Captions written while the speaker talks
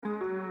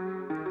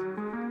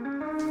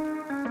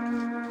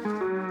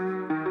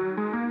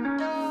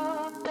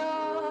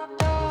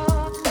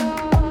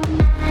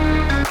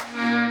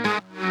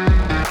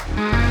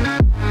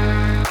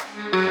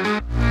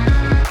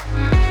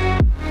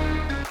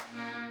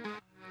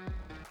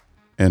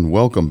and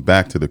welcome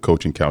back to the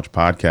Coaching Couch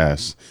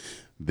podcast.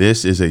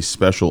 This is a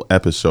special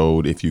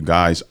episode. If you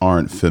guys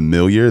aren't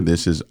familiar,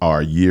 this is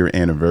our year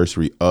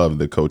anniversary of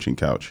the Coaching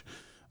Couch.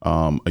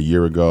 A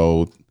year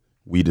ago,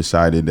 we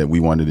decided that we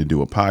wanted to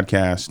do a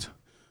podcast.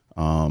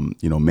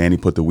 Manny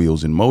put the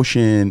wheels in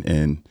motion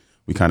and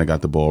we kind of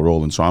got the ball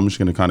rolling. So I'm just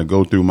going to kind of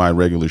go through my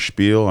regular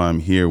spiel. I'm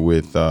here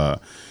with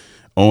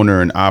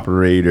owner and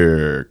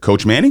operator,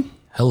 Coach Manny.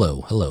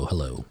 Hello.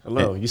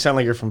 You sound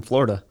like you're from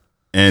Florida.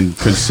 And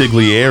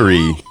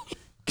consigliere,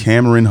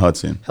 Cameron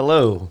Hudson.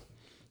 Hello.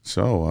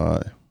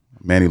 So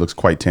Manny looks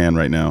quite tan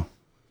right now.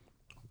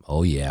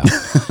 Oh, yeah.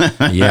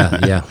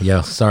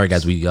 Yeah. Sorry,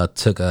 guys. We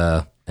took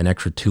an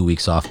extra 2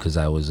 weeks off because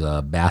I was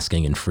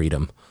basking in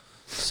freedom.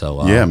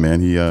 So yeah,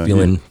 man. He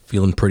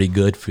feeling pretty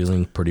good,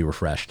 feeling pretty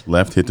refreshed.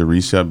 Left, hit the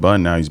reset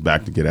button. Now he's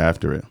back to get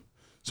after it.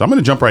 So I'm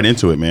going to jump right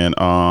into it, man.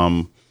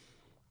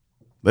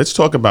 Let's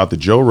talk about the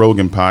Joe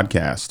Rogan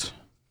podcast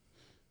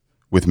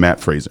with Matt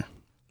Fraser.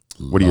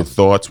 What are your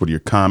thoughts? What are your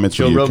comments?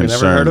 Joe what are your Rogan,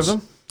 concerns? ever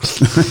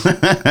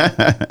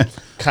heard of him?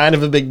 Kind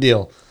of a big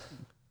deal.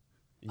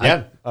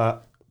 Yeah.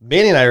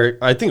 Manny and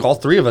I think all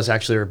three of us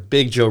actually are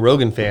big Joe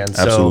Rogan fans.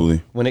 Absolutely.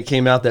 So when it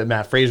came out that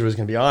Matt Fraser was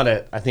going to be on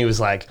it, I think it was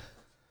like,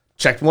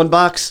 checked one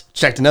box,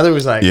 checked another. It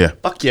was like, yeah.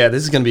 Fuck yeah,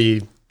 this is gonna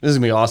be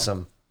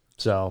awesome.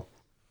 So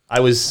I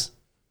was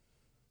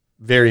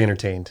very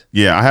entertained.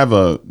 Yeah, I have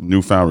a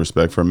newfound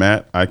respect for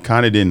Matt. I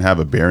kind of didn't have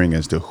a bearing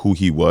as to who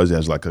he was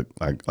as like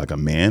a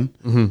man,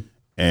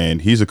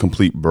 and he's a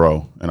complete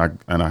bro. And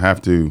I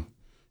have to,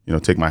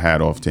 take my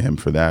hat off to him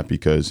for that,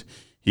 because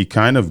he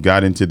kind of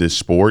got into this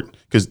sport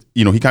because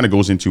he kind of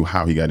goes into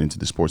how he got into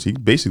the sports. He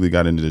basically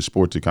got into the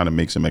sport to kind of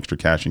make some extra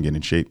cash and get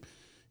in shape.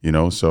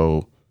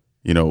 So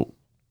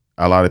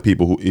a lot of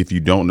people who, if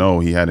you don't know,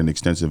 he had an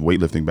extensive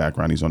weightlifting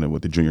background. He's on it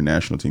with the junior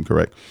national team,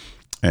 correct?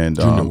 And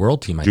junior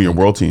world team,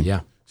 world team.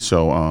 Yeah.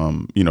 So,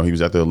 he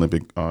was at the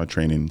Olympic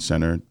training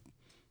center,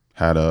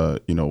 had a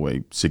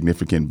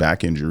significant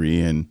back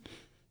injury, and,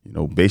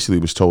 basically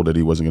was told that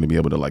he wasn't going to be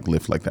able to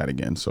lift like that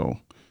again. So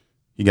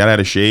he got out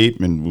of shape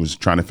and was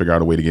trying to figure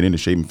out a way to get into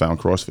shape and found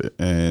CrossFit.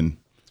 And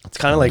it's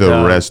kind of like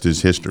the rest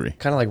is history.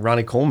 Kind of like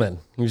Ronnie Coleman.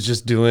 He was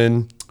just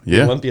doing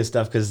Olympia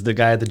stuff because the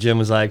guy at the gym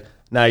was like,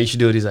 nah, you should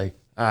do it. He's like,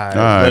 all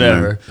right,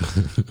 whatever.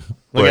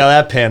 Look how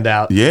that panned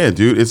out. Yeah,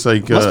 dude. It's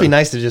like it must be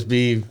nice to just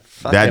be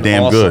that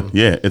damn awesome. good.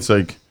 Yeah, it's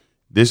like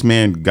this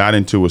man got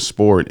into a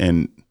sport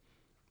and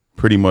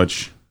pretty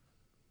much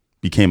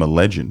became a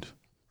legend.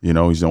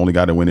 He's the only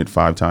guy to win it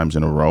 5 times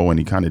in a row, and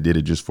he kind of did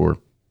it just for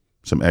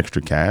some extra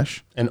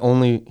cash. And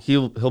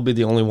he'll be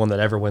the only one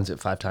that ever wins it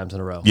 5 times in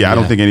a row. Yeah, I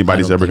don't think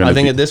anybody's ever going to. I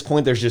think at this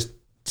point there's just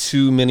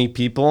too many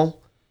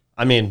people.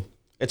 I mean,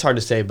 it's hard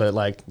to say, but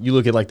you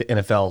look at the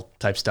NFL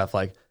type stuff,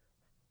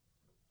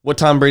 what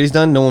Tom Brady's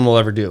done, no one will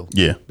ever do.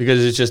 Yeah.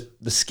 Because it's just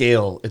the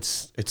scale,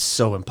 it's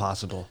so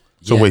impossible.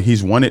 So wait,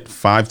 he's won it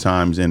 5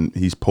 times and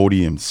he's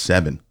podium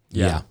 7.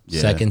 Yeah.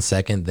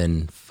 Second,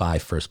 then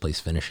 5 first place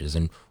finishes.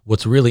 And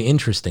what's really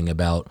interesting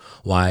about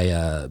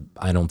why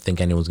I don't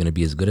think anyone's going to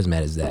be as good as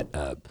Matt is that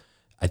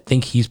I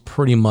think he's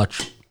pretty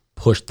much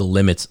pushed the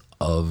limits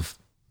of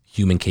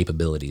human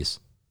capabilities.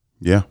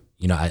 Yeah.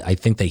 I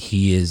think that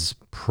he is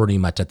pretty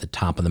much at the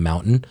top of the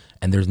mountain,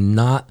 and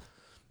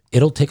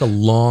it'll take a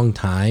long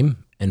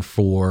time and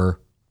for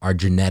our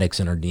genetics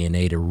and our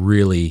DNA to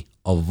really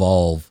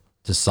evolve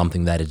to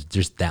something that is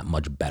just that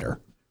much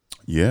better.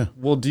 Yeah.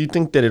 Well, do you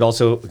think that it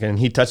also, and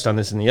he touched on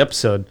this in the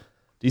episode,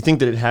 do you think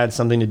that it had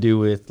something to do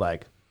with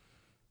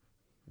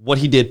what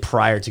he did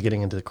prior to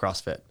getting into the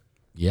CrossFit?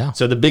 Yeah.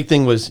 So the big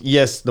thing was,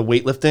 yes, the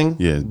weightlifting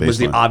was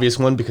the baseline. Obvious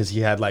one because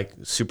he had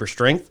super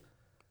strength.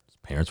 His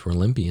parents were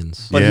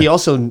Olympians. But he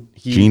also,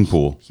 gene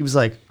pool. He was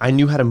like, I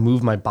knew how to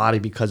move my body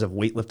because of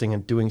weightlifting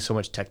and doing so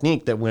much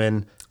technique that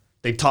when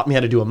they taught me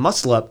how to do a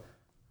muscle up,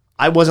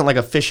 I wasn't like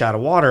a fish out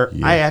of water.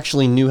 Yeah. I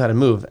actually knew how to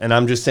move. And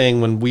I'm just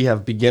saying, when we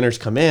have beginners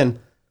come in,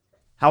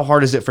 how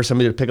hard is it for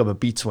somebody to pick up a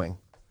beat swing?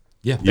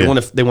 Yeah. They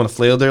want to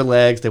flail their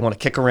legs, they want to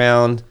kick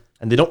around,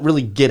 and they don't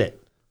really get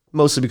it.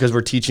 Mostly because we're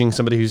teaching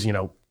somebody who's,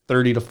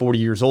 30 to 40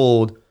 years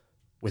old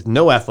with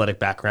no athletic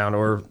background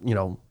or,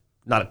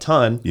 not a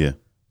ton. Yeah.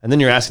 And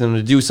then you're asking them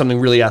to do something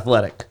really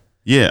athletic.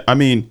 Yeah. I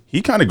mean,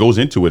 he kind of goes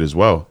into it as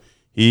well.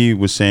 He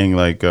was saying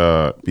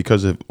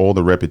because of all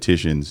the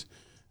repetitions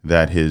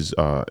that his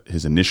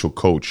initial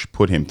coach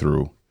put him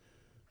through,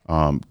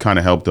 kind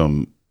of helped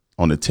him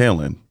on the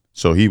tail end.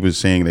 So he was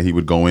saying that he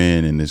would go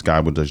in and this guy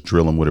would just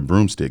drill him with a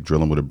broomstick,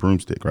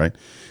 right?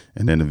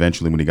 And then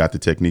eventually when he got the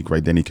technique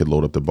right, then he could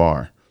load up the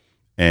bar.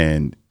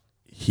 And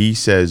he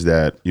says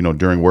that,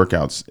 during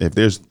workouts, if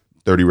there's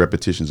 30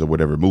 repetitions of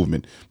whatever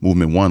movement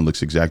 1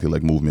 looks exactly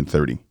like movement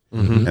 30.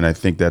 Mm-hmm. And I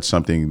think that's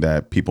something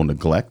that people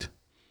neglect.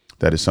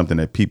 That is something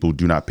that people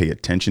do not pay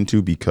attention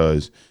to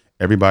because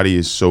everybody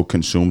is so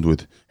consumed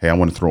with, hey, I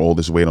want to throw all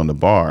this weight on the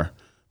bar.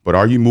 But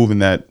are you moving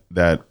that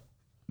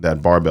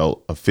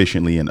barbell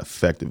efficiently and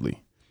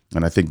effectively?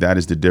 And I think that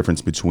is the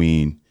difference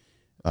between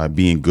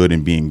being good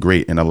and being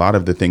great. And a lot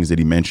of the things that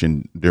he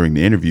mentioned during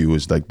the interview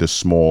is the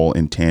small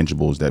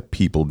intangibles that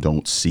people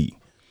don't see.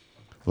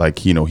 like,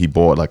 he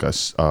bought like a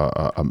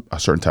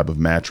certain type of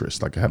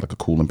mattress, like it had like a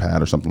cooling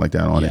pad or something like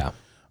that on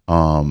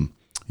it.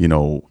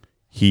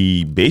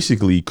 He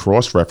basically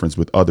cross-referenced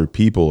with other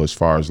people as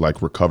far as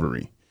like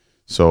recovery.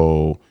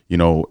 So,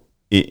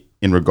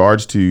 in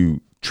regards to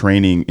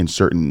training in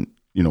certain,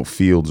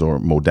 fields or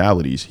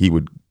modalities, he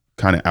would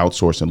kind of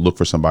outsource and look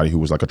for somebody who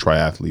was like a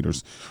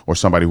triathlete or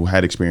somebody who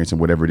had experience in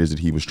whatever it is that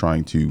he was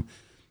trying to,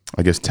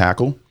 I guess,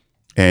 tackle.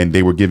 And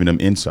they were giving him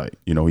insight.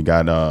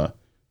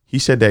 He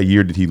said that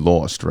year that he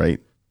lost, right?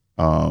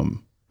 I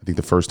think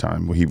the first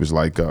time where he was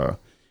like,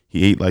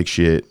 he ate like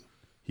shit.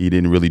 He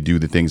didn't really do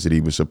the things that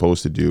he was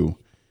supposed to do.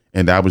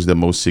 And that was the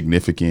most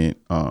significant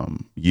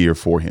year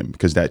for him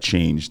because that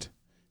changed,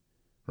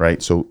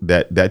 right? So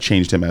that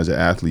changed him as an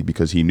athlete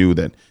because he knew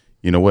that,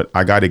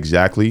 I got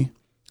exactly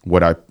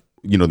what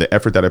the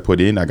effort that I put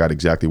in, I got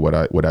exactly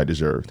what I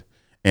deserved.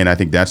 And I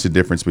think that's the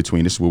difference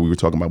between, this is what we were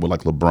talking about with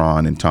like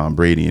LeBron and Tom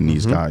Brady and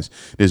these guys.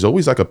 There's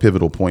always like a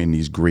pivotal point in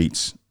these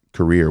greats'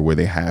 career where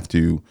they have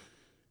to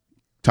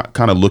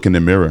kind of look in the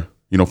mirror.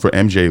 For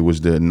MJ, it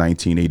was the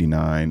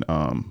 1989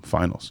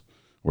 finals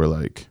where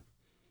like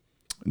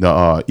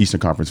the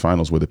Eastern Conference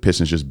Finals where the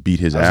Pistons just beat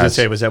his ass. I was going to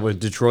say, was that with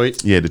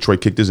Detroit? Yeah,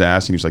 Detroit kicked his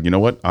ass and he was like, you know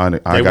what?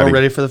 They weren't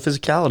ready for the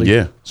physicality.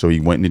 Yeah, so he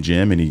went in the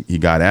gym and he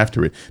got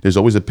after it. There's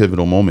always a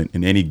pivotal moment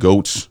in any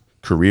GOAT's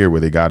career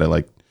where they got to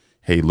like,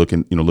 hey, look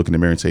in the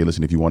mirror and say,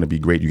 listen, if you want to be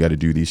great, you got to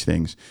do these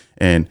things.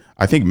 And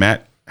I think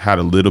Matt had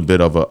a little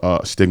bit of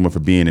a stigma for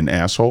being an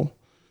asshole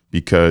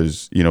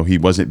because, he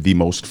wasn't the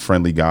most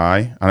friendly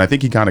guy. And I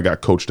think he kind of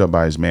got coached up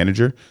by his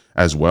manager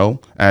as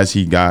well as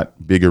he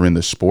got bigger in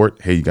the sport.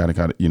 Hey, you got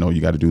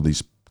to do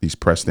these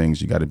press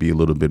things. You got to be a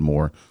little bit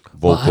more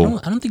vocal.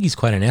 Well, I don't think he's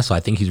quite an asshole. I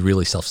think he's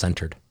really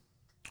self-centered.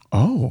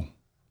 Oh,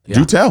 yeah.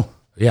 Do tell.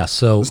 Yeah.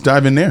 So let's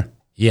dive in there.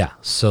 Yeah.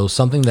 So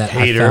something that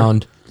Hater. I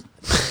found,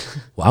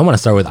 well, I want to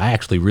start with, I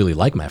actually really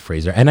like Matt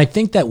Fraser. And I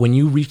think that when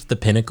you reach the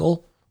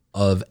pinnacle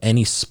of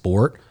any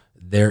sport,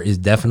 there is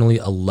definitely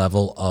a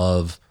level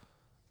of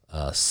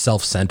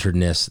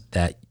self-centeredness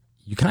that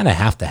you kind of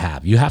have to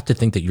have. You have to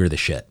think that you're the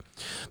shit.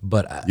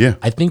 But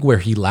I think where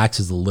he lacks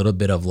is a little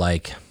bit of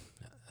like,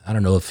 I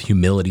don't know if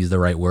humility is the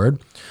right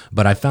word,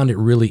 but I found it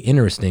really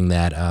interesting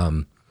that,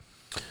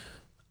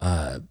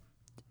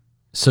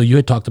 so you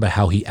had talked about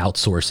how he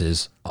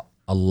outsources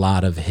a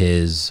lot of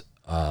his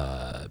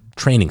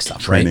training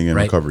stuff, Training and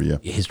recovery, yeah.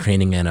 His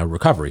training and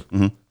recovery.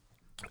 Mm-hmm.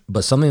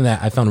 But something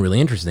that I found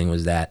really interesting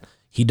was that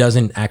he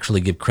doesn't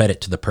actually give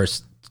credit to the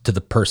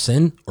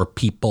person or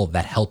people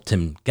that helped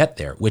him get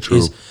there, which True.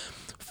 is,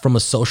 from a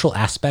social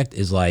aspect,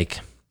 is like,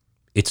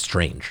 it's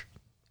strange.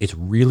 It's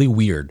really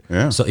weird.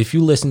 Yeah. So if you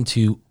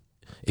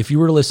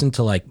were to listen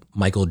to like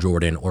Michael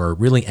Jordan or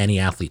really any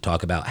athlete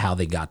talk about how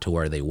they got to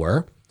where they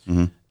were,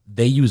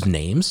 they use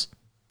names.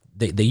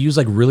 They use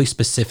like really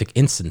specific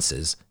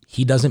instances.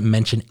 He doesn't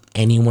mention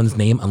anyone's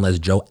name unless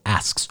Joe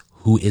asks,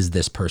 who is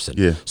this person?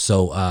 Yeah.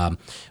 So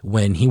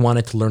when he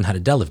wanted to learn how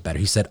to deadlift better,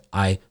 he said,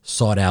 I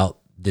sought out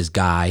this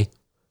guy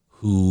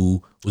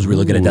who was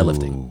really good at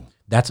deadlifting.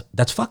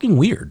 That's fucking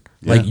weird.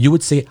 Yeah. Like you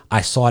would say,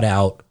 I sought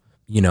out,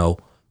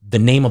 the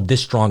name of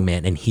this strong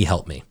man and he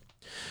helped me.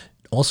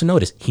 Also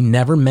notice, he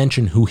never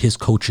mentioned who his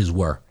coaches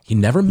were. He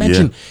never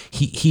mentioned,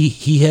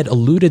 he had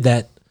alluded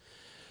that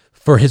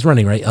for his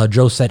running, right?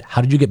 Joe said,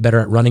 how did you get better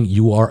at running?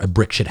 You are a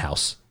brick shit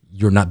house.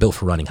 You're not built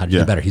for running. How did you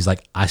get better? He's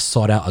like, I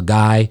sought out a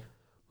guy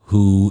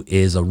who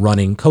is a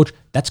running coach.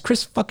 That's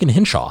Chris fucking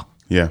Hinshaw.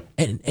 Yeah.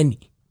 And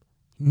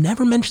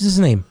never mentions his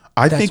name.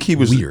 I think he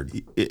was weird.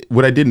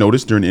 What I did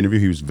notice during the interview,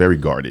 he was very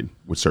guarded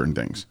with certain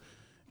things,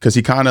 because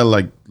he kind of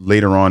like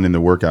later on in the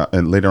workout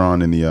and later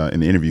on in the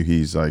interview,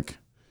 he's like,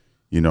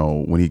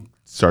 when he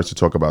starts to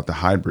talk about the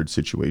hybrid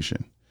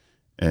situation,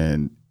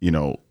 and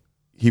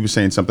he was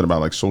saying something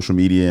about like social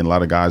media and a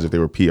lot of guys, if they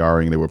were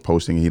PRing, they were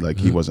posting.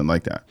 He wasn't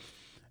like that,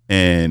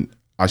 and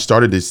I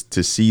started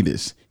to see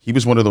this. He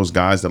was one of those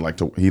guys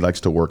that he likes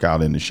to work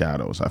out in the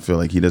shadows. I feel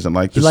like he doesn't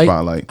like the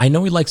spotlight. I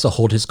know he likes to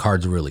hold his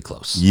cards really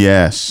close.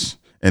 Yes.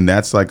 And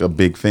that's like a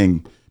big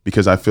thing,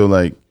 because I feel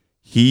like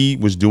he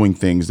was doing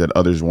things that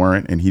others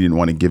weren't, and he didn't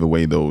want to give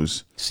away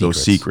those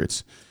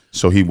secrets.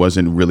 So he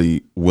wasn't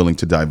really willing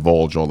to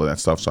divulge all of that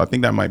stuff. So I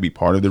think that might be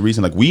part of the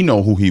reason. Like, we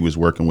know who he was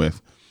working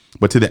with,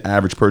 but to the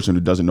average person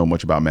who doesn't know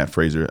much about Matt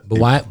Fraser.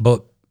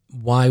 But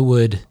why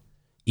would,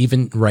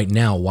 even right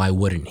now, why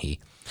wouldn't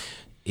he?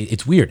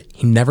 It's weird.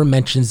 He never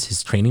mentions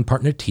his training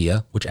partner,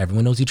 Tia, which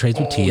everyone knows he trains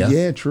with Tia.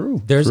 Yeah, true.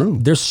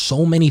 There's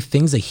so many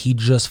things that he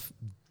just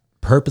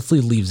purposely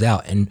leaves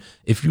out. And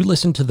if you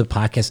listen to the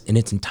podcast in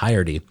its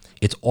entirety,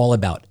 it's all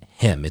about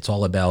him. It's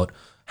all about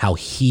how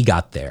he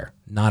got there,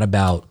 not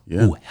about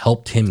who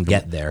helped him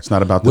get there. It's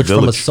not about the which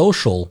village. From a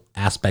social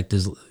aspect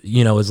is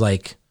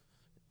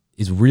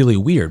really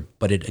weird.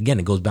 But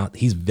it goes about,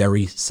 he's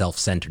very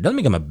self-centered. Doesn't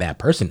make him a bad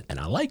person, and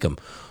I like him.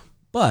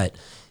 But,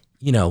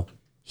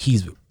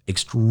 he's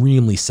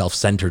extremely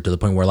self-centered to the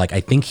point where I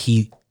think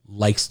he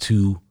likes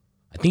the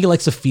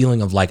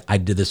feeling of like, I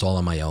did this all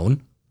on my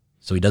own.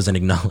 So he doesn't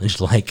acknowledge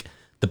like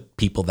the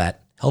people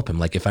that help him.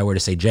 Like if I were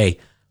to say, Jay,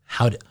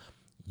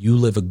 you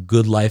live a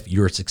good life,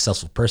 you're a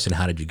successful person,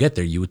 how did you get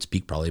there? You would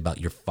speak probably about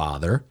your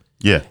father,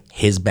 Yeah.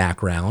 his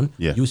background.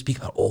 Yeah. You would speak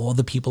about all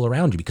the people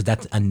around you because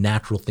that's a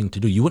natural thing to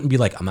do. You wouldn't be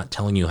like, I'm not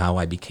telling you how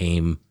I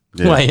became.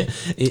 Yeah. Like,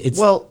 it's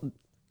Well,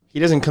 he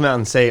doesn't come out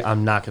and say,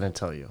 I'm not going to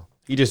tell you.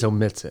 He just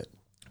omits it.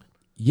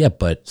 yeah,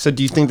 but So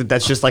do you think that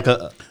that's just like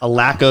a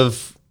lack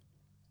of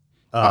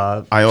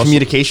I also-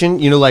 communication?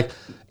 You know, like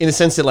in the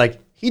sense that like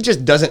he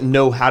just doesn't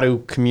know how to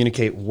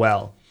communicate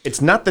well.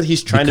 It's not that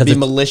he's trying Because to be it's-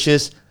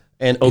 malicious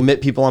and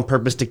omit people on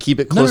purpose to keep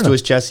it close no, to no.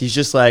 his chest. He's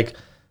just like,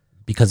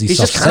 because he's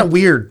just kind of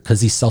weird. Because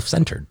he's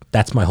self-centered.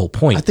 That's my whole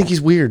point. I think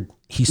he's weird.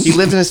 He's- He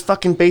lives in his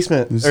fucking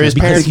basement or his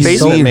Because parents' he's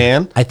basement, so,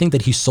 man. I think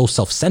that he's so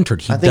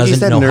self-centered. He I think doesn't he's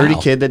that know nerdy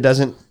how. kid that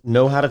doesn't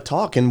know how to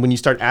talk. And when you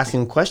start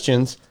asking him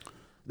questions,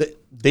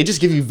 they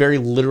just give you very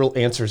literal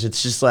answers.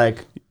 It's just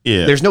like,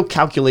 Yeah. there's no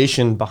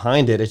calculation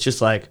behind it. It's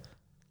just like,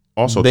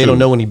 Also, they too, don't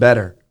know any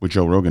better. with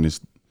Joe Rogan is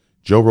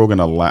Joe Rogan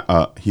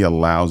he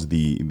allows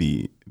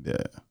the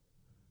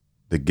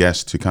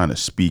guests to kind of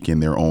speak in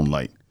their own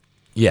light.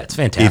 Yeah, it's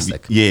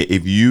fantastic.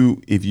 If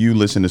you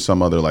listen to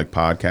some other like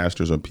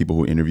podcasters or people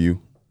who interview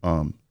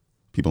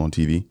people on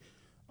TV,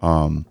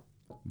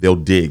 they'll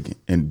dig,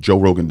 and Joe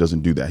Rogan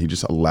doesn't do that. He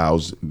just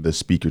allows the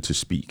speaker to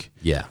speak.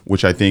 Yeah.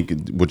 which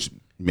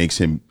makes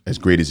him as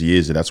great as he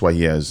is, and that's why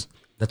he has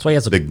That's why he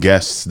has the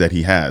guests that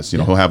he has. You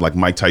know, he'll have like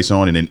Mike Tyson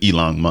on and then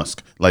Elon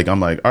Musk. Like I'm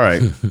like, all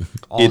right,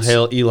 All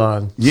hail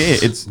Elon. yeah,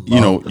 it's you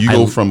know, you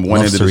go from one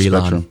love end of the Sir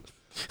Elon. spectrum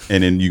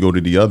and then you go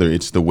to the other.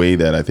 It's the way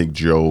that I think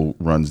Joe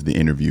runs the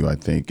interview, I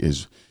think,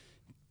 is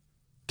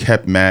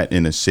kept Matt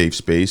in a safe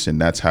space, and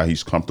that's how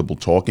he's comfortable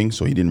talking.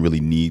 So he didn't really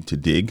need to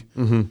dig,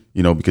 you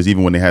know, because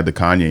even when they had the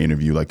Kanye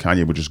interview, like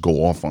Kanye would just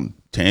go off on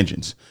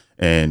tangents,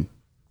 and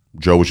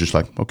Joe was just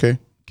like, okay,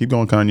 keep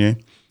going, Kanye.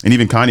 And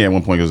even Kanye at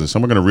one point goes, is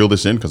someone going to reel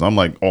this in? Because I'm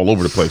like all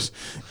over the place.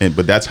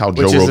 But that's how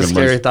Joe Which Rogan is a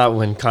scary runs. thought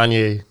when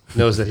Kanye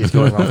knows that he's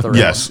going off the rails.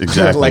 Yes,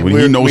 exactly. Like when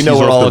he knows we know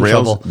he's we're all off in the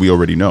rails, trouble. we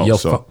already know. Yo,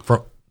 so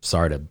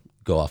sorry to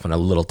go off on a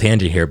little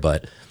tangent here,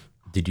 but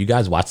did you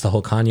guys watch the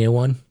whole Kanye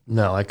one?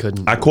 No, I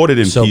couldn't. I caught it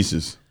in So-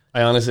 pieces.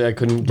 I honestly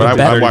couldn't. But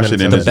get I 30 watched it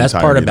minutes in of The its best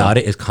part entirety, about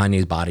it is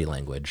Kanye's body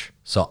language.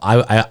 So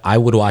I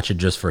would watch it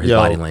just for his Yo,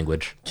 body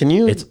language. Can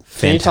you It's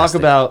can you talk fantastic.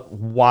 about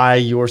why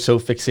you're so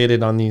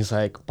fixated on these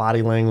like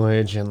body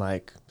language and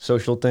like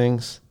social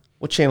things?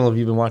 What channel have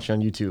you been watching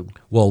on YouTube?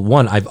 Well,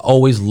 one, I've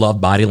always loved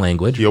body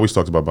language. He always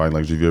talks about body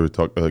language. Have you ever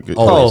talked?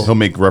 Always. He'll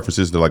make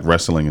references to like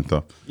wrestling and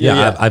stuff.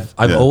 Yeah, I've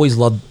Yeah. always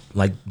loved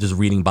like just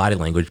reading body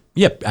language.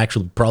 Yeah,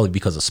 actually, probably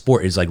because of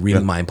sport is like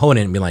reading my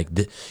opponent and being like,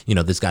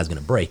 this guy's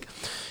gonna break.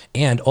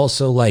 And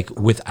also like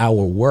with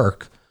our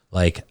work,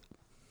 like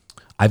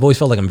I've always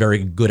felt like I'm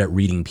very good at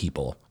reading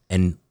people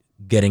and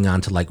getting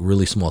onto like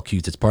really small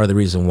cues. It's part of the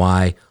reason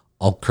why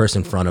I'll curse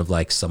in front of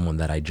like someone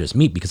that I just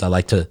meet because I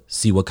like to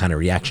see what kind of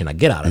reaction I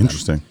get out of them.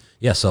 Interesting.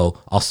 Yeah, so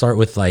I'll start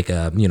with like,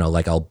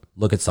 like I'll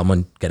look at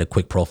someone, get a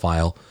quick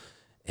profile,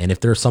 and if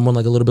there's someone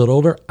like a little bit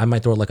older, I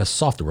might throw like a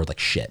softer word like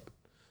shit,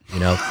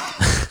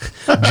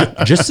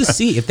 just to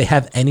see if they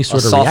have any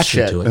sort of soft reaction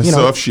shit. to it. A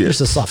soft shit.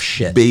 Just a soft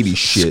shit, Baby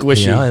shit.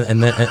 Squishy.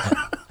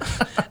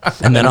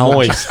 And then I'll.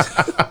 Moist.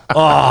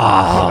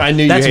 I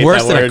knew you That's hate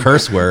worse that than word. a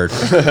curse word.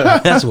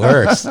 That's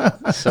worse.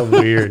 So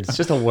weird. It's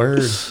just a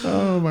word.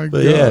 Oh my god.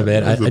 But yeah,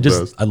 man, That's the I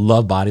best.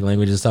 love body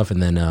language and stuff.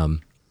 And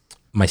then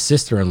my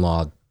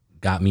sister-in-law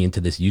got me into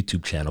this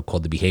YouTube channel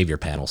called The Behavior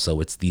Panel. So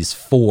it's these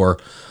 4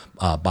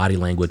 body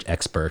language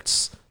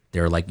experts.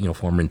 They're like,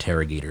 former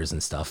interrogators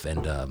and stuff.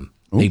 And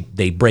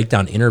they break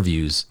down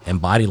interviews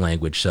and body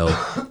language. So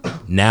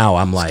now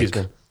I'm like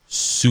me.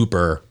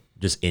 super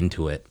just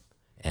into it.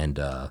 And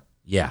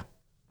yeah,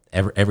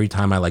 every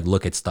time I like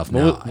look at stuff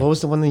now, What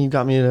was the one that you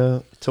got me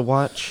to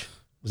watch?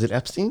 Was it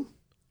Epstein?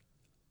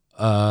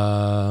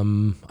 I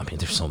mean,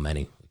 there's so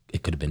many.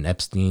 It could have been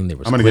Epstein. There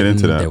was I'm gonna get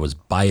into that. There was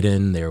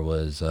Biden. There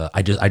was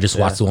I just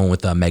watched the one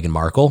with Meghan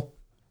Markle.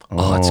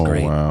 Oh, that's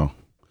great. Wow.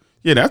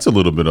 Yeah, that's a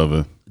little bit of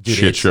a shit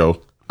it's-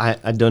 show.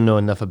 I don't know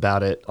enough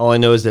about it. All I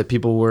know is that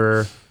people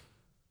were.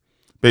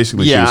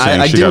 Basically, Yeah, she was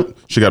saying I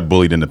she got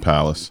bullied in the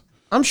palace.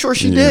 I'm sure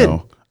she you did.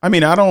 know? I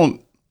mean,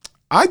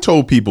 I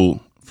told people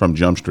from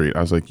Jump Street,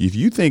 I was like, if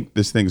you think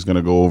this thing's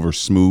gonna go over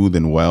smooth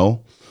and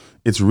well,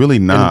 it's really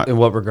not. In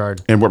what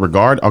regard? In what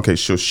regard? Okay,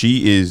 so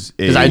she is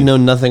Because I know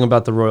nothing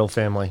about the royal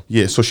family.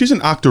 Yeah, so she's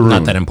an octoroon.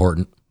 Not that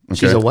important. Okay?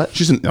 She's a what?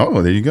 She's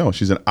there you go.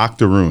 She's an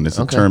octoroon. It's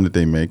a term that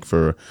they make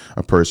for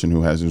a person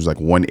who's like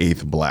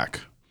 1/8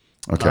 black.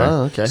 Okay.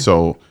 Oh, okay.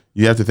 So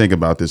you have to think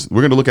about this. We're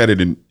going to look at it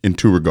in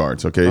 2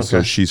 regards. Okay.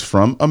 So she's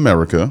from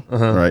America,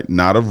 right?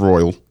 Not of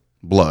royal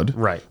blood.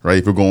 Right. Right.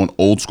 If we're going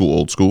old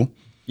school.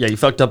 Yeah, you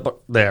fucked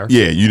up there.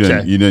 Yeah.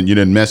 You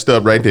didn't messed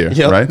up right there.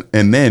 Yep. Right.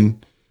 And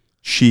then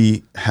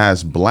she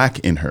has black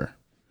in her.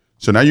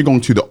 So now you're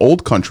going to the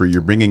old country.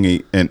 You're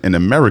bringing an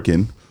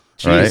American,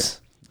 Jeez. right?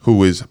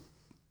 Who is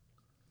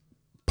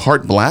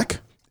part black.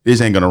 This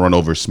ain't gonna run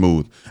over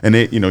smooth. And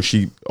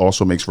she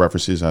also makes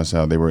references as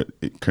how they were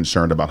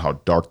concerned about how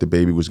dark the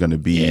baby was gonna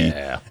be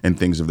and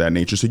things of that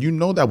nature. So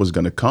that was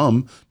gonna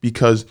come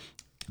because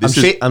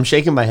I'm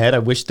shaking my head. I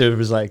wish there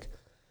was like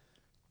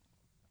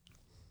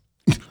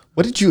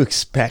what did you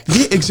expect?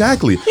 Yeah,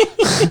 exactly.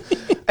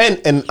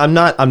 And I'm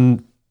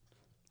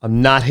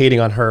not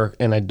hating on her,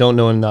 and I don't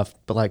know enough,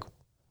 but like,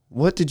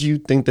 what did you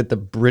think that the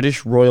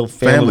British royal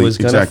family was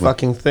going to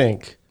fucking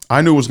think?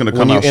 I knew it was going to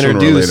come out sooner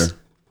or later.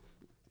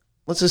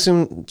 Let's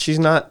assume she's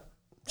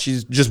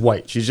just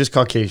white. She's just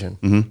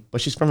Caucasian, but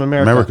she's from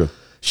America.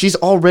 She's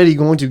already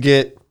going to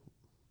get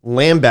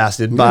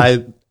lambasted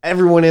by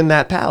everyone in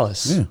that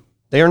palace. Yeah.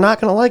 They are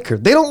not going to like her.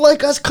 They don't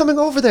like us coming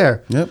over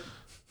there. Yep.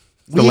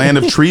 The land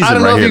of treason. I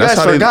don't know if you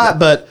guys forgot,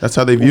 but that's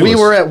how they view us. We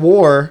were at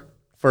war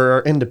for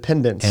our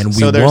independence, and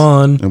we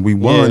won. And we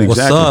won. Yeah.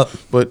 Exactly. What's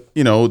up? But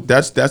you know,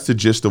 that's the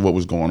gist of what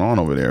was going on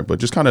over there. But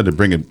just kind of to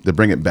bring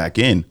it back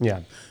in.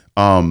 Yeah.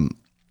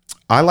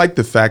 I like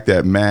the fact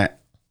that Matt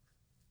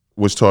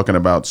was talking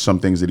about some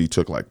things that he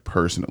took like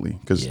personally,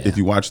 because if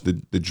you watch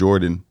the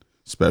Jordan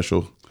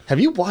special, have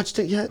you watched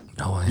it yet?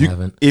 No, I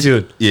haven't.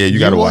 Dude, you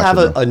got to watch it. You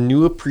will have a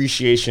new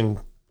appreciation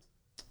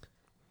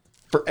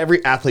for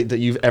every athlete that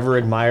you've ever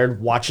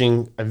admired,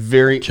 watching a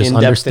very just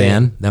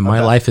understand that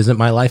my life isn't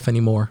my life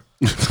anymore.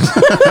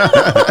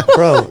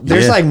 Bro,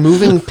 there's like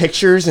moving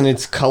pictures and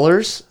it's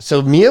colors.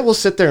 So Mia will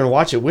sit there and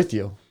watch it with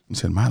you. He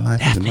said, my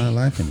life isn't my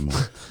life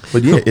anymore.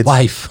 But yeah, it's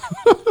life.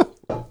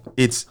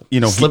 It's, you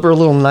know, slip her a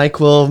little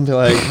NyQuil and be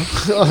like,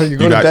 oh, you're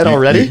going to bed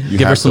already? You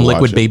give her some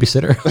liquid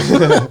babysitter.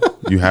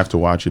 You have to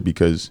watch it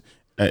because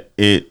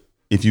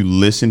if you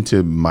listen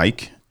to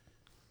Mike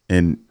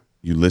and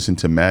you listen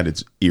to Matt,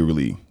 it's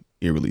eerily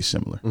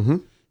similar. Mm-hmm.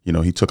 You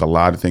know, he took a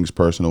lot of things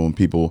personal, and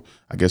people,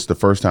 I guess the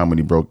first time when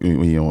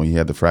he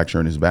had the fracture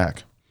in his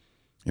back,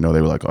 you know,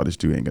 they were like, oh, this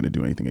dude ain't going to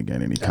do anything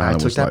again. And he kind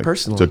of took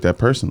that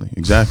personally.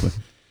 Exactly.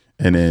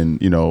 And then,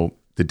 you know,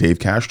 the Dave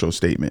Castro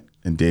statement,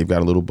 and Dave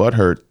got a little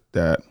butthurt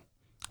that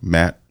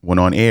Matt went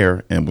on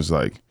air and was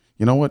like,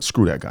 you know what?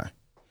 Screw that guy.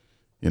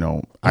 You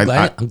know, I'm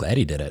glad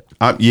he did it.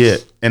 Yeah.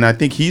 And I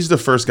think he's the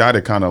first guy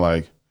to kind of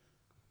like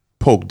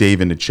poke Dave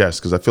in the chest,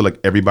 because I feel like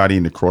everybody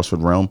in the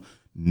CrossFit realm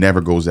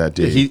never goes at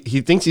Dave.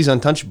 He thinks he's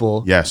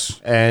untouchable. Yes.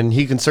 And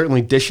he can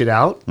certainly dish it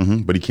out.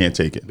 But he can't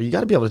take it. But you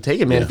got to be able to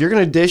take it, man. Yeah. If you're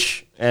going to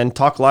dish and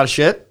talk a lot of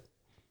shit,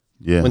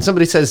 when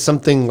somebody says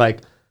something like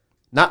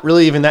not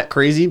really even that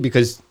crazy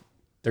because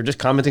they're just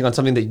commenting on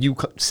something that you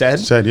said,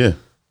 yeah.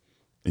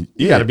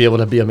 You got to be able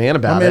to be a man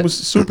about it. My man was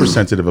super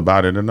sensitive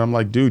about it. And I'm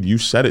like, dude, you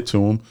said it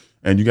to him.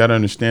 And you got to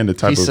understand the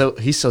type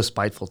He's so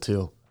spiteful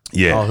too.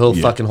 Yeah. Oh, he'll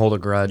fucking hold a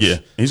grudge. Yeah.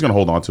 He's going to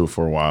hold on to it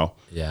for a while.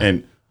 Yeah.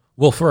 And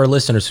well, for our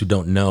listeners who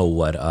don't know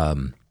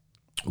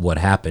what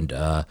happened,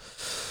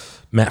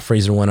 Matt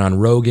Fraser went on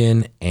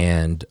Rogan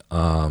and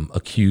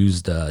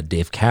accused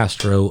Dave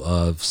Castro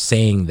of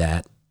saying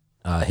that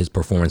his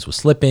performance was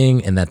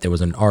slipping, and that there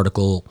was an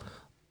article.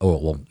 Oh,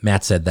 well,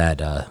 Matt said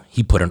that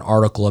he put an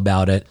article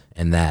about it,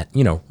 and that,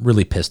 you know,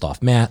 really pissed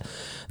off Matt.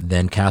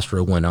 Then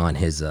Castro went on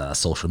his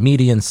social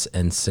media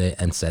and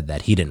said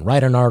that he didn't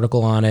write an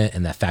article on it,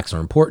 and that facts are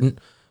important.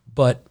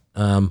 But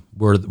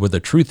where the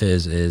truth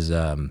is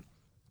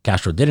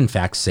Castro did in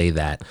fact say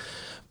that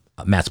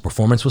Matt's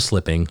performance was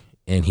slipping,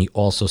 and he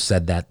also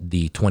said that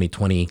the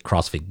 2020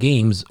 CrossFit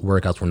Games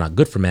workouts were not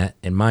good for Matt.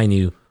 And mind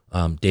you,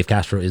 Dave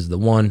Castro is the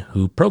one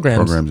who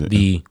programs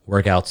the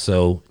workouts.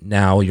 So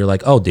now you're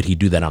like, oh, did he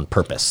do that on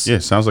purpose? Yeah,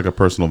 sounds like a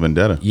personal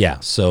vendetta.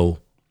 Yeah. So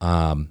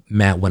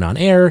Matt went on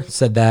air,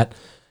 said that.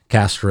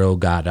 Castro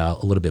got a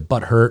little bit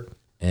butthurt,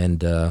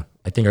 and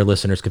I think our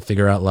listeners could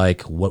figure out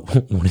like what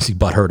is he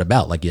butthurt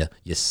about? Like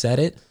you said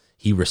it,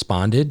 he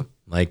responded.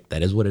 Like,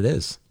 that is what it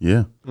is.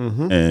 Yeah.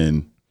 Mm-hmm.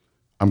 And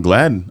I'm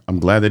glad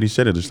that he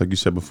said it, just like you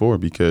said before,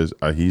 because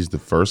he's the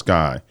first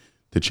guy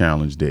to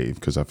challenge Dave,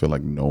 because I feel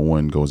like no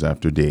one goes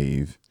after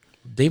Dave.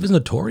 Dave is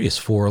notorious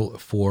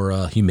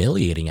for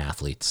humiliating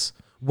athletes,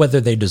 whether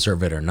they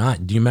deserve it or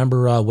not. Do you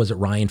remember, was it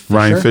Ryan Fisher?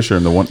 Ryan Fisher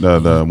in the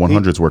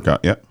 100s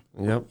workout. Yep.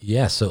 Yep.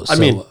 Yeah. I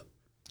mean,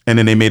 and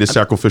then they made a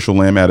sacrificial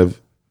lamb out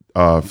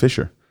of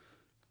Fisher.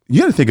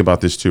 You got to think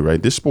about this too,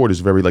 right? This sport is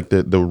very like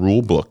the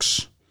rule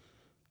books.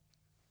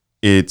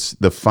 It's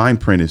the fine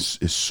print is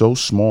so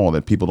small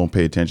that people don't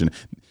pay attention.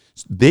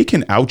 They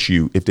can out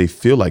you if they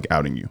feel like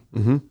outing you.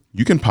 Mm-hmm.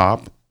 You can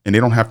pop, and they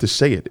don't have to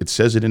say it. It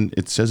says it in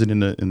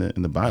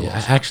the bylaws.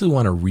 Yeah, I actually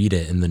want to read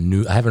it in the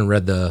new. I haven't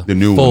read the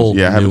new full one.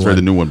 Yeah, I haven't read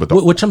the new one, but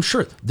which I'm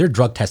sure their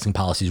drug testing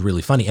policy is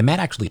really funny. And Matt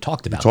actually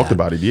talked about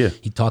about it. Yeah,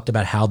 he talked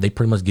about how they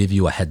pretty much give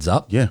you a heads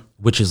up. Yeah,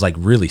 which is like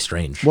really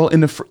strange. Well,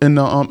 in the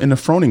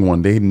Froning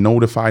one, they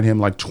notified him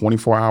like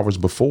 24 hours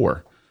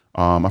before.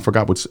 I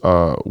forgot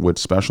what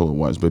special it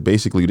was, but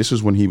basically this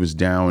is when he was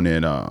down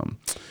in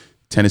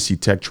Tennessee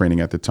Tech training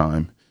at the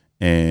time,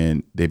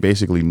 and they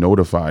basically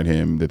notified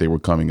him that they were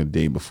coming a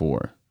day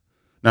before.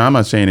 Now, I'm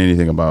not saying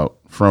anything about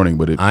Froning,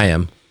 but I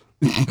am.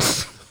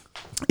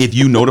 If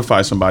you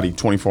notify somebody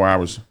 24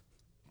 hours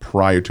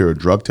prior to a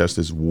drug test,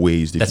 there's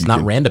ways that that's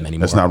not random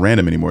anymore. That's not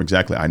random anymore.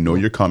 Exactly. I know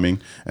you're coming,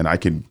 and I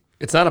can.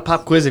 It's not a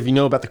pop quiz if you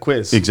know about the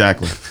quiz.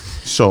 Exactly.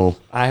 So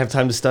I have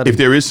time to study. If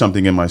there is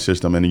something in my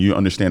system and you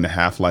understand the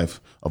half-life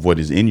of what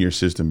is in your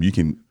system, you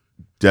can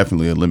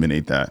definitely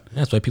eliminate that.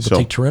 That's why people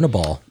take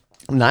Turinabol.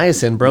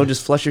 Niacin, bro.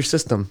 Just flush your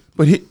system.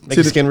 But make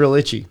your skin real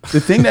itchy. The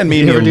thing that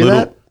made me a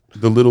little...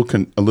 a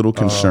little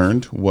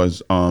concerned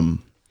was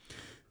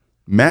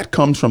Matt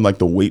comes from like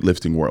the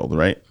weightlifting world,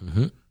 right?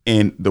 Mm-hmm.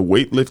 And the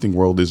weightlifting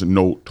world is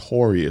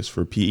notorious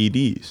for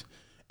PEDs.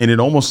 And it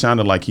almost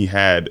sounded like he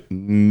had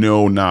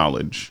no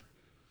knowledge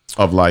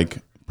of like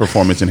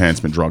performance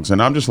enhancement drugs.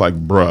 And I'm just like,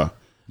 bruh,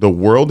 the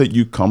world that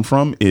you come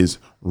from is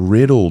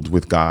riddled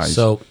with guys.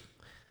 So,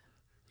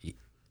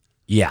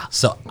 yeah.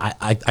 So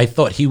I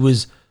thought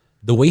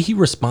the way he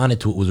responded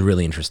to it was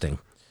really interesting.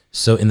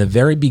 So in the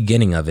very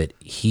beginning of it,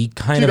 he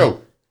kind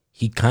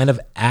of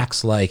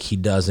acts like he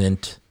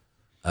doesn't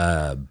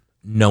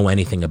know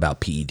anything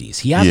about PEDs.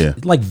 He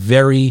acts like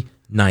very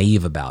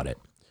naive about it,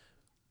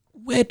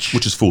 which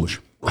is foolish.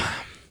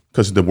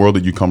 Because the world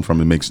that you come from,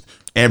 it makes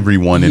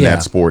everyone in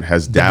that sport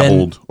has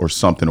dabbled or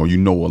something, or you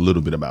know a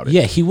little bit about it.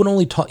 Yeah, he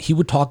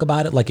would talk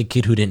about it like a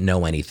kid who didn't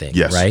know anything.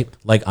 Yes. Right?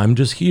 Like, I'm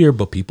just here,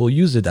 but people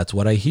use it. That's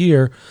what I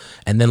hear.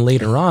 And then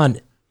later on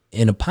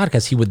in a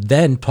podcast, he would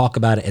then talk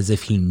about it as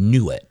if he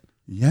knew it.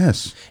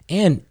 Yes.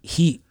 And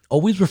he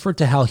always referred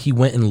to how he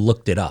went and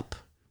looked it up.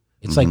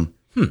 It's like,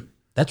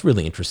 that's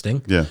really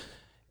interesting. Yeah.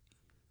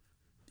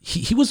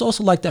 He was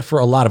also like that for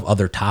a lot of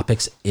other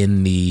topics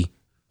in the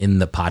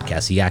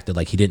podcast. He acted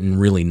like he didn't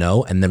really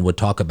know, and then would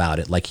talk about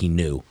it like he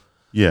knew.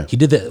 Yeah, he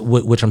did that,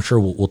 which I'm sure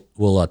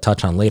we'll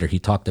touch on later. He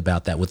talked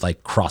about that with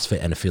like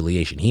CrossFit and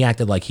affiliation. He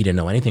acted like he didn't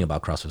know anything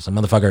about CrossFit. So,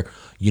 motherfucker,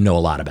 you know a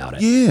lot about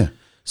it. Yeah.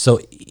 So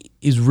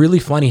it's really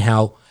funny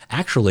how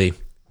actually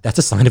that's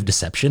a sign of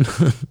deception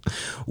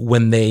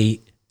when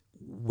they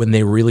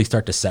really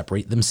start to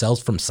separate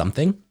themselves from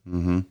something.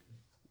 Mm-hmm.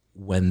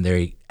 When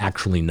they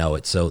actually know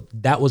it. So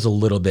that was a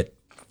little bit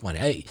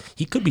funny.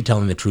 He could be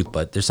telling the truth,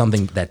 but there's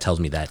something that tells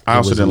me that. I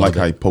also didn't like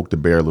how he poked the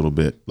bear a little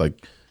bit.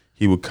 Like,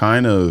 he would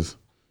kind of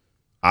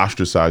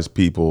ostracize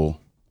people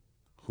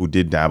who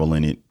did dabble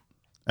in it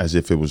as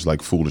if it was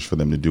like foolish for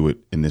them to do it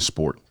in this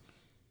sport.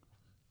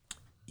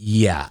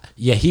 Yeah.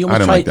 He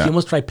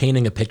almost tried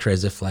painting a picture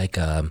as if like,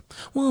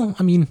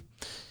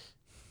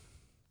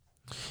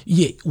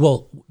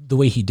 the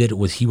way he did it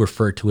was he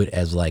referred to it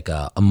as like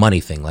a money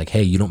thing. Like,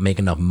 hey, you don't make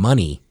enough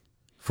money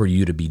for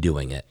you to be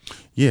doing it.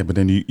 Yeah, but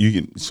then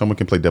someone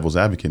can play devil's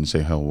advocate and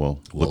say,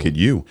 look at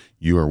you.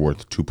 You are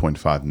worth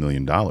 $2.5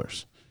 million,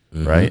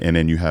 right? And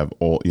then you have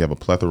a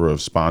plethora of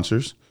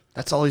sponsors.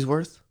 That's all he's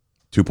worth?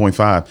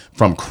 2.5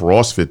 from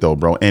CrossFit though,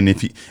 bro. And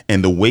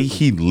the way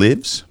he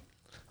lives,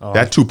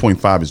 that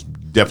 2.5 is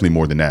definitely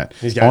more than that.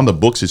 On the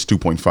books, it's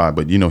 2.5,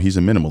 but he's a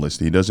minimalist.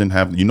 He doesn't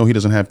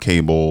have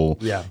cable.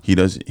 Yeah. He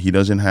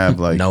doesn't have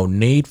like no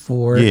need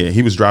for it. Yeah,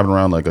 he was driving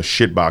around like a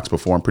shit box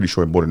before. I'm pretty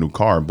sure he bought a new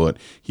car, but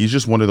he's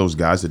just one of those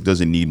guys that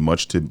doesn't need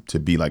much to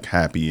be like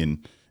happy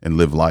and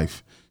live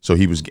life. So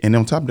and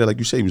on top of that, like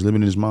you say, he was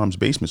living in his mom's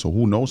basement. So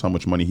who knows how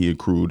much money he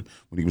accrued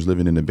when he was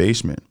living in the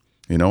basement,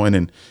 And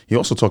then he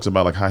also talks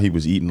about like how he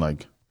was eating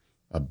like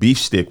a beef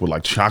stick with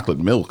like chocolate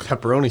milk.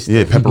 Pepperoni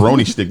stick. Yeah,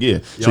 pepperoni stick, yeah.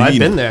 So I've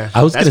been there.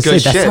 I was going to say,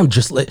 that sounds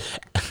just like,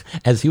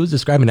 as he was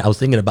describing it, I was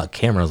thinking about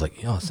Cameron. I was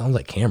like, it sounds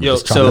like Cameron.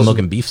 Just chocolate milk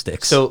and beef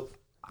sticks. So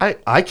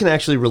I can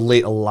actually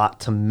relate a lot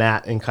to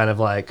Matt and kind of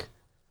like,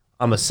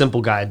 I'm a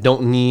simple guy. I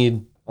don't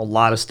need a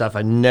lot of stuff.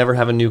 I never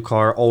have a new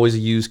car, always a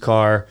used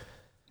car.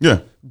 Yeah.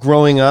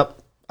 Growing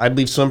up, I'd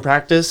leave swim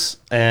practice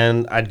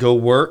and I'd go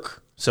work.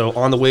 So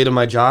on the way to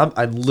my job,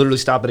 I'd literally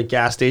stop at a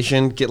gas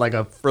station, get like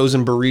a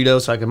frozen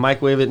burrito so I could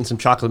microwave it and some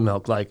chocolate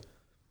milk, like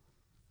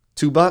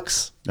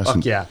 $2.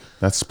 Fuck yeah.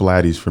 That's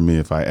splatties for me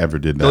if I ever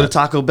did that. Go to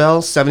Taco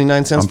Bell,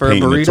 79 cents for a burrito.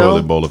 I'm painting the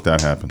toilet bowl if that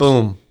happens.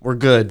 Boom, we're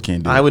good.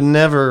 Can't do I would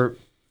never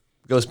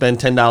go spend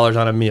 $10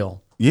 on a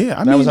meal.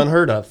 Yeah, that was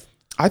unheard of.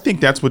 I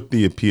think that's what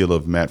the appeal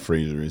of Matt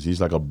Fraser is. He's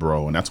like a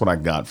bro, and that's what I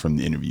got from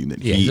the interview.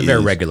 That he's a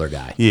very regular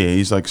guy. Yeah,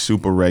 he's like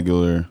super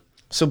regular.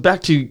 So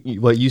back to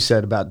what you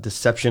said about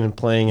deception and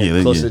playing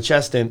it close to the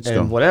chest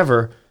and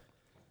whatever.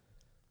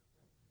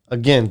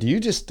 Again, do you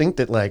just think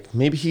that like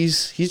maybe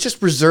he's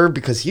just reserved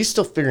because he's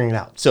still figuring it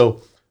out?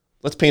 So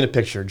let's paint a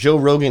picture. Joe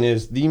Rogan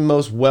is the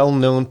most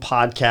well-known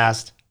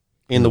podcast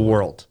in the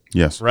world.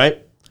 Yes.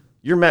 Right?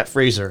 You're Matt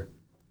Fraser.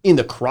 In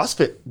the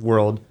CrossFit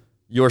world,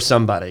 you're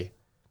somebody.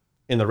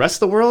 In the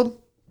rest of the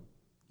world,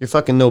 you're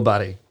fucking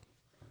nobody.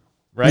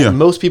 Right? Yeah.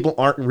 Most people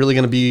aren't really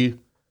going to be...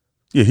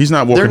 Yeah, he's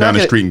not walking down the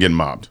street and getting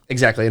mobbed.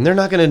 Exactly. And they're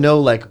not going to know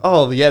like,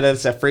 oh, yeah,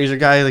 that's that Fraser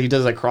guy. He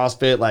does like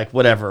CrossFit, like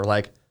whatever.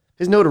 Like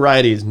his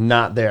notoriety is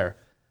not there.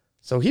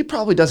 So he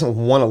probably doesn't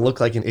want to look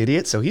like an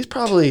idiot. So he's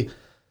probably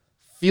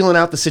feeling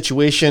out the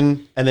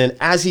situation. And then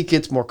as he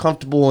gets more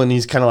comfortable and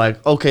he's kind of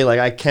like, okay, like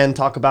I can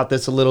talk about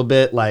this a little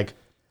bit. Like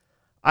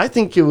I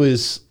think it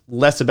was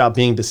less about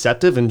being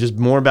deceptive and just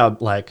more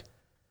about like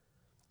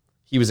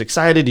he was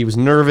excited, he was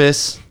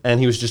nervous, and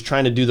he was just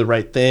trying to do the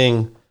right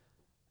thing.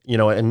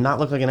 And not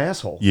look like an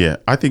asshole. Yeah,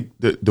 I think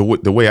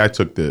the way I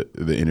took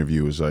the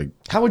interview was like...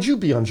 How would you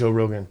be on Joe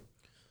Rogan?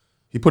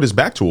 He put his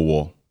back to a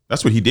wall.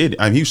 That's what he did.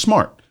 I mean, he was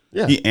smart.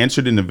 Yeah. He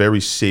answered in a very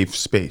safe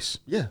space.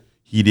 Yeah.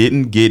 He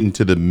didn't get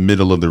into the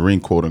middle of the ring,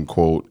 quote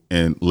unquote,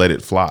 and let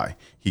it fly.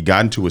 He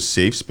got into a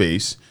safe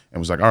space and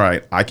was like, all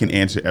right, I can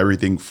answer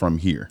everything from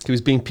here. He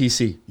was being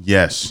PC.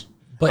 Yes.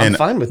 But I'm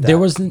fine with that. There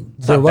not wasn't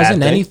a bad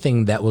thing.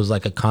 anything that was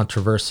like a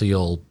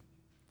controversial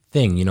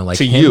thing, like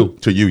To him. you.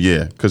 To you,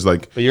 yeah, because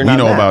like we you're know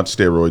not Matt. about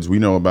steroids, we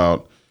know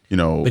about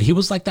But he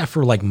was like that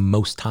for like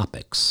most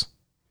topics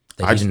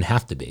that he didn't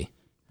have to be.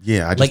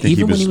 yeah. I just Like think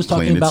even when he was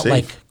playing talking it about safe.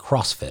 like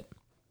CrossFit,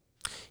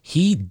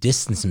 he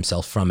distanced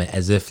himself from it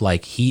as if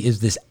like he is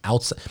this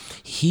outside.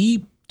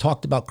 He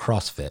talked about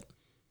CrossFit.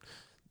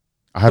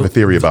 I have a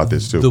theory about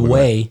this too. The Go ahead.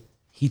 way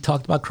he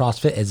talked about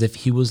CrossFit as if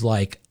he was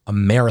like a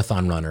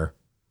marathon runner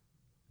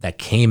that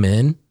came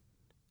in,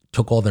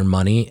 took all their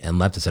money and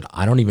left and said,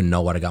 I don't even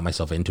know what I got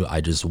myself into.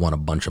 I just won a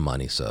bunch of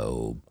money.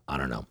 So I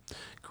don't know.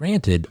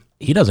 Granted,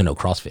 he doesn't know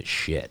CrossFit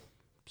shit.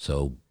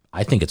 So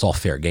I think it's all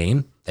fair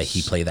game that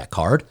he play that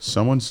card.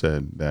 Someone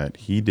said that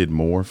he did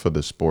more for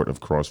the sport of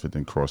CrossFit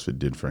than CrossFit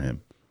did for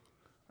him.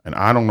 And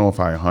I don't know if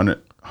I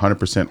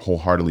 100%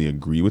 wholeheartedly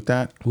agree with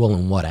that. Well,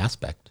 in what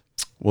aspect?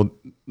 Well,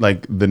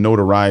 like the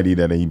notoriety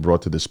that he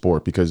brought to the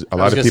sport, because a I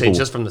lot was of going to people, say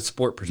just from the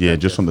sport perspective. yeah,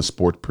 just from the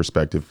sport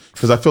perspective,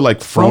 because I feel like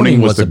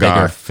Froning was the a bigger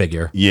guy.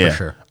 figure. Yeah, For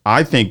sure.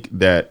 I think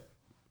that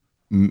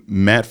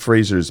Matt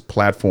Fraser's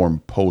platform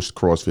post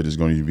CrossFit is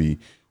going to be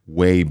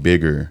way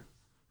bigger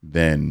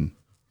than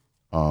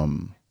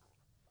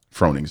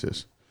Froning's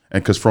is,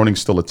 and because Froning's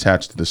still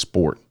attached to the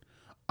sport,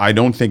 I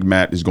don't think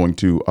Matt is going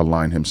to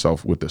align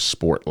himself with the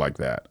sport like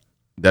that.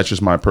 That's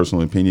just my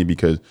personal opinion,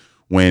 because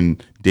when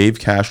Dave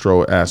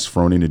Castro asks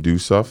Froning to do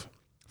stuff,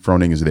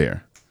 Froning is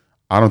there.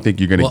 I don't think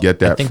you're going to get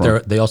that. I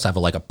think they also have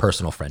like a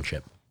personal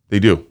friendship. They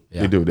do.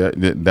 Yeah. They do.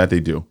 That they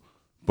do.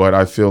 But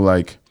I feel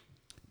like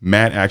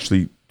Matt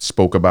actually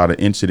spoke about an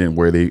incident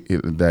where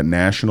that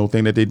national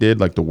thing that they did,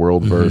 like the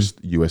world versus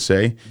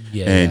USA,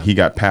 and he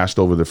got passed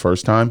over the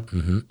first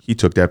time. He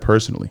took that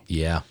personally.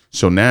 Yeah.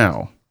 So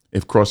now,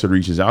 if CrossFit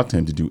reaches out to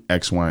him to do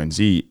X, Y, and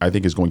Z, I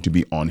think it's going to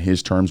be on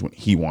his terms when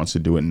he wants to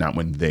do it, not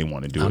when they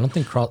want to do I it. don't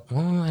think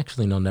well,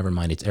 actually, no, never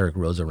mind. It's Eric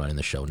Rosa running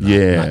the show, not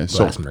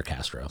Glassman or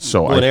Castro.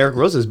 So Well, and Eric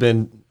Rose has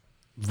been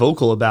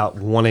vocal about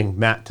wanting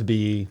Matt to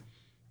be,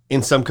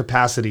 in some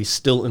capacity,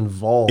 still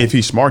involved. if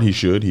he's smart, he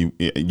should.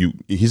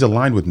 He's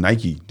aligned with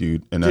Nike,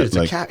 dude. And Dude,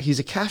 he's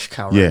a cash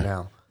cow Yeah. right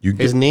now. You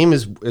His get- name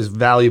is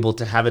valuable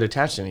to have it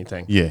attached to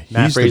anything. Yeah,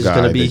 Matt he's the Fraser's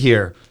going guy to be that-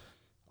 here.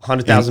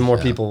 100,000 more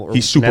people. Are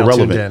he's super now tuned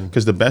relevant, in.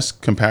 because the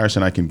best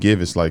comparison I can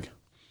give is like,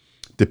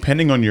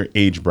 depending on your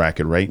age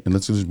bracket, right? And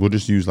we'll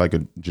just use like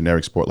a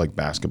generic sport like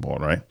basketball,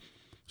 right?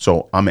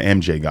 So I'm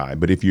an MJ guy,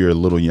 but if you're a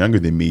little younger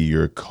than me,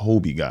 you're a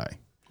Kobe guy.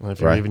 Well, if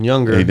you're right? even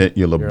younger, And then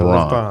you're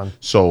LeBron. LeBron.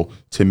 So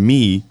to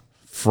me,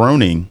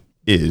 Froning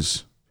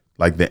is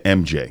like the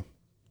MJ,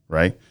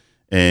 right?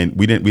 And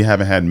we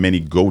haven't had many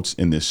GOATs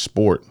in this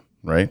sport,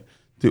 right?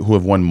 Who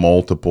have won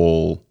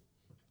multiple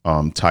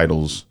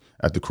titles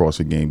at the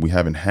CrossFit game. We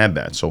haven't had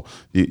that. So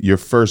your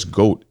first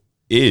GOAT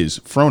is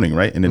Froning,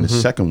 right? And then the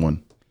second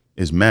one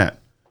is Matt.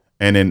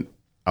 And then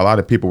a lot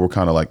of people were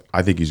kind of like,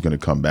 I think he's going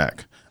to come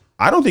back.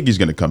 I don't think he's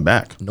going to come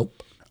back. Nope.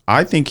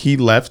 I think he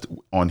left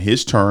on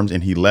his terms,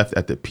 and he left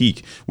at the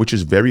peak, which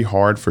is very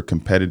hard for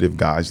competitive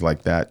guys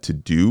like that to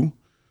do,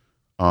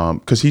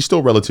 because he's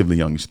still relatively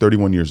young. He's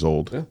 31 years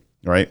old,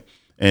 right?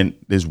 And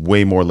there's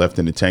way more left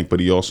in the tank, but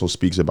he also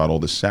speaks about all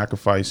the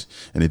sacrifice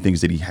and the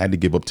things that he had to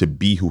give up to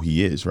be who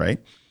he is, right?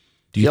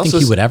 Do you He think also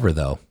he s- would ever,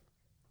 though?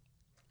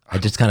 I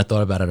just kind of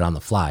thought about it on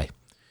the fly.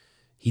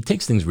 He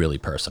takes things really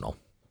personal.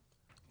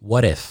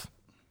 What if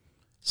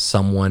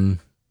someone,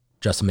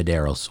 Justin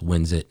Medeiros,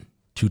 wins it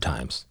 2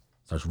 times,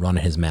 starts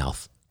running his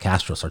mouth,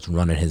 Castro starts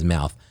running his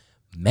mouth,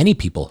 many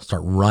people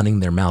start running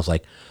their mouths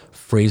like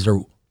Fraser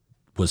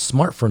was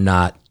smart for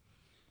not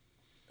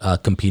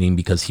competing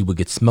because he would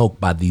get smoked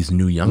by these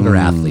new younger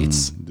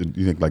athletes, Do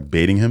you think like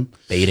baiting him?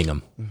 baiting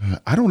him.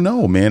 I don't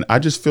know, man. I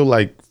just feel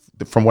like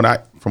from what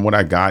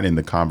I got in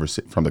the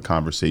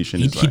conversation,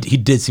 He, is like, he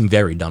did seem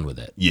very done with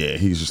it. yeah,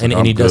 he's just And, like,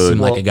 and he I'm does good. seem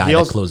like a Well, guy he that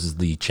also- closes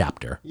the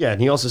chapter. Yeah,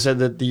 and he also said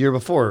that the year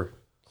before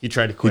he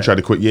tried to He quit. tried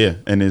to quit, yeah,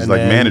 and his And like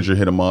then- manager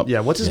hit him up.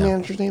 Yeah, what's his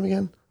manager's name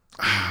again?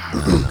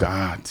 Oh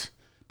God,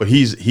 but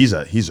he's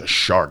a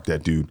shark,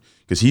 that dude,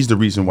 because he's the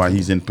reason why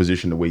he's in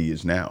position the way he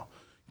is now.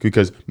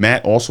 Because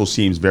Matt also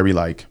seems very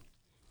like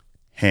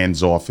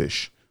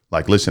hands-offish.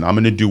 Like, listen, I'm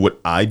going to do what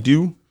I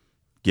do.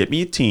 Get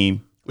me a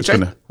team.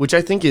 Which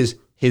I think is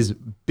his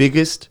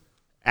biggest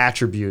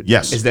attribute.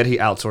 Yes. Is that he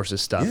outsources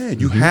stuff. Yeah,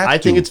 you have I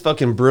to. think it's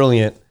fucking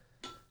brilliant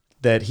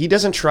that he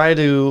doesn't try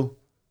to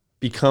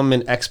become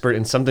an expert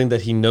in something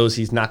that he knows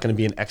he's not going to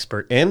be an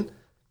expert in,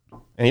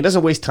 and he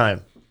doesn't waste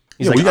time.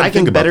 He's Yeah, we like, gotta I can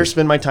think about better this.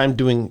 spend my time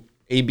doing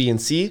A, B,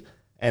 and C,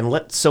 and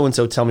let so and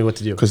so tell me what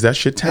to do. because that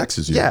shit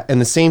taxes you. Yeah,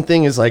 and the same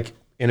thing is like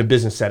in a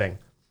business setting.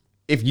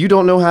 If you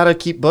don't know how to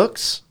keep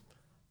books,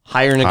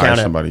 hire an Hire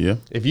accountant. somebody. Yeah.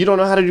 If you don't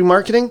know how to do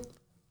marketing,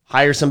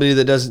 hire somebody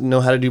that doesn't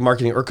know how to do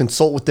marketing, or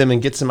consult with them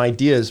and get some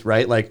ideas,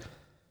 right? Like,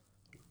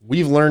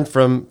 we've learned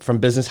from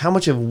business. How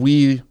much have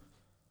we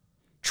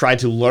tried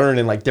to learn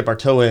and like dip our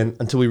toe in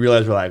until we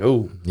realize we're like,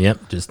 oh,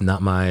 Yep, just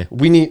not my.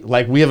 we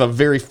have a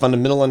very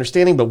fundamental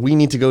understanding, but we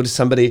need to go to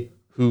somebody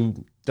who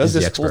does Is the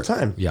this full expert.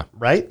 time. Yeah.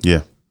 Right?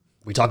 Yeah.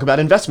 We talk about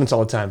investments all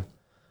the time.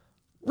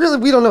 Really,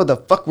 we don't know what the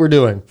fuck we're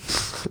doing.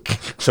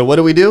 So what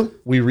do?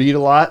 We read a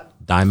lot.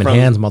 Diamond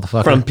hands,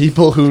 motherfucker. From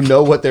people who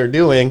know what they're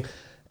doing,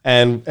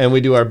 and we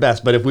do our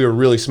best. But if we were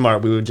really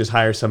smart, we would just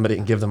hire somebody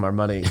and give them our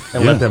money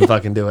and let them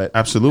fucking do it.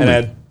 Absolutely.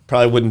 And I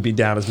probably wouldn't be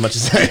down as much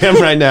as I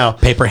am right now.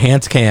 Paper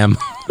hands cam.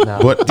 No.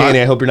 But Danny,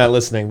 I hope you're not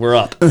listening. We're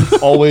up.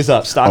 Always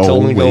up. Stocks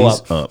only go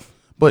up.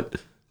 But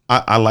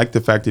I like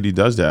the fact that he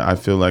does that. I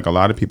feel like a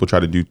lot of people try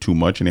to do too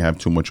much and they have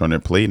too much on their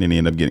plate and they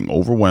end up getting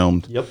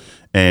overwhelmed. Yep.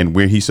 And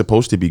where he's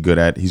supposed to be good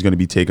at, he's going to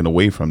be taken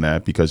away from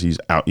that because he's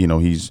out,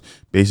 he's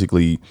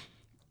basically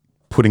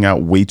putting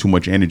out way too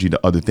much energy to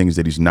other things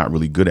that he's not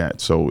really good at.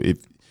 So if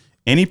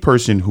any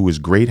person who is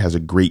great has a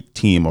great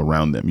team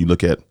around them. You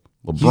look at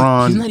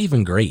LeBron. He's not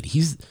even great.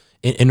 He's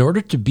in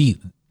order to be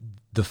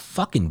the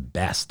fucking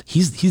best.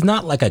 He's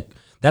not like a.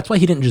 That's why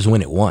he didn't just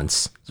win it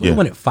once. He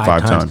won it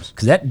five times.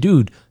 Because that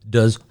dude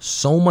does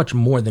so much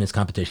more than his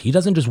competition. He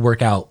doesn't just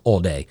work out all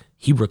day.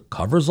 He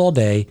recovers all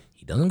day.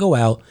 He doesn't go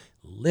out.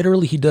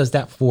 Literally, he does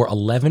that for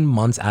 11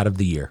 months out of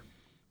the year.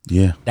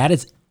 Yeah. That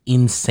is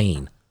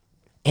insane.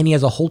 And he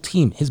has a whole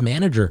team. His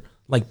manager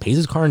pays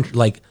his car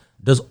and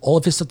does all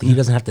of his stuff that he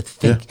doesn't have to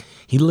think. Yeah.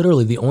 He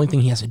literally, the only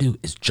thing he has to do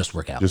is just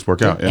work out.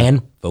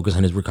 And focus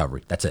on his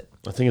recovery. That's it.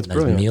 I think it's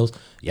brilliant. Meals.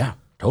 Yeah,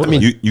 totally. I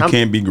mean, you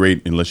can't be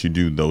great unless you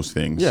do those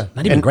things. Yeah.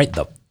 Not even great,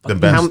 though. The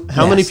best.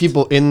 How many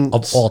people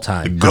of all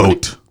time? The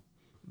GOAT.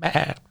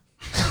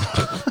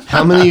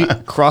 How many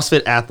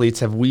CrossFit athletes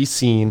have we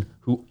seen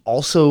who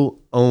also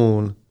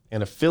own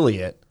an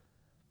affiliate?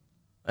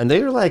 And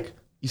they are like,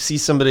 you see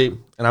somebody,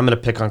 and I'm going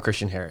to pick on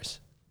Christian Harris.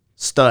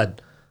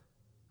 Stud.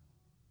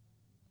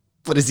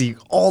 What is he?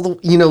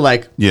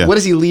 What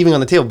is he leaving on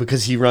the table?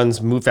 Because he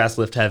runs Move Fast,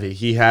 Lift Heavy.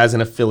 He has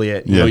an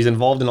affiliate. You know, he's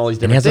involved in all these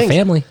different things. And he has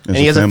a family. And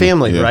he has a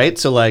family, right?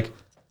 So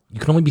you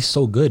can only be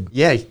so good.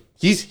 Yeah,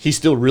 he's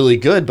still really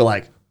good,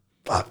 but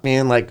fuck,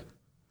 man,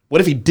 what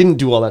if he didn't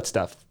do all that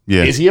stuff?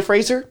 Yeah. Is he a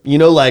Fraser?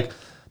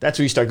 That's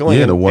where you start going.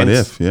 Yeah, the what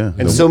if, yeah.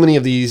 And so many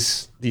of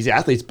these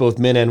athletes, both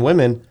men and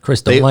women.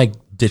 Chris, don't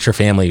ditch your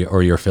family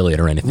or your affiliate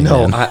or anything.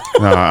 No,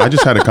 I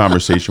just had a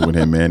conversation with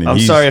him, man. And I'm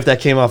sorry if that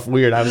came off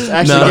weird. I was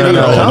actually giving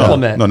him a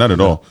compliment. No, not at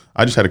all.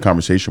 I just had a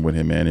conversation with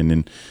him, man. And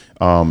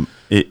then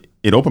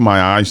it opened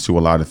my eyes to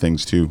a lot of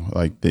things too.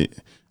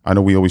 I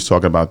know we always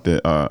talk about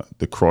the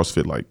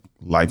CrossFit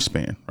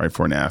lifespan, right,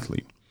 for an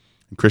athlete.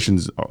 And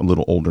Christian's a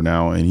little older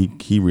now,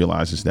 and he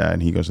realizes that,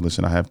 and he goes,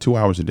 listen, I have 2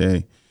 hours a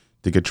day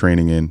to get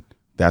training in.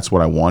 That's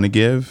what I want to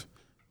give.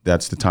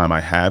 That's the time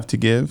I have to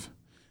give.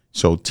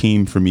 So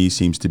team for me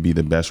seems to be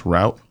the best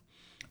route.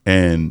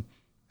 And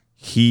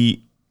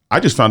I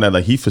just found out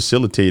he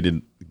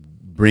facilitated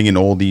bringing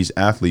all these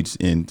athletes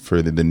in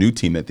for the new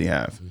team that they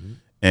have. Mm-hmm.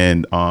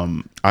 And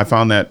I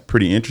found that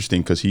pretty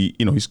interesting because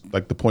he's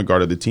like the point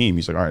guard of the team.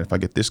 He's like, all right, if I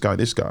get this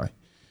guy,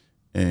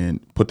 and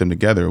put them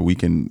together, we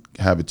can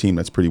have a team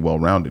that's pretty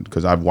well-rounded.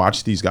 Because I've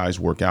watched these guys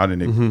work out,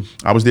 and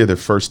I was there their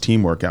first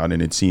team workout,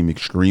 and it seemed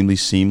extremely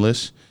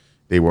seamless.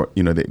 They were,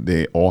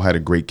 they all had a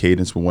great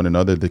cadence with one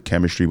another. The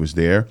chemistry was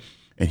there,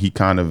 and he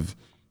kind of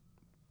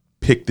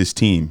picked this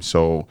team.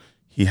 So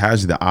he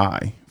has the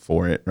eye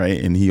for it, right?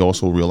 And he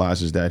also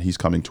realizes that he's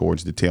coming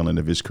towards the tail end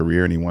of his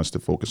career, and he wants to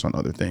focus on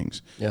other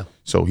things. Yeah.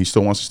 So he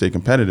still wants to stay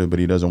competitive, but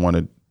he doesn't want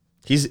to.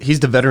 He's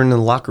the veteran in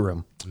the locker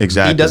room.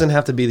 Exactly. He doesn't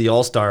have to be the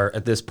all-star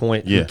at this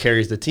point who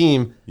carries the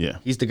team. Yeah.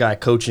 He's the guy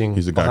coaching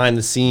behind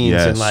the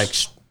scenes and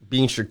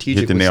being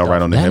strategic. Hit the nail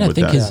right on the head with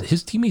that. I think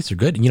his teammates are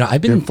good.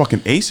 I've been They're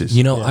fucking aces.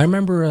 I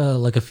remember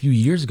a few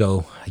years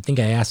ago, I think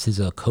I asked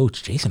his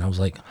coach Jason. I was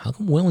like, "How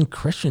come Will and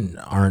Christian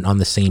aren't on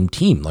the same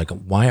team?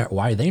 Why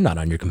are they not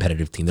on your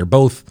competitive team? They're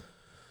both.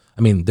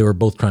 They were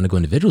both trying to go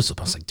individuals. So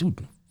I was like,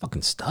 dude,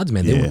 fucking studs,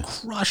 man. They were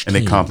crushed. And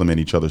they complement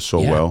each other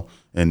so well.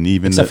 And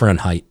even except for in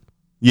height.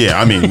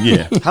 Yeah,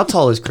 yeah. How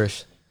tall is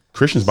Chris?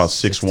 Christian's about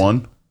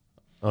 6'1".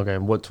 Okay,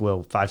 and what's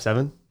Will?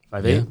 5'7",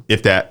 5'8"?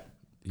 If that.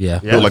 Yeah.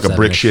 Built like a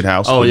brick shit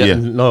house. Oh, yeah.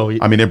 No.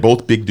 They're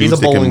both big dudes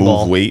that can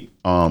move weight.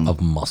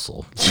 Of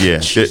muscle. Yeah.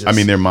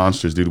 They're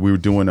monsters, dude. We were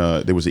doing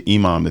there was an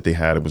imam that they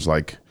had. It was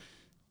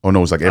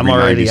every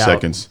 90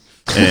 seconds.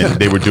 And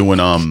they were doing,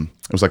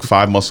 it was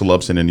 5 muscle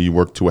ups and then you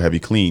work to a heavy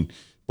clean.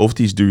 Both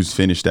these dudes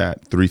finished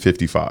at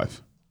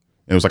 355.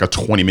 It was a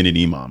 20-minute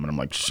imam. And I'm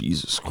like,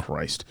 Jesus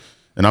Christ.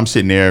 And I'm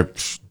sitting there.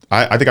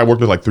 I think I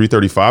worked with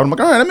 335. I'm like,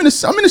 all right, I'm in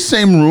the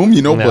same room,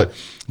 But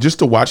just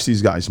to watch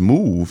these guys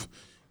move,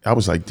 I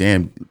was like,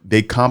 damn,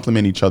 they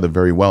complement each other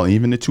very well. And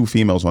even the two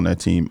females on that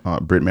team,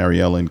 Britt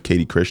Mariella and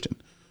Katie Christian.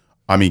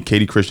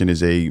 Katie Christian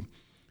is a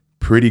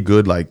pretty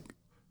good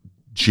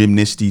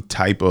gymnasty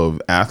type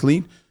of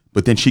athlete,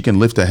 but then she can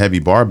lift a heavy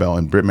barbell.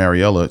 And Britt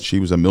Mariella,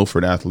 she was a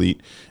Milford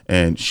athlete,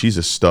 and she's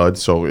a stud.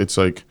 So it's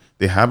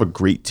they have a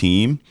great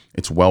team.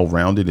 It's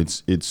well-rounded.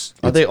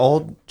 Are they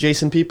all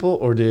Jason people,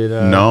 or did...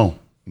 No.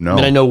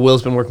 I know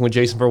Will's been working with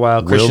Jason for a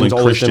while. Christian's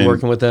always been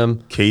working with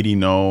them. Katie,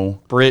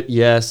 no. Britt,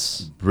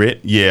 yes. Britt,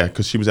 yeah,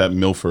 because she was at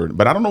Milford.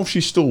 But I don't know if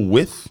she's still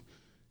with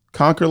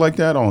Conquer like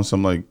that on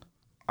some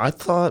I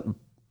thought...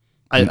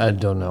 I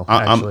don't know,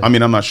 actually.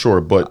 I'm not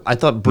sure, but... I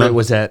thought Britt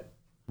was at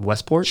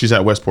Westport? She's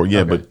at Westport,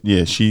 yeah. Okay. But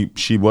yeah,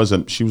 she was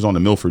on the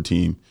Milford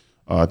team,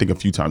 I think a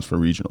few times for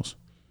regionals.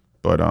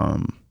 But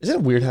Isn't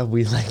it weird how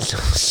we like know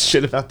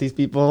shit about these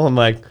people? I'm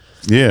like,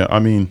 yeah, I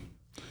mean,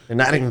 they're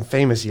not even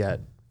famous yet.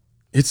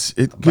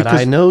 But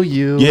I know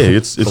you. Yeah,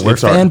 it's We're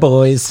it's our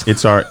fanboys.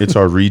 it's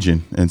our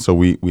region, and so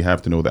we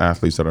have to know the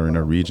athletes that are in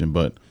our region.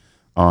 But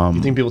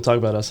You think people talk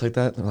about us like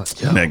that? They're like,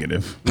 yo.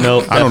 negative. No,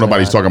 I don't know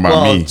nobody's talking about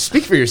well, me.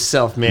 Speak for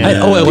yourself, man.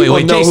 Wait, People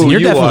know Jason, who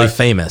you're you definitely are.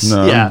 famous.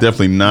 No, Yeah. I'm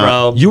definitely not.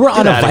 Bro, You were get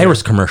on a outta virus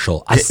here.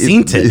 commercial. I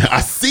seen it.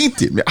 I seen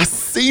it, man. I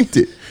seen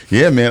it.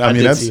 Yeah, man. I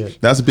mean, did see it.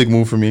 that's a big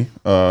move for me.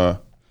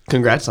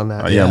 Congrats on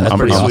that. Yeah, that's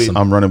pretty awesome.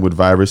 I'm running with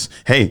Virus.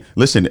 Hey,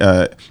 listen,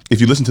 if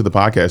you listen to the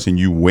podcast and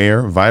you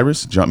wear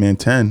Virus, Jumpman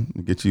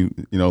 10, get you,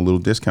 a little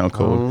discount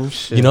code. Oh,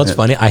 shit. You know what's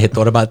funny? I had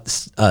thought about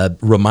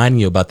reminding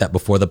you about that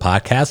before the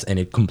podcast, and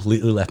it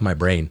completely left my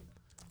brain.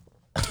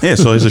 Yeah,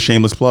 so it's a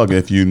shameless plug.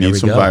 If you need we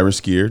some go. Virus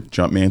gear,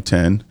 Jumpman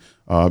 10,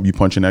 you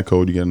punch in that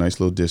code, you get a nice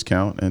little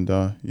discount, and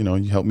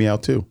you help me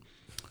out too.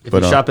 If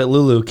you shop at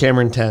Lulu,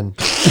 Cameron 10.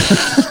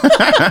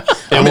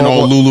 I'm in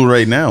all Lulu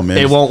right now, man.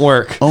 It won't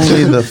work.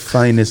 Only the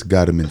finest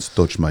garments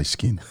touch my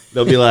skin.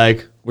 They'll be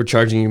like, we're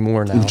charging you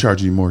more now. I'm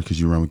charging you more because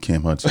you run with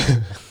Cam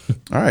Hudson.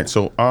 All right,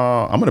 so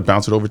I'm going to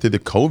bounce it over to the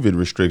COVID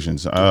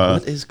restrictions.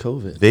 What is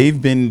COVID? They've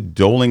been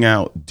doling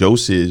out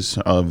doses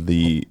of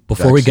the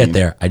Before we get vaccine.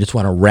 there, I just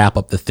want to wrap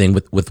up the thing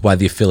with why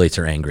the affiliates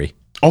are angry.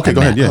 Okay,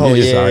 go ahead. Yeah, Oh,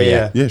 yeah,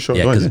 yeah. yeah, sure.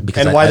 Yeah, Go ahead.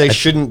 because And why I- they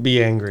shouldn't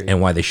be angry.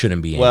 and why they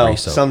shouldn't be angry. Well,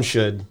 So some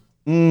should.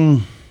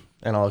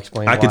 And I'll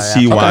explain I why. could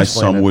see after I why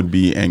explain some it. would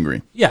be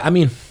angry. yeah, I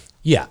mean,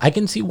 yeah, I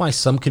can see why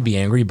some could be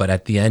angry, but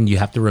at the end, you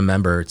have to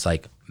remember, it's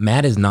like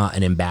Matt is not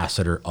an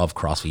ambassador of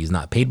CrossFit. He's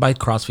not paid by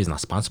CrossFit. He's not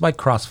sponsored by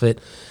CrossFit.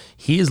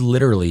 He is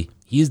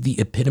the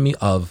epitome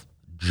of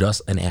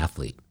just an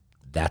athlete.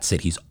 That's it.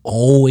 He's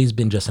always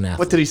been just an athlete.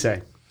 What did he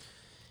say?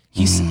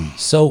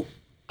 So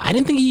I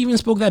didn't think he even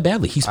spoke that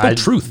badly. He spoke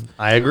truth.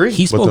 I agree.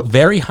 He spoke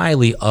very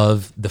highly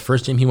of the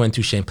first gym he went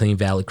to, Champlain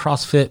Valley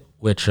CrossFit,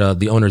 which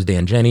the owner is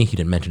Dan Jenny. He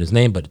didn't mention his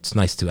name, but it's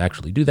nice to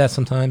actually do that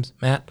sometimes,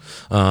 Matt.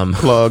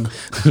 Plug.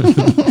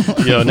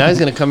 Yo, now he's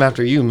going to come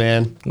after you,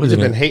 man. We've he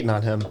been gonna- hating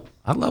on him.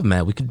 I love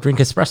Matt. We could drink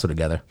espresso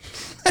together.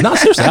 No,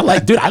 seriously,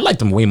 I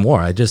liked him way more.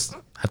 I just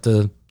have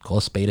to call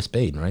a spade,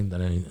 right?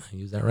 Did I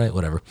use that right?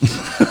 Whatever.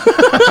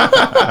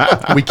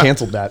 We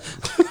canceled that.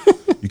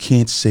 You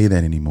can't say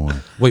that anymore.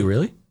 Wait,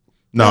 really?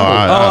 No,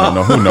 I don't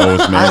know. Who knows,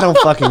 man? I don't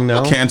fucking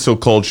know. Cancel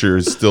culture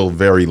is still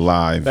very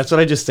live. That's what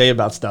I just say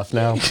about stuff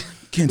now.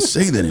 Can't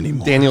say that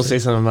anymore. Daniel say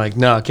something I'm like,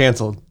 no,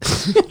 canceled.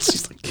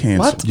 She's like, Cancel.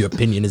 what? Your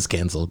opinion is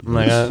canceled. I'm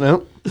like,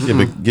 no. Yeah,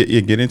 but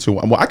get into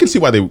it. Well, I can see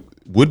why they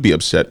would be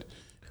upset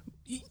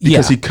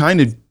because he kind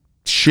of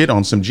shit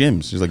on some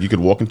gyms. He's like, you could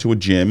walk into a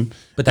gym,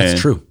 But that's and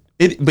true.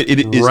 It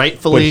is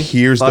Rightfully But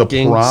here's the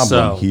fucking problem.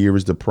 so. Here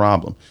is the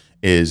problem: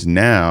 is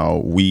now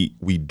we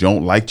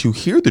don't like to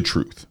hear the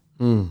truth.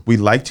 We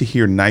like to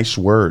hear nice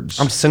words.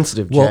 I'm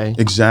sensitive, Well, Jay.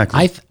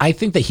 Exactly. I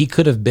think that he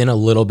could have been a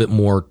little bit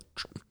more.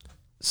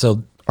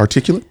 So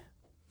Articulate.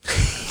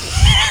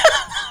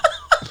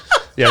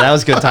 Yeah, that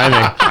was good timing.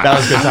 That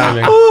was good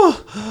timing.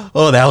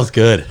 oh, that was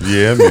good.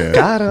 Yeah, man.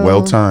 Got 'em.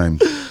 Well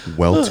timed.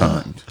 Well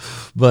timed.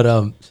 But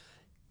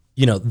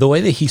the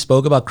way that he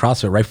spoke about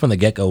CrossFit right from the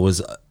get go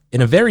was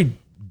in a very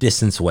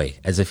distant way,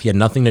 as if he had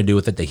nothing to do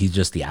with it. That he's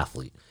just the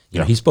athlete.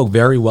 He spoke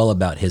very well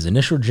about his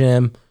initial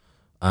gym,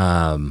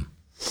 and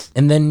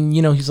then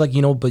he's like,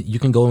 but you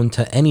can go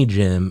into any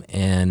gym,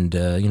 and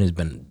he's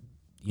been,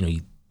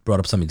 he brought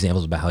up some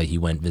examples about how he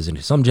went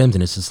visiting some gyms,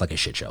 and it's just like a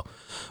shit show,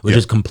 which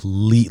is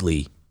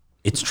completely.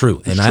 It's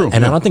true, and true, I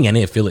don't think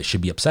any affiliate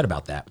should be upset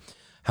about that.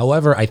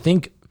 However, I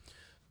think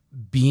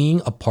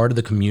being a part of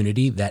the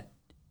community that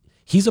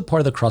he's a part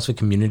of the CrossFit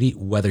community,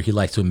 whether he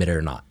likes to admit it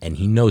or not, and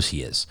he knows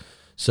he is.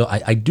 So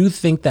I do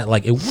think that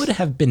like it would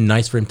have been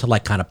nice for him to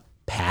like kind of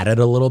pad it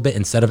a little bit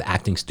instead of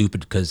acting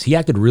stupid, because he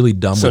acted really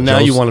dumb. So with now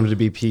Joe's, you want him to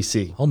be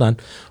PC. hold on,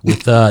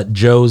 with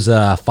Joe's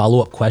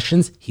follow-up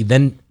questions. He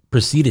then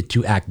proceeded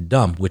to act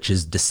dumb, which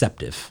is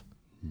deceptive.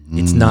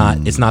 It's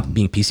not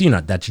being PC or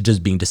not. That's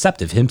just being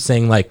deceptive. Him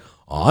saying like,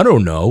 oh, I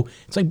don't know.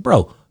 It's like,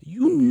 bro,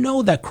 you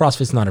know that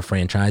CrossFit's not a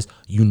franchise.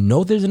 You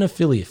know there's an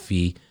affiliate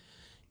fee.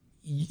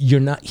 You're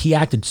not. He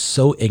acted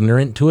so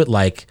ignorant to it,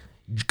 like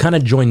kind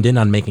of joined in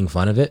on making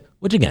fun of it.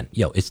 Which again,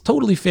 it's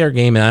totally fair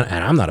game, and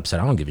I'm not upset.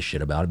 I don't give a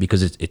shit about it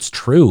because it's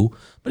true.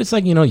 But it's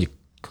like you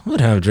could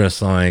have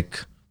just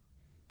like,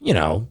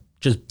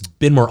 just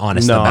been more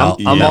honest No, about.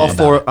 I'm all about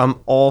for it. I'm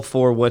all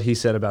for what he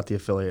said about the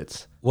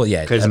affiliates. Well,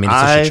 yeah, Because I mean, it's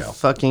a I shit show.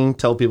 fucking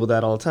tell people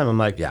that all the time. I'm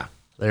like, Yeah.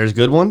 there's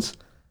good ones,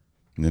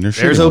 And then there's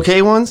there's shitty ones.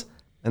 okay ones,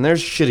 and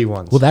there's shitty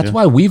ones. Well, that's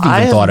why we've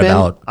even thought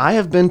about. I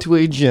have been to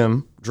a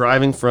gym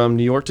driving from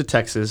New York to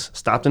Texas,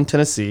 stopped in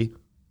Tennessee.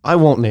 I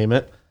won't name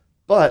it,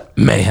 but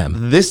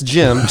Mayhem. this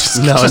gym, no,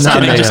 just not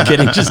kidding, mayhem. just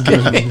kidding, just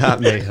kidding.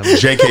 Not mayhem.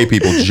 JK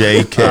people.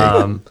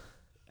 JK.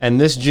 And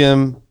this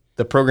gym,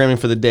 the programming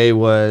for the day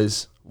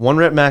was 1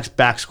 rep max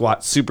back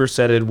squat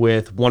supersetted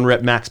with 1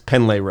 rep max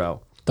Penlay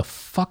row. The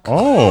fuck?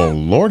 Oh,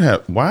 Lord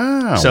have.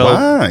 Wow. So-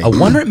 why? A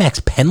 1 rep max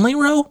Penlay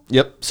row?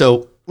 Yep.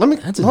 So let me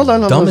That's the hold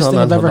on. dumbest hold thing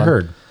on, I've hold ever on.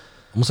 heard.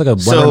 Almost like a 1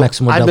 So rep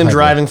max. I've been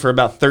driving for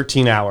about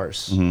 13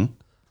 hours.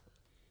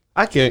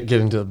 I can't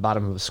get into the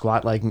bottom of a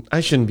squat. Like, I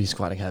shouldn't be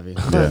squatting heavy.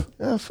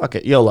 Yeah. Fuck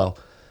it. YOLO.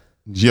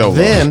 Yo,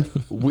 Then,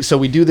 so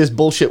we do this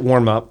bullshit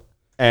warm up,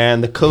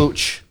 and the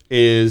coach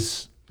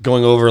is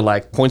going over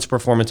like points of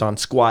performance on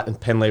squat and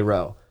Penlay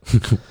row.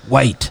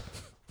 White.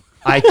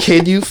 I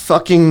kid you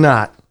fucking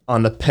not.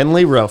 On the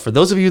Penlay row, for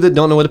those of you that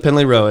don't know what a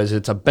Penlay row is,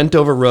 it's a bent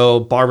over row,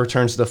 bar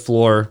returns to the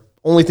floor.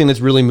 Only thing that's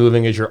really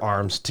moving is your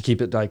arms to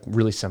keep it like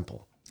really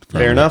simple.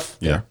 Fair enough?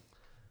 Yeah.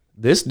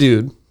 This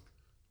dude,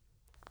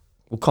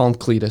 we'll call him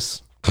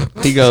Cletus.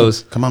 He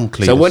goes, Come on,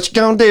 Cletus. so what you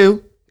gonna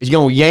do is you're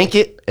gonna yank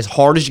it as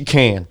hard as you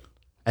can,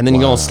 and then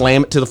you're gonna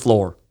slam it to the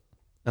floor.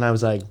 And I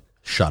was like,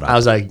 Shut up. I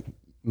was like,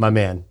 my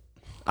man,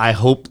 I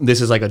hope this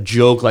is like a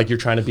joke, like you're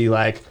trying to be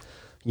like,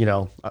 you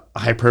know, a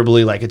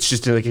hyperbole, like it's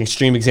just like an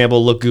extreme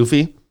example, look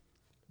goofy.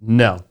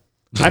 No.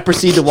 I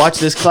proceed to watch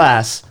this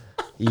class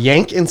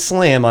yank and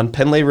slam on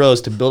Penlay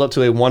rows to build up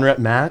to a 1 rep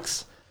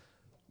max.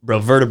 Bro,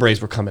 vertebrae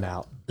were coming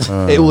out.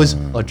 It was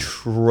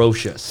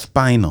atrocious.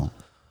 Spinal.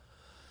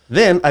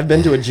 Then I've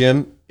been to a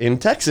gym in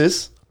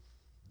Texas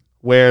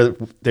where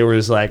there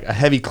was like a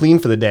heavy clean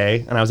for the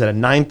day, and I was at a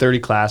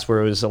 9:30 class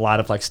where it was a lot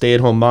of like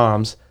stay-at-home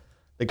moms.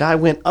 The guy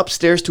went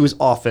upstairs to his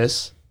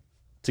office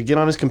to get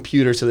on his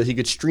computer so that he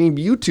could stream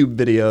YouTube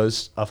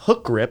videos of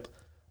hook grip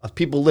of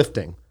people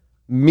lifting.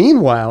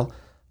 Meanwhile,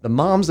 the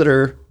moms that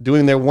are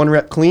doing their 1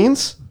 rep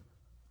cleans,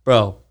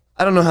 bro,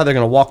 I don't know how they're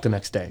going to walk the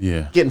next day.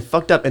 Yeah. Getting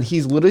fucked up. And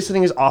he's literally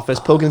sitting in his office,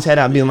 poking his head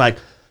out and being like,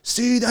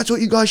 see, that's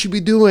what you guys should be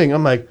doing.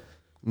 I'm like,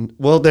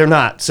 well, they're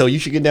not. So you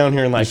should get down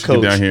here and like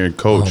coach. Get down here and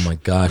coach. Oh my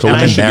gosh. Coaching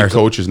should be Embarrassing.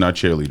 coaches, not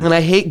cheerleaders. And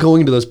I hate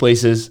going to those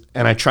places,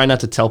 and I try not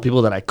to tell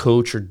people that I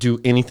coach or do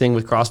anything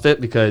with CrossFit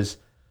because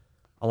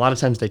a lot of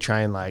times they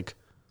try and like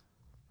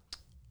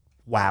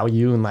wow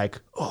you and like,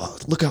 oh,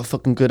 look how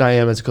fucking good I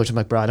am as a coach. I'm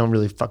like, bro, I don't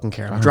really fucking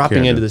care. I'm dropping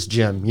care, into dude. this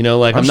gym, you know,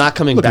 like I'm not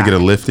coming looking back. to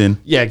get a lift in.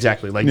 Yeah,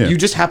 exactly. Like Yeah. you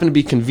just happen to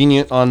be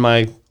convenient on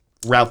my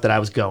route that I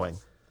was going.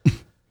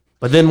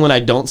 But then when I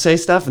don't say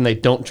stuff and they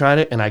don't try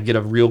it and I get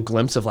a real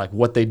glimpse of like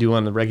what they do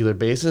on a regular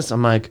basis,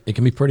 I'm like, It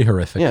can be pretty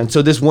horrific. yeah. And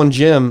so this one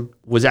gym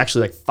was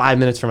actually like 5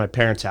 minutes from my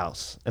parents'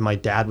 house. And my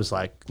dad was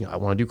like, you know, I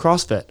want to do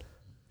CrossFit.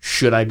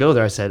 Should I go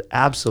there? I said,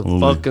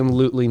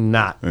 absolutely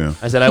not. Yeah.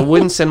 I said, I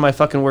wouldn't send my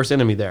fucking worst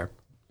enemy there.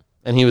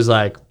 And he was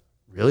like,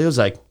 really? I was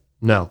like,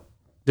 no.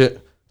 It's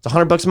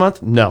 $100 a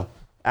month? No,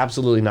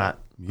 absolutely not.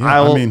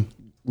 Yeah, I mean,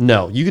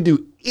 no, you could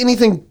do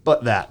anything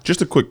but that.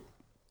 just a quick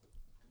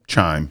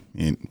chime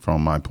in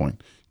from my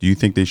point. Do you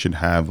think they should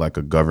have like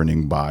a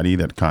governing body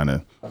that kind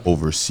of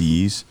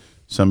oversees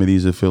some of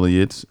these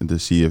affiliates and to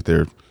see if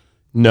they're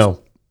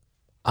No,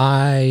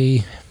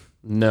 I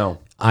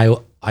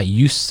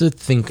used to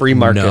think Free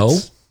markets. no,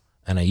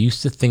 and I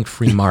used to think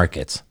free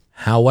markets.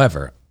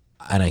 However,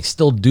 and I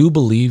still do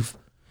believe,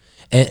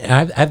 and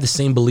I have the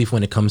same belief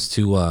when it comes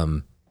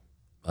to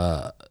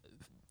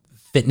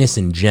fitness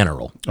in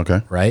general.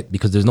 okay? Right?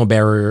 Because there's no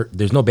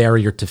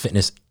barrier to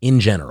fitness in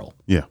general.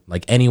 Yeah.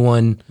 Like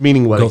anyone,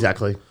 meaning what Go-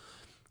 exactly?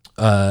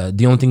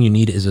 the only thing you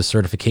need is a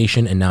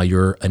certification, and now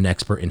you're an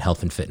expert in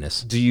health and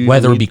fitness. Do you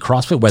whether need- it be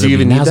CrossFit, whether do you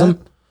it be even need NASM,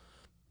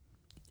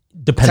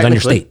 depends on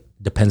your Technically. state.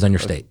 Depends on your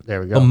state.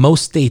 There we go. But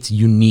most states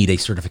you need a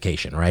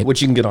certification, right?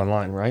 Which you can get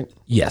online, right?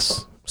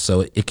 Yes.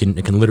 So it can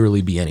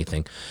literally be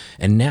anything.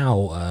 And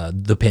now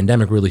the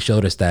pandemic really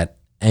showed us that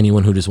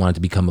anyone who just wanted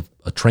to become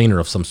a trainer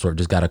of some sort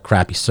just got a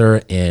crappy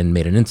cert and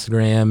made an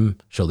Instagram,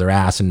 showed their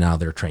ass, and now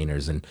they're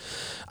trainers. And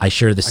I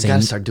share the I same.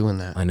 gotta start doing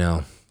that. I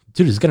know,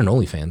 dude. Just get an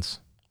OnlyFans.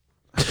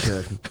 I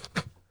should.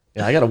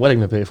 Yeah, I got a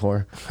wedding to pay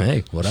for.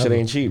 Hey, whatever. Shit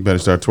ain't You cheap. better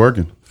start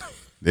twerking.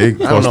 They I don't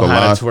cost a know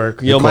how lot. to twerk.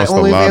 They Yo, my cost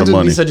a lot OnlyFans of would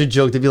money. be such a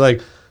joke. They'd be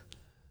like,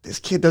 this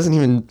kid doesn't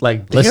even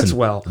like dance Listen,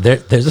 well.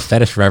 there's a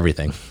fetish for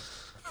everything.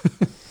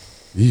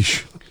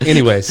 Yeesh.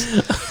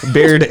 Anyways,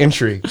 barrier to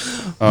entry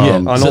Yeah,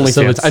 on so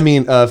OnlyFans. it's- I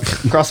mean,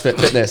 CrossFit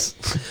fitness.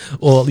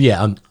 Well,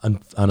 yeah, on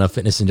a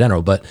fitness in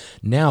general, but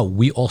now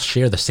we all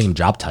share the same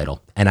job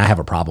title, and I have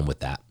a problem with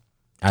that.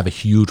 I have a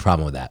huge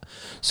problem with that.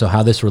 So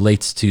how this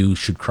relates to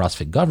should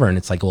CrossFit govern?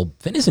 It's like, well,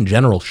 fitness in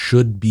general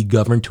should be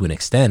governed to an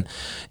extent,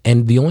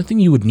 and the only thing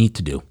you would need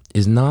to do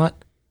is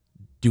not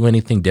do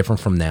anything different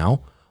from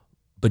now,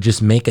 but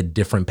just make a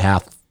different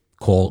path.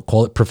 Call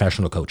it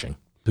professional coaching.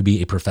 To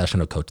be a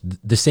professional coach,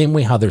 the same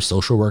way how there's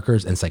social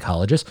workers and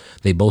psychologists,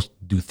 they both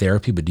do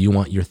therapy. But do you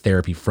want your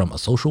therapy from a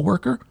social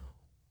worker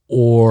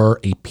or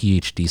a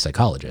PhD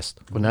psychologist?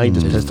 Well, now you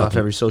just pissed off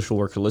every social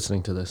worker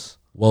listening to this.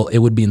 Well, it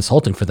would be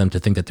insulting for them to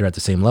think that they're at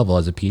the same level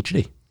as a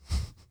PhD.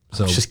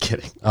 So, Just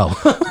kidding. I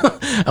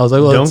was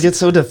like, well, Don't get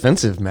so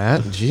defensive,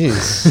 Matt.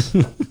 Jeez.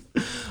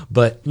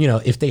 but you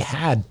know, if they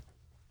had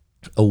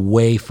a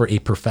way for a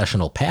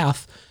professional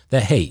path,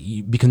 that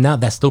hey, because now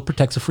that still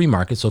protects a free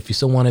market. So if you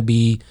still want to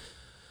be,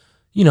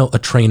 you know, a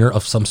trainer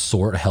of some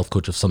sort, a health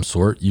coach of some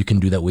sort, you can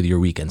do that with your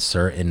weekends,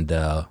 sir, and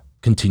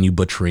continue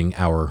butchering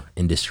our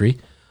industry.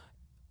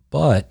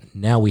 But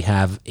now we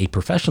have a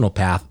professional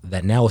path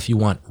that now if you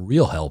want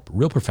real help,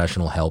 real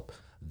professional help,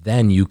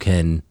 then you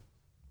can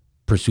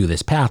pursue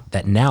this path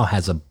that now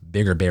has a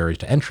bigger barrier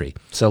to entry.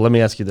 So let me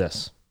ask you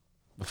this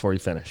before you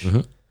finish.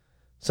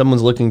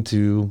 someone's looking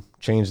to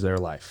change their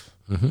life.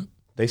 Mhm.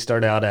 They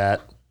start out at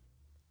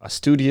a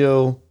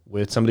studio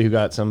with somebody who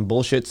got some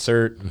bullshit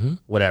cert,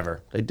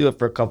 whatever. They do it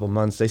for a couple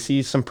months. They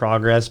see some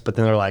progress, but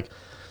then they're like,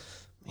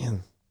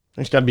 man,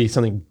 there's got to be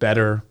something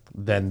better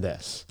than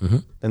this.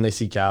 Then they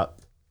seek out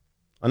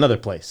another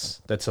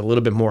place that's a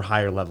little bit more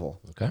higher level.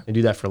 Okay. They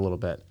do that for a little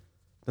bit.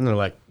 Then they're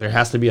like, there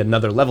has to be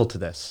another level to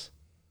this.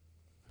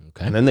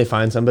 Okay. And then they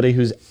find somebody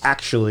who's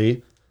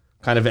actually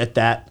kind of at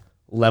that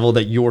level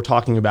that you're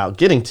talking about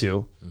getting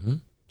to.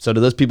 So do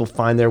those people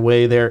find their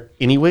way there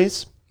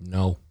anyways?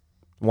 No.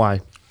 Why?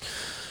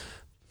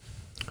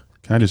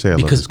 Can I just say I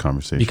love this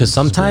conversation? Because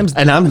sometimes,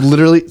 And I'm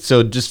literally,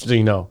 so just so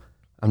you know,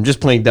 I'm just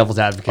playing devil's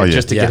advocate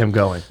just to get him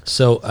going.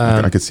 so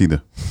I could see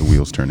the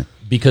wheels turning.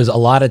 because a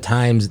lot of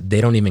times they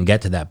don't even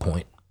get to that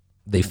point.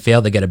 They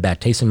fail, they get a bad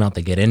taste in their mouth,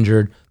 they get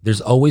injured. There's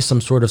always some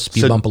sort of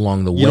speed So bump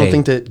along the way. You don't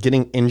think that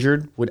getting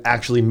injured would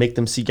actually make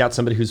them seek out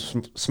somebody who's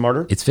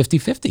smarter? It's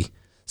 50-50.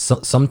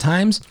 So,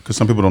 sometimes, Because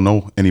some people don't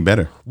know any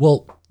better.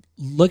 well,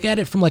 look at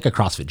it from like a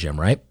CrossFit gym,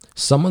 right?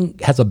 Someone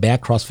has a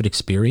bad CrossFit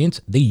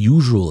experience,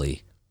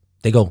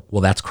 they go,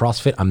 well, that's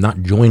CrossFit. I'm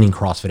not joining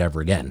CrossFit ever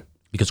again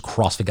because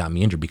CrossFit got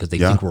me injured because they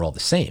think we're all the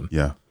same.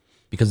 Yeah.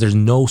 Because there's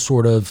no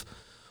sort of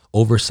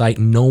oversight.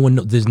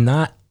 There's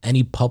not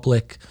any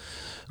public.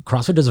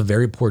 CrossFit does a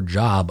very poor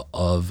job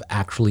of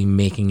actually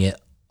making it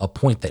a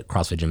point that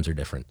CrossFit gyms are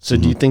different. So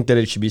do you think that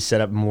it should be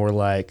set up more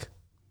like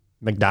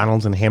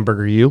McDonald's and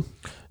Hamburger U?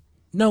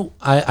 No,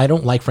 I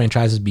don't like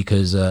franchises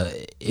because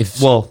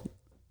Well,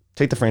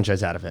 take the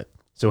franchise out of it.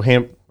 So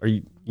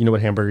you know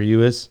what Hamburger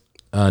U is?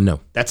 no.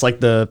 That's like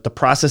the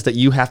process that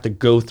you have to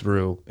go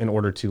through in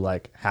order to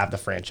like have the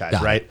franchise,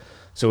 Got it. right?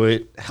 So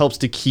it helps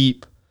to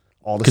keep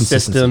all the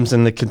Consistency. systems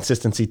and the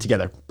consistency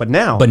together. But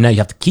now, But now you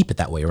have to keep it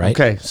that way, right?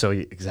 okay, so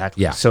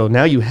exactly. Yeah. So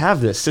now you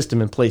have this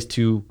system in place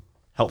to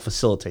help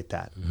facilitate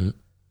that. Have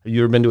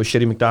you ever been to a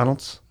shitty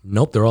McDonald's?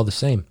 Nope, they're all the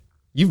same.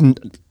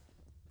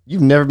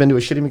 You've never been to a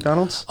shitty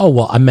McDonald's? Oh,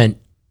 well, I meant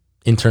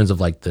in terms of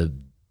like the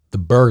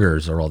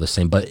burgers are all the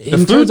same, but in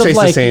food terms of tastes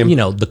the like, same.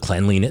 the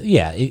cleanliness,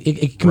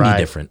 it can Right.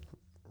 be different.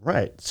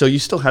 Right. So you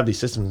still have these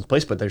systems in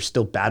place, but there's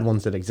still bad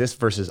ones that exist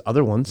versus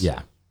other ones.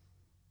 Yeah.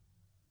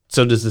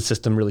 So does the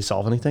system really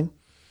solve anything?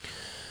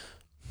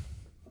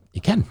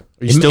 It can.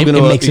 Are you still going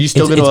to avoid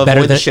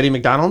the shitty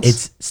McDonald's?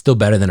 It's still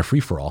better than a free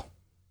for all.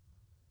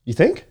 You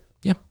think?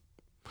 Yeah.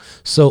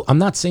 So I'm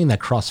not saying that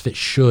CrossFit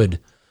should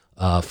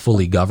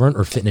fully govern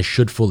or fitness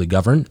should fully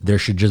govern. There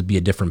should just be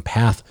a different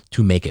path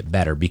to make it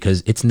better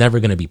because it's never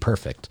going to be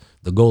perfect.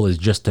 The goal is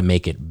just to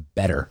make it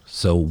better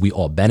so we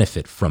all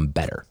benefit from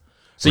better.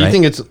 So right? you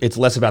think it's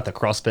less about the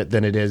CrossFit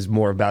than it is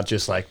more about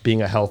just like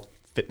being a health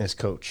fitness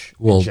coach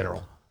in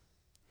general?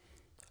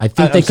 I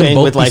think I'm they can saying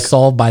both with be like-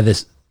 solved by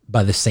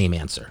the same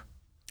answer.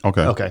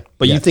 Okay. Okay.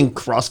 But you think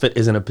CrossFit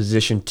is in a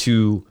position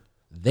to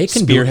They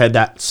can do spearhead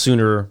that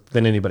sooner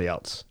than anybody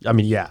else? I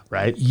mean, yeah,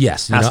 right?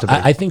 Yes, Has to be.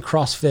 I think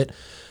CrossFit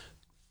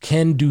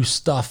can do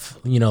stuff.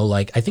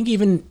 Like I think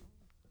even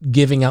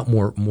giving out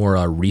more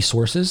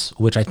resources,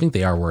 which I think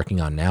they are working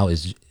on now,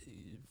 is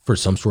for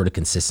some sort of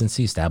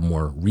consistencies to have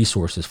more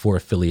resources for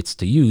affiliates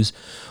to use,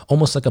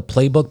 almost like a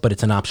playbook, but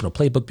it's an optional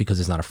playbook because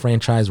it's not a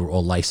franchise. We're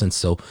all licensed.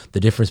 So the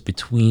difference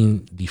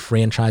between the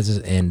franchises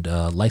and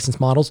license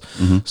models.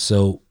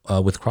 So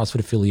with CrossFit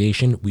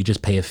affiliation, we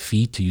just pay a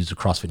fee to use the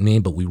CrossFit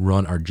name, but we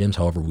run our gyms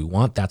however we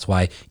want. That's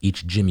why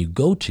each gym you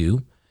go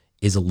to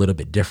is a little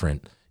bit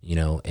different,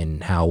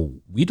 and how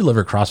we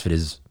deliver CrossFit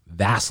is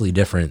vastly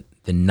different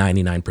than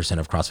 99%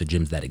 of CrossFit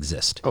gyms that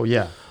exist. Oh,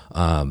 yeah.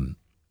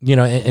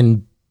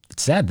 And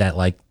it's sad that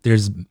like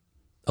there's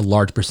a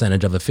large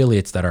percentage of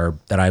affiliates that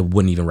I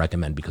wouldn't even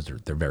recommend because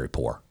they're very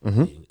poor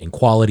in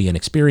quality and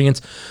experience,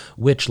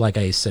 which, like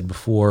I said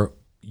before,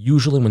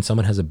 usually when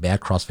someone has a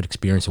bad CrossFit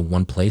experience in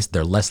one place,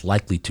 they're less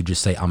likely to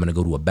just say, I'm going to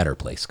go to a better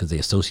place because they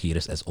associate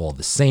us as all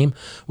the same,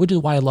 which is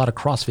why a lot of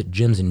CrossFit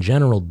gyms in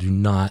general do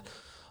not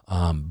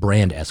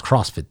brand as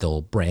CrossFit.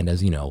 They'll brand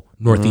as,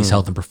 Northeast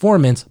Health and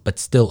Performance, but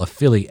still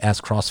affiliate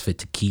as CrossFit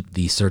to keep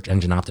the search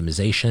engine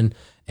optimization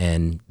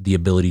and the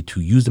ability to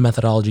use the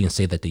methodology and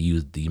say that they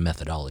use the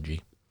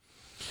methodology.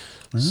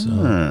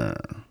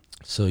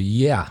 So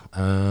yeah,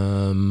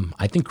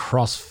 I think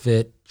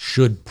CrossFit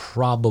should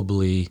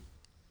probably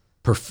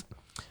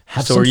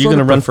have. So are you going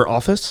to run for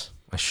office?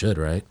 I should,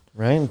 right?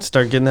 Right?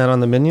 Start getting that on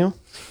the menu?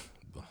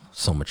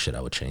 So much shit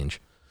I would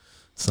change.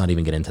 Let's not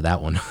even get into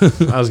that one.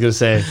 I was going to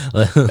say,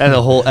 that's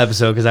a whole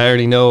episode because I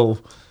already know.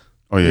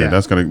 Oh yeah, Yeah.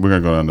 we're gonna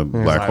go down the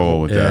black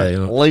hole with that.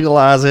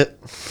 Legalize it.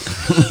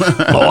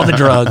 All the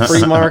drugs.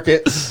 Free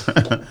markets.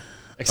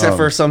 Except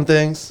for some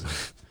things.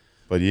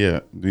 But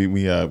yeah,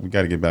 we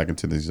got to get back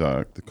into these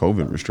the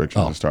COVID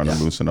restrictions are starting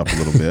to loosen up a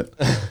little bit,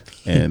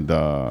 and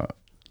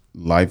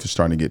life is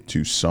starting to get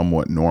to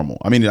somewhat normal.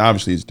 I mean,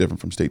 obviously it's different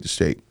from state to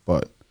state,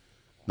 but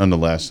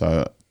nonetheless,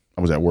 I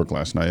was at work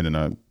last night and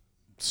I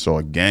saw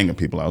a gang of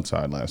people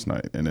outside last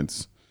night, and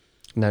it's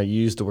Now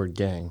you used the word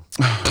gang.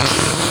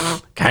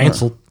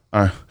 Canceled.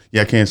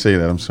 yeah, I can't say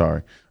that. I'm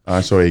sorry. I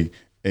saw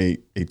a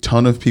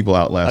ton of people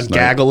out last night. A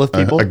gaggle of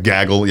people? A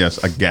gaggle, yes,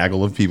 a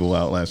gaggle of people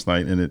out last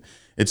night. And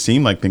it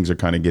seemed like things are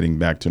kind of getting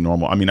back to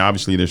normal. I mean,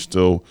 obviously, there's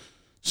still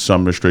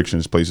some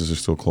restrictions. Places are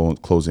still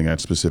closing at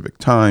specific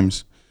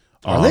times.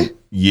 Are they?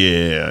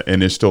 Yeah,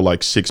 and there's still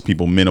like 6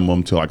 people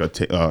minimum to like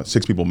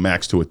 6 people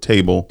max to a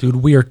table. Dude,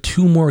 we are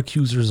 2 more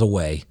accusers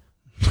away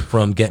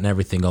from getting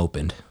everything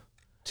opened.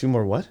 2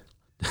 more what?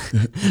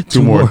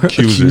 2 more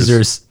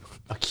accusers.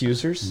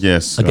 Accusers?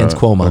 Yes, Against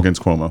Cuomo.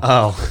 Against Cuomo.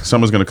 Oh.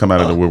 Someone's gonna come out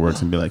of the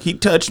woodworks and be like, "He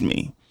touched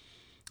me,"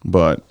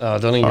 but Oh,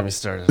 don't even get me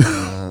started on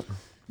that.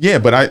 yeah.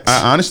 But I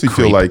honestly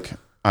feel like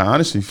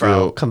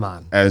Bro, come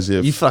on. as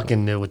if You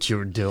fucking knew what you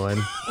were doing.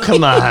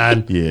 Come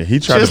on. yeah, he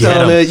tried Just to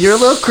own it. You're a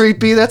little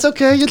creepy. That's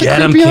okay. You're the Get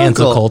him creepy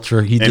cancel uncle.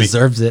 culture. He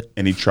deserves it.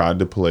 and he tried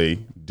to play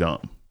dumb,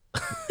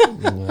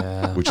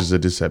 Yeah. which is a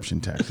deception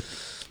tactic.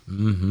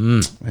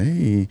 Mm-hmm.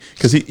 Hey,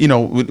 because he,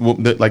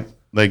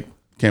 like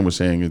Cam was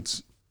saying,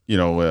 it's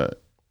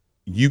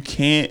you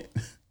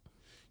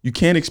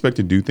can't expect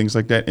to do things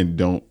like that and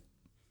don't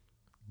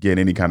get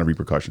any kind of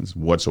repercussions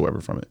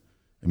whatsoever from it.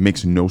 It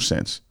makes no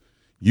sense.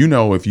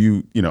 If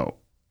you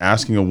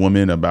asking a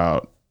woman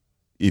about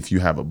if you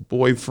have a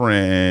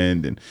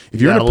boyfriend and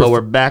if You you're got in a a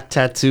lower back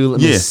tattoo.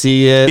 Let me Yeah.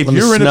 see it. If Let me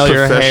you're in a smell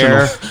your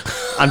hair. professional-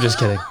 I'm just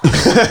kidding.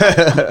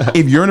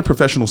 if you're in a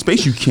professional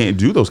space, you can't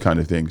do those kind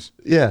of things.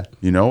 Yeah.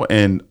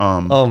 And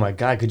Oh my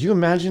God. Could you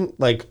imagine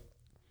like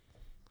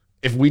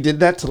if we did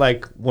that to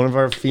like one of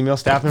our female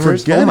staff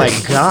members? Forget Oh my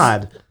it.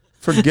 God.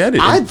 forget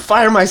it. I'd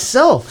fire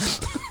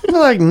myself. I'm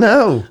like,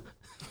 no.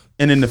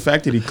 And then the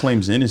fact that he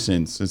claims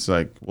innocence, it's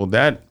like, well,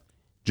 that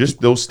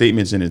just those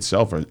statements in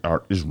itself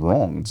is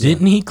wrong. It's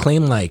Didn't he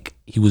claim like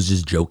he was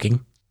just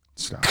joking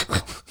stop.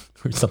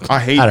 or something? I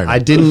hate. I don't know. I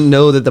didn't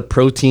know that the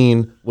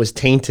protein was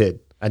tainted.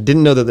 I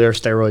didn't know that there are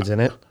steroids in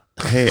it.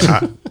 Hey,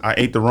 I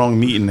ate the wrong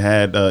meat and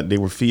had they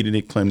were feeding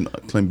it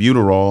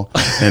clenbuterol,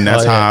 and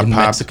that's Oh, yeah, how I in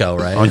popped. Mexico,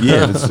 right? Oh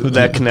yeah, Was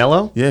that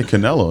Canelo? yeah,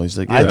 Canelo. He's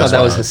like, yeah, I thought that's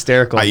that was why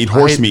hysterical. I eat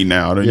horse meat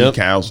now. I don't Yep. eat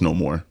cows no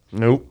more.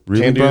 Nope.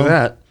 Really, Can't do bro?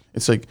 that.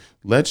 It's like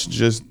let's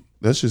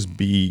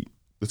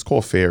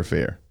call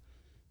fair.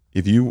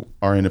 If you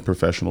are in a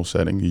professional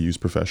setting, you use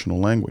professional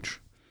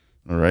language.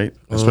 All right,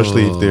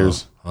 especially if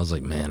there's. I was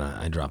like, man,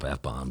 I drop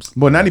F-bombs.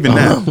 Well, not even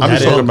that. I'm just That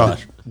talking is- about.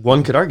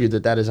 One could argue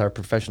that that is our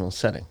professional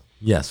setting.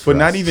 Yes. But for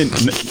not us.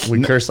 even.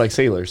 We curse like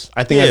sailors.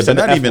 I think Yeah, I've said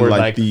but the not F even word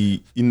like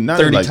the. Not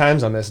 30 like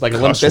times on this, like a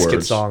Limp cuss Bizkit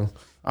words. song.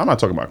 I'm not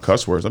talking about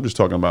cuss words. I'm just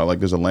talking about like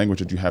there's a language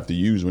that you have to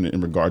use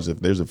in regards if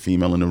there's a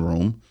female in the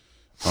room.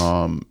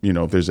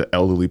 If there's an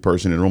elderly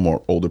person in the room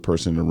or older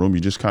person in the room,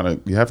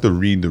 you have to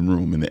read the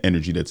room and the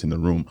energy that's in the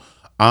room.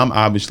 I'm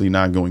obviously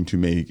not going to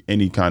make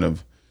any kind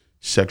of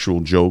sexual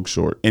jokes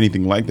or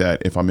anything like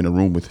that if I'm in a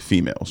room with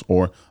females,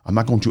 or I'm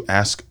not going to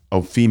ask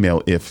a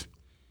female if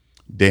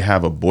they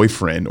have a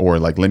boyfriend or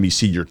like, let me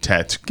see your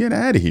tat. Get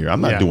out of here.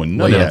 I'm not Yeah. doing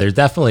Well, none yeah, of that. there's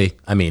definitely.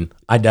 I mean,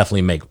 I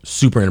definitely make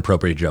super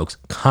inappropriate jokes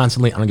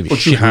constantly. I don't give a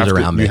But you shit have who's to,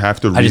 around me. you have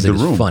to I read just the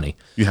think it's room. funny.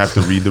 You have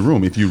to read the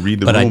room. If you read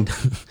the But room,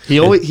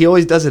 He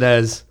always does it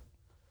as,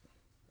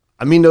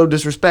 I mean, no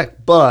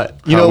disrespect, but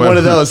However- one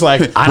of those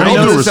like, I I don't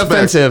know do it's respect.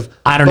 offensive.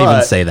 I don't even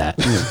but- say that.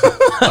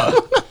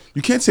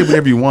 you can't say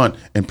whatever you want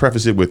and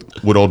preface it with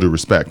all due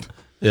respect.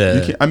 Yeah.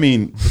 You can't, I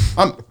mean,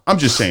 I'm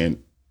just saying,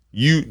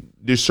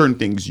 there's certain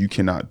things you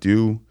cannot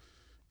do,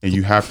 and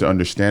you have to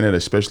understand it,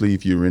 especially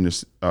if you're in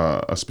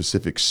a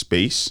specific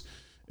space.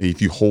 If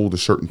you hold a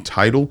certain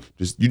title,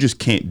 you just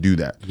can't do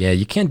that Yeah,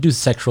 you can't do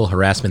sexual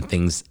harassment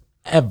things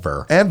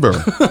ever. ever.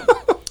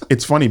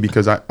 It's funny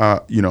because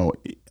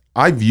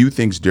I view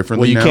things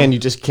differently. Well, you now. can. You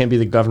just can't be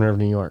the governor of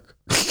New York.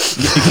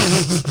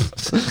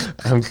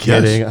 I'm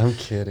kidding. I'm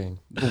kidding.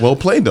 Well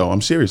played, though.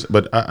 I'm serious.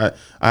 But I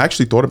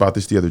actually thought about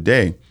this the other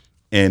day,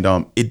 and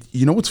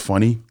what's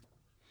funny?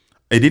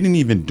 It didn't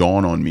even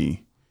dawn on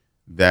me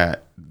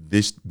that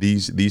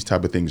these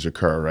type of things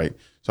occur, right?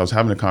 So I was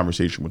having a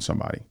conversation with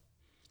somebody,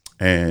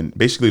 and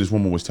basically this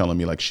woman was telling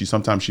me like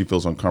sometimes she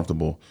feels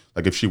uncomfortable,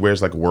 like if she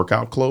wears like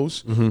workout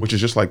clothes, which is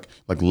just like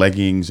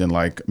leggings and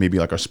like maybe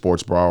like a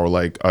sports bra or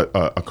like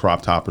a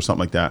crop top or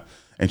something like that,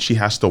 and she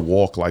has to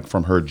walk like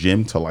from her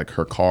gym to like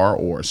her car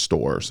or a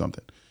store or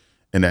something,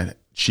 and that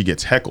she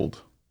gets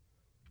heckled,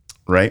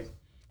 right?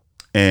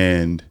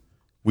 And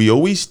we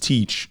always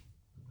teach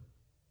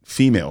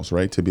females,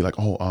 right, to be like,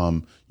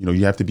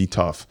 you have to be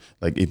tough.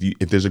 Like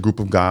if there's a group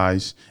of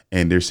guys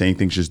and they're saying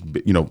things, just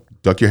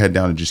duck your head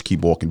down and just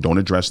keep walking. Don't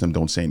address them.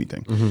 Don't say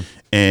anything.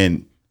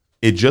 And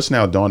it just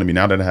now dawned on me,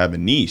 now that I have a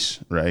niece,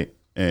 right,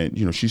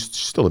 and she's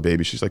still a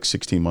baby. She's like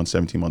 16 months,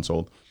 17 months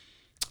old.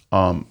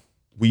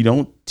 We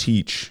don't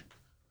teach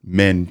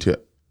men to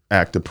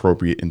act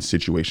appropriate in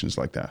situations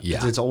like that.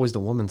 Yeah. It's always the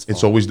woman's fault.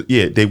 It's always,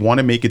 they want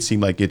to make it seem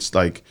like it's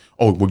like,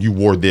 oh, well, you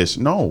wore this.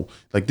 No,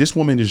 like this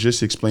woman is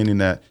just explaining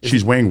that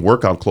she's wearing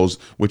workout clothes,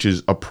 which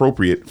is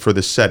appropriate for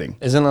the setting.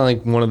 Isn't that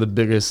like one of the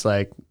biggest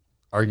like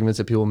arguments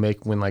that people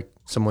make when like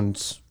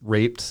someone's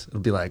raped?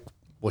 It'll be like,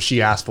 well,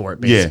 she asked for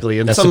it basically.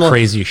 And That's some the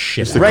craziest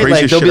shit. the right? Like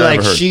craziest they'll be shit I've like,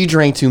 ever heard. she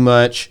drank too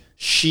much.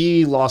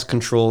 She lost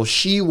control.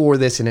 She wore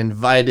this and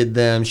invited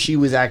them. She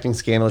was acting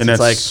scandalous. And It's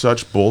that's like,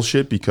 such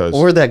bullshit because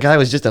or that guy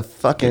was just a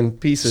fucking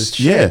piece of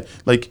shit. yeah,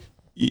 like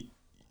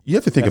you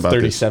have to think That's about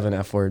this. 37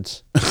 F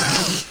words.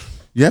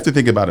 You have to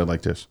think about it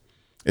like this: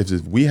 if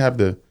we have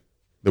the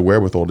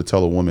wherewithal to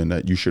tell a woman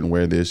that you shouldn't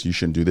wear this, you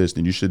shouldn't do this,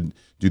 then you should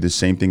do the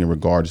same thing in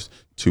regards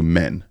to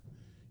men.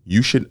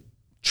 You should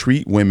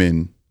treat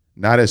women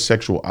not as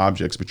sexual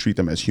objects, but treat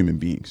them as human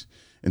beings.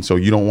 And so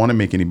you don't want to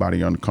make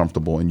anybody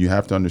uncomfortable. And you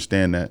have to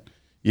understand that,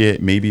 yeah,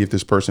 maybe if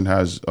this person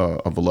has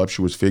a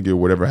voluptuous figure,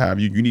 whatever have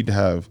you, you need to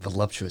have.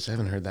 Voluptuous. I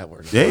haven't heard that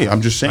word. Hey,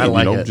 I'm just saying, I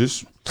like it.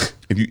 just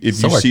if you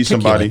So see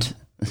somebody,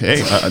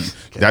 articulate. hey,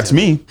 that's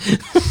me.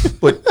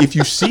 But if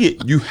you see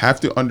it, you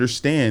have to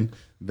understand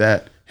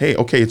that, hey,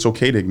 okay, it's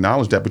okay to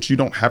acknowledge that, but you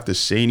don't have to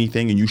say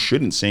anything, and you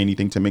shouldn't say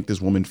anything to make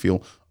this woman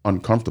feel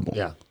uncomfortable.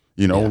 Yeah.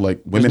 You know,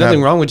 like There's women nothing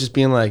have, wrong with just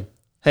being like,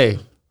 hey,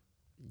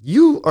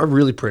 you are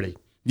really pretty.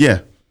 yeah.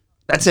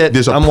 That's it.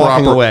 There's a I'm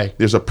walking away.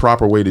 There's a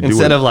proper way to do it.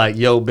 Instead of like,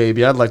 yo,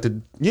 baby, I'd like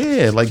to.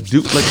 Yeah, like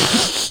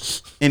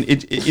and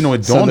it it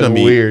dawned Something on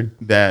me weird.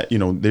 that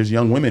there's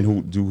young women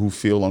who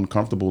feel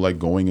uncomfortable like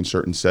going in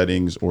certain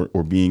settings or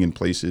being in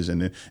places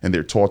and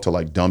they're taught to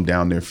like dumb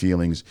down their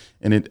feelings,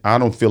 and I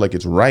don't feel like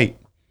it's right.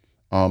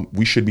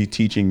 We should be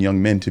teaching young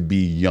men to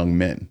be young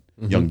men,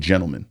 young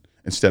gentlemen,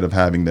 instead of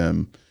having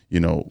them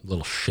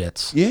Little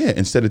shits. yeah,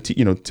 instead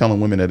of telling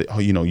women that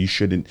you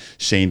shouldn't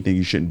say anything,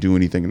 you shouldn't do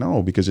anything.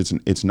 No, because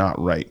it's not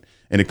right.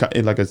 And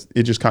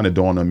it just kind of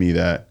dawned on me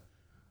that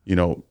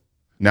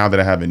now that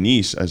I have a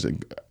niece,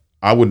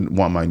 I wouldn't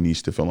want my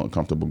niece to feel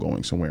uncomfortable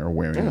going somewhere or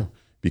wearing it.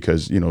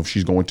 Because if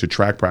she's going to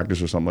track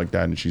practice or something like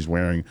that, and she's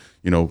wearing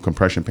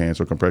compression pants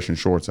or compression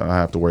shorts, I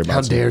have to worry about.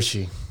 How dare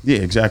she? Yeah,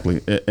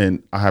 exactly.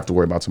 And I have to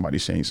worry about somebody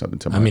saying something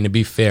to me. I mean, to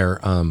be fair,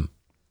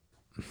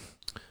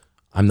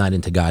 I'm not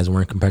into guys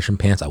wearing compression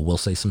pants. I will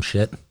say some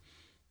shit.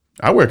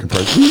 I wear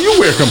compression. You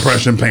wear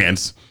compression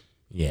pants.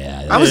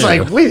 Yeah. I was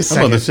like, wait a I'm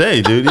second. about to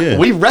say, dude. Yeah,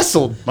 We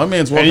wrestled. my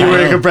man's And walking you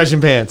wearing around.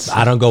 compression pants.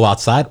 I don't go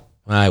outside.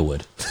 I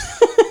would.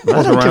 Walking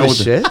don't give around a with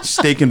shit. the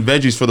steak and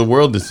veggies for the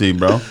world to see,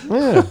 bro.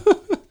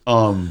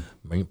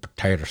 Bring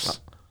potatoes.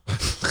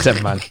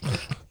 Except mine.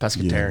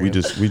 Pescatarian.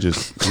 We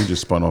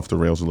just spun off the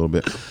rails a little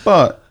bit.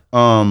 But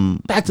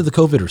Back to the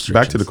COVID restrictions.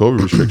 back to the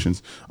COVID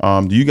restrictions.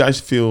 Do you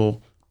guys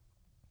feel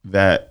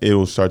that it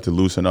will start to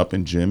loosen up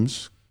in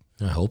gyms?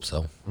 I hope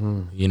so.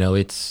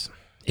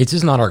 It's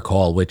just not our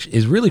call, which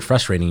is really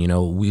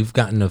frustrating. We've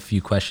gotten a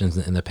few questions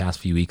in the past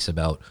few weeks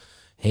about,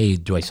 hey,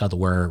 do I still have to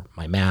wear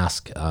my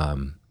mask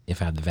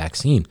if I have the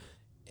vaccine?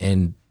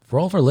 And for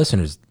all of our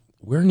listeners,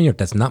 we're in New York.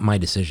 That's not my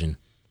decision.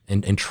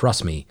 And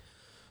trust me,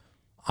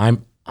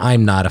 I'm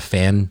not a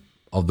fan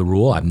of the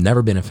rule. I've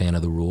never been a fan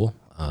of the rule.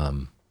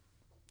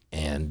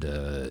 And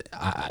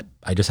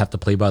I just have to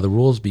play by the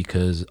rules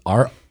because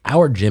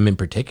our gym in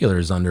particular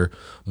is under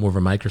more of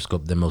a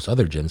microscope than most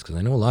other gyms, because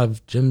I know a lot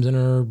of gyms in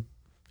our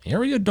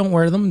area don't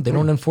wear them. They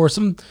don't enforce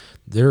them.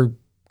 Their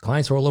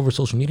clients are all over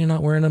social media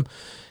not wearing them.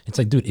 It's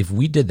like, dude, if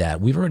we did that,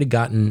 we've already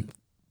gotten...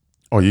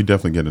 Oh, you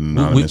definitely get an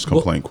anonymous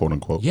complaint, quote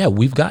unquote. Yeah,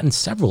 we've gotten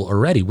several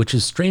already, which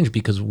is strange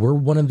because we're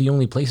one of the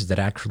only places that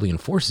actually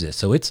enforces it.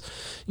 So it's,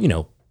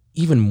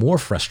 even more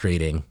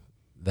frustrating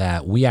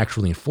that we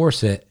actually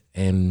enforce it,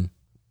 and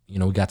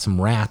we got some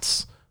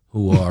rats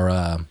who are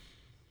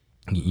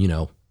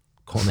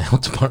calling the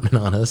health department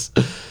on us.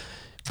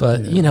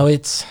 But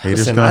it's Haters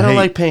Listen, gonna I don't hate.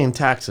 like paying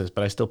taxes,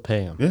 but I still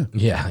pay them.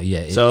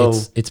 yeah. So,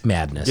 it's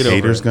madness. get over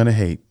Haters it. gonna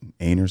hate.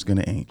 Ainers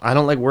gonna ain't. I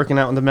don't like working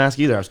out in the mask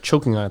either. I was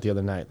choking on it the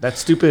other night. That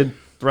stupid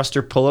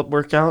thruster pull-up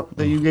workout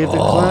that you gave the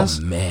class.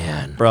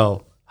 Man,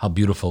 Bro, how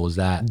beautiful was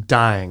that?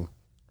 dying.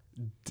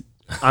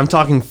 I'm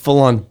talking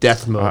full-on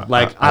death mode.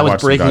 I was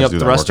watched some breaking guys up do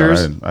that workout. thrusters.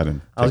 I didn't. I was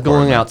take part in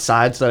going that.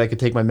 outside so that I could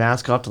take my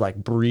mask off to like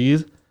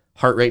breathe.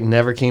 Heart rate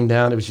never came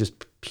down. It was just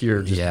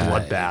pure,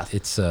 bloodbath.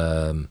 It's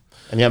And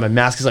yeah, my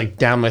mask is like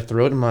down my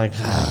throat. And I'm like,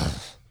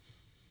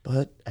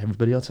 but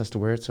everybody else has to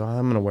wear it, so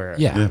I'm gonna wear it.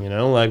 Yeah.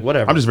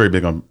 Whatever. I'm just very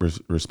big on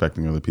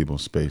respecting other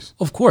people's space.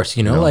 of course,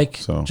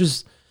 so.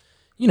 just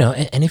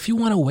and if you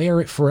want to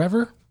wear it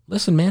forever,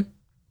 listen, man,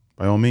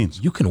 By all means.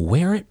 you can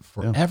wear it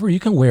forever. You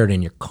can wear it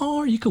in your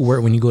car. You can wear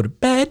it when you go to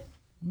bed.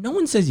 No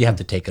one says you have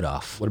to take it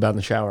off. What about in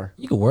the shower?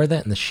 You can wear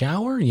that in the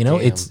shower.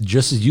 It's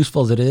just as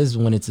useful as it is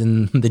when it's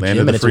in the Land gym of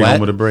and the it's free, wet.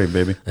 home of the brave,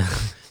 baby.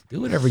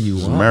 Do whatever you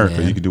want, America,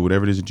 man. you can do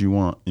whatever it is that you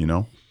want.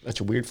 That's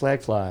a weird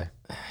flag fly.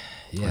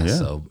 Yeah, Yeah.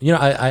 so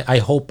I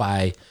hope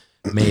by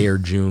May or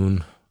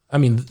June. I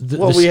mean,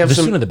 the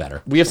sooner the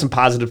better. We have some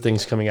positive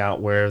things coming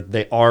out where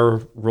they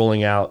are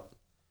rolling out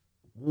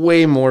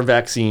way more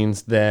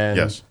vaccines than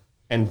Yes.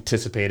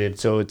 anticipated.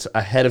 So it's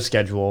ahead of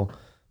schedule.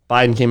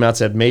 Biden came out and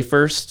said May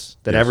 1st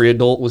that every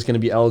adult was going to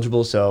be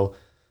eligible. So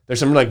there's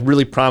some like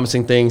really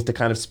promising things to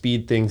kind of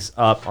speed things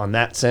up on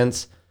that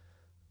sense.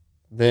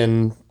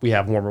 Then we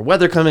have warmer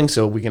weather coming,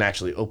 so we can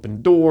actually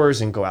open doors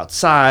and go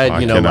outside. I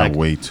cannot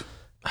wait.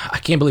 I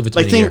can't believe it's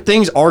Like been a year.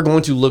 things are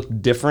going to look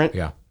different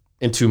Yeah.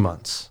 in 2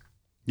 months.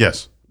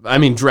 Yes. I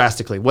mean,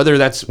 drastically. Whether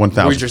that's we're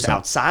 1000%. just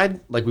outside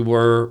like we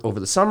were over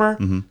the summer.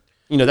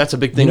 You know, that's a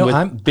big thing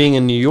with being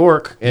in New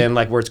York and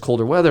like where it's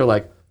colder weather.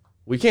 Like,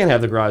 we can't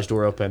have the garage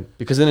door open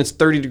because then it's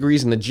 30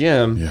 degrees in the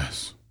gym.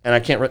 Yes. And I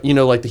can't, you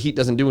know, like the heat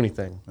doesn't do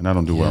anything. And I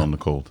don't do well in the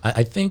cold.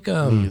 I think, Me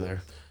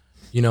either.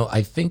 you know,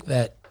 I think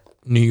that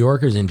New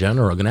Yorkers in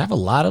general are going to have a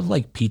lot of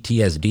like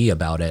PTSD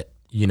about it.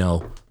 You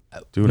know,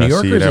 Dude, New I see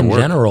it Yorkers at in work.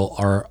 general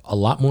are a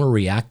lot more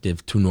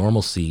reactive to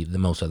normalcy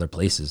than most other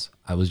places.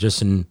 I was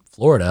just in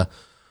Florida,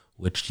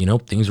 which, you know,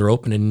 things are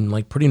open and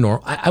like pretty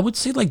normal. I would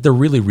say like they're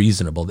really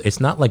reasonable. It's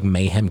not like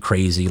mayhem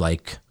crazy.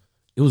 Like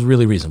it was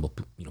really reasonable.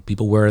 You know,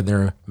 people wear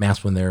their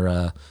masks when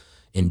they're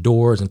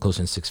indoors and close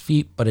in 6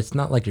 feet, but it's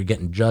not like you're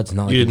getting judged. It's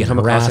not like You you're didn't getting come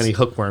across harassed. any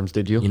hookworms,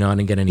 did you? You know, I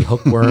didn't get any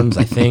hookworms,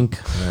 I think.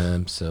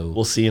 So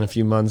We'll see in a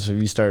few months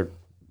if you start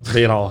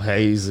being all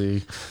hazy,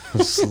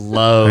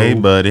 slow. Hey,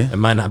 buddy. it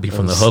might not be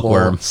from the slow,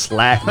 hookworm,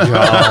 slack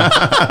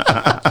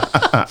jaw.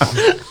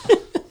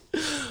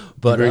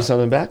 but Bring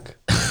something back?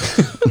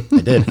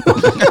 I did.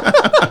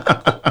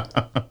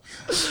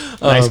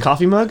 Nice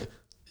coffee mug?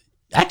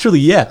 Actually,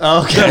 yeah.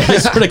 Oh, okay. I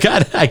swear to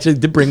God, I actually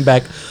did bring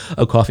back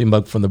a coffee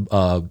mug from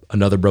the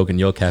another Broken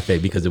Yolk Cafe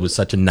because it was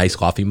such a nice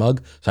coffee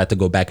mug. So I had to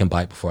go back and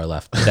buy it before I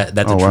left. That's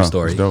a Oh, true wow.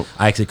 story. That's dope.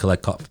 I actually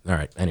collect coffee. All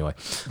right. Anyway,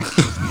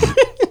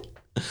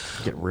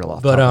 Get real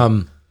off but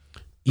topic.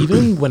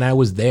 even when I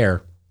was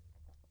there,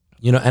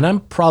 you know, and I'm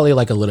probably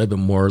like a little bit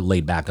more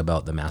laid back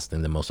about the mask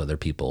than most other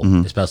people,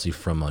 Mm-hmm. especially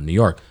from New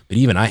York. But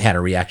even I had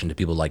a reaction to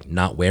people like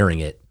not wearing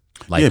it,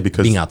 like Yeah,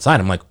 because- being outside.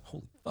 I'm like,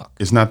 holy fuck.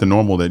 It's not the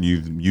normal that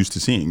you're used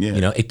to seeing. Yeah.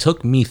 You know, it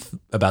took me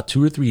about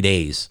 2 or 3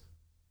 days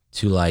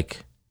to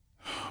like,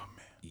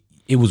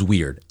 it was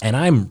weird. And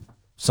I'm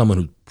someone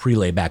who's pretty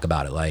laid back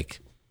about it. Like,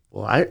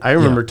 Well, I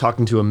remember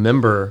talking to a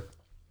member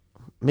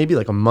maybe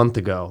like a month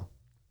ago,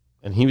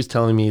 and he was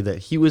telling me that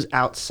he was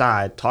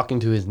outside talking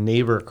to his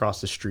neighbor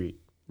across the street,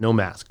 no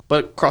mask,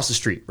 but across the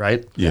street,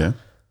 right? Yeah.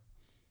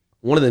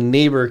 One of the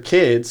neighbor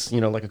kids, you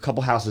know, like a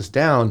couple houses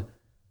down,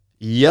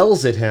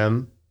 yells at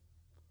him,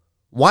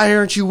 "Why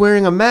aren't you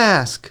wearing a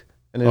mask?"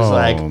 And it's Oh,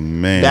 like,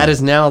 man. that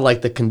is now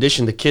like the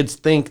condition. The kids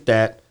think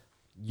that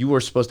you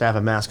are supposed to have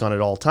a mask on at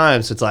all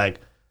times. So it's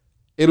like,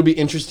 it'll be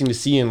interesting to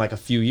see in like a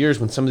few years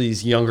when some of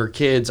these younger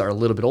kids are a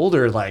little bit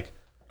older, like,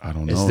 I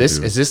don't know. is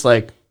dude. this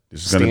like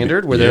This is gonna be-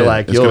 standard where yeah, they're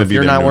like, it's yo, gonna if be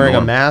you're their not new wearing a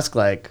norm. mask,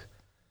 like,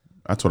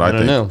 That's what I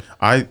don't think.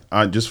 know.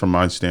 I just from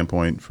my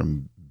standpoint,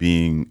 from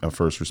being a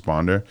first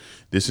responder,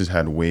 this has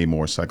had way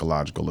more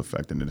psychological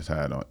effect than it has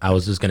had on. I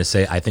was just going to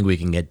say, I think we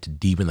can get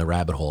deep in the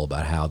rabbit hole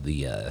about how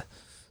the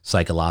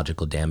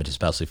psychological damage,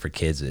 especially for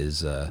kids,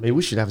 is. maybe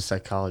we should have a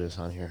psychologist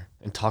on here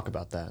and talk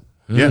about that.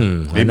 Yeah,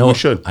 maybe I know, we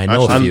should. I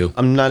know a Actually, few.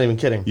 I'm not even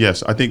kidding.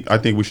 Yes, I think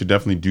we should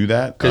definitely do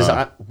that.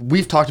 Because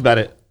we've talked about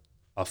it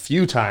a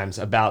few times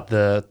about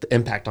the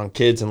impact on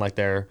kids and like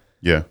their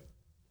yeah,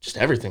 just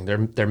everything,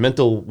 their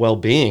mental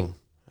well-being.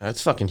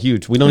 That's fucking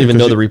huge. We don't even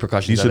know the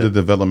repercussions These of are the it.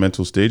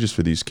 developmental stages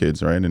for these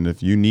kids, right? And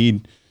if you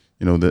need,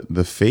 you know,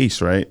 the face,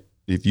 right?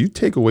 If you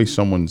take away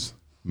someone's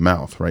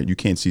mouth, right, you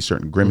can't see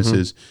certain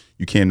grimaces.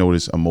 You can't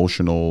notice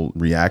emotional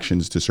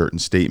reactions to certain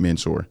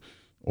statements, or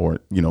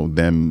you know,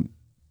 them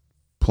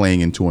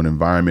playing into an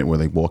environment where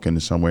they walk into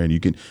somewhere and you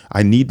can.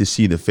 I need to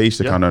see the face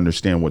to kind of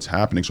understand what's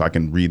happening, so I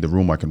can read the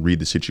room, I can read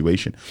the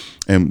situation.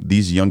 And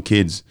these young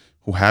kids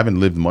who haven't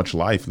lived much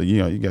life, you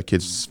know, you got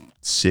kids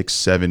 6,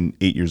 7,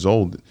 8 years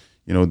old.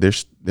 You know,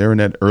 they're in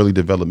that early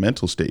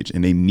developmental stage,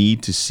 and they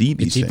need to see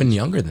these It's things. even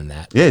younger than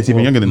that. Yeah, it's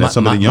even younger than that.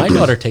 Some of the my younger.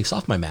 daughter takes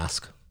off my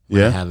mask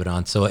when I Yeah? have it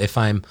on. So if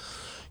I'm,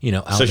 you know,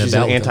 out So and she's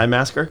about an with her-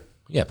 anti-masker?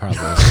 yeah, probably.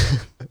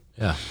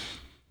 Yeah,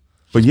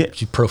 But yeah,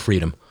 she's pro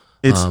freedom.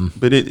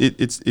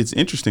 it's it's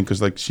interesting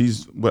because like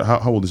she's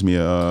how old is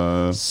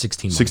Mia?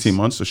 16 months. 16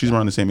 months. So she's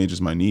around the same age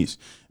as my niece.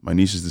 My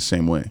niece is the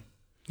same way.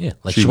 Yeah,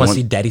 like She she wants want-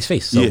 to see daddy's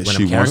face. So Yeah, when she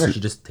I'm carrying wants her, to- she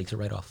just takes it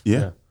right off.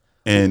 Yeah.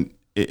 And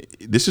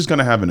this is going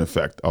to have an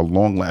effect, a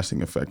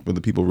long-lasting effect, whether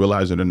people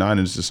realize it or not.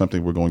 And this is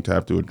something we're going to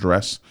have to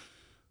address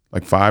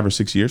like 5 or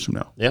 6 years from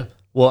now. Yeah.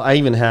 Well, I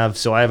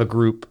have a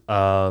group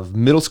of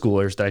middle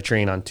schoolers that I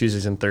train on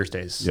Tuesdays and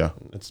Thursdays. Yeah.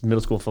 It's a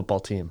middle school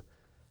football team.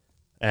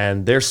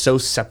 And they're so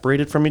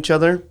separated from each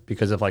other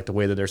because of like the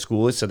way that their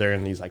school is. So they're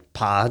in these like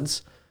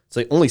pods. So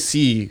they only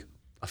see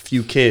a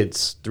few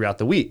kids throughout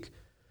the week.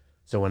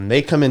 So when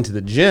they come into the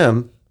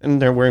gym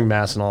and they're wearing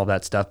masks and all of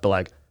that stuff, but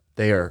like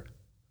they are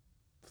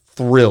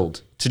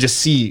thrilled to just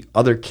see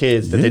other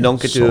kids that they Yeah,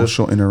 don't get to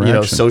social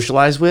interaction.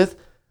 socialize with.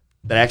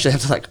 That I actually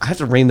have to I have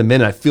to rein them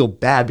in. And I feel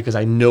bad because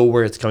I know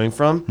where it's coming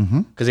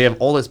from because they have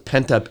all this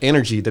pent up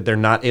energy that they're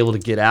not able to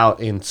get out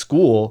in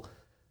school.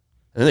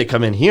 And then they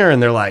come in here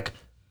and they're like,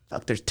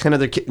 fuck, there's 10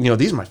 other kids. You know,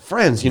 these are my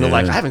friends. You know,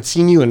 like I haven't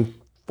seen you in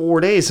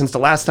 4 days since the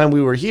last time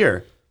we were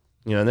here.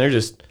 You know, and they're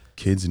just,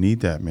 Kids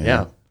need that, man.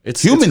 yeah.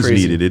 It's Humans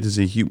crazy. need it. It is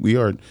we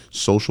are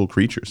social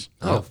creatures.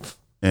 Oh,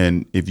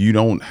 And if you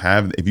don't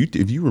have,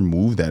 if you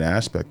remove that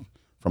aspect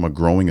from a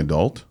growing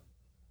adult,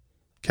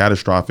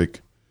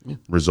 catastrophic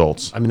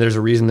results. I mean, there's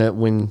a reason that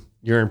when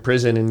you're in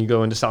prison and you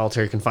go into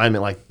solitary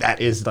confinement, like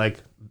that is like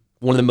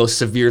one of the most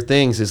severe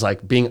things is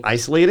like being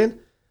isolated.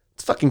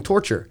 it's fucking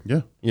torture.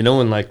 Yeah. You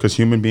know, and like, Because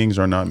human beings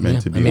are not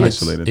meant to be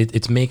isolated.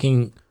 It's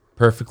making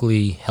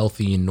perfectly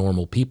healthy and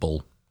normal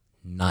people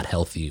not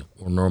healthy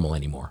or normal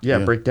anymore. yeah,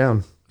 break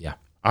down. Yeah.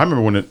 I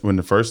remember when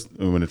it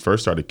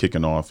first started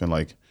kicking off, and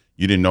like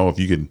you didn't know if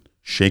you could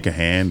shake a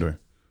hand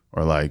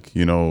or like,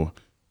 you know,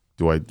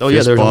 do I? Oh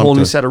yeah, there's a whole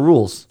new set of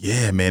rules.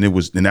 Yeah, man,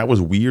 that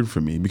was weird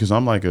for me because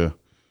I'm like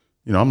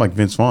I'm like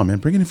Vince Vaughn, man,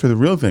 bring it in for the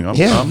real thing. I'm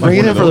like bring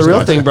it in for the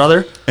real thing,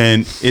 brother.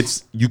 And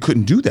you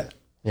couldn't do that.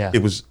 Yeah,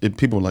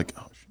 people were like,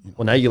 oh,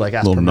 well, now you like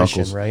ask permission,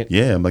 knuckles, right?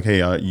 Yeah, I'm like,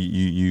 hey, are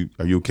you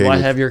okay? Well, I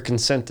have your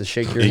consent to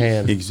shake your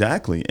hand.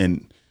 Exactly,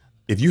 and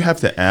if you have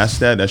to ask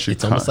that should.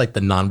 It's almost like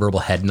the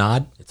nonverbal head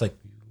nod. It's like,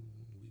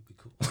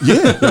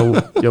 yeah,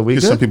 yo, we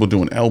good? Some people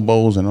doing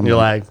elbows, and you're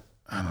like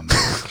I don't know,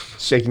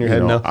 shaking your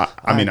head. No,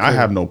 I mean, I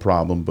have no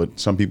problem, but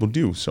some people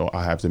do, so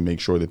I have to make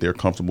sure that they're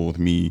comfortable with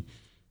me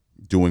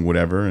doing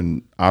whatever,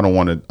 and I don't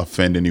want to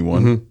offend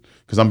anyone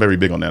because I'm very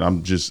big on that.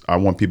 I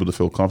want people to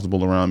feel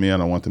comfortable around me. I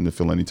don't want them to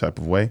feel any type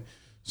of way.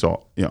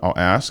 So I'll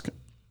ask,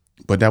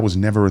 but that was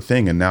never a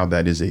thing, and now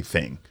that is a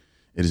thing.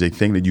 It is a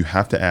thing that you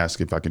have to ask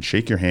if I can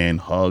shake your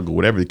hand, hug, or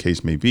whatever the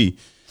case may be.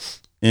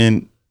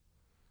 And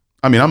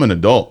I mean, I'm an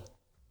adult.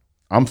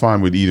 I'm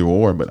fine with either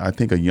or, but I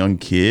think a young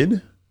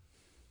kid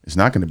is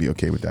not going to be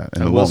okay with that.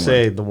 I will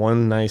say the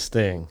one nice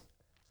thing.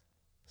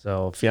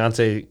 So,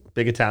 fiance,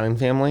 big Italian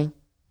family.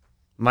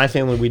 My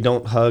family, we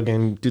don't hug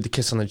and do the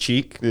kiss on the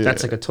cheek. Yeah.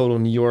 That's like a total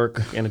New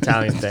York and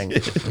Italian thing.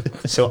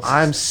 So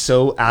I'm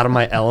so out of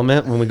my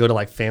element when we go to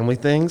like family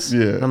things.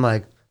 Yeah. And I'm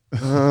like,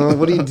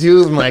 what do you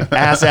do? I'm like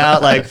ass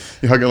out. Like,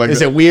 like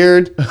is it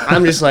weird?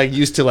 I'm just like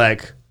used to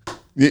like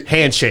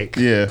handshake.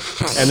 Yeah.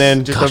 And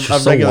then just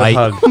a regular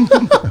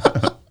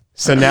hug.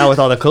 So now with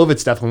all the COVID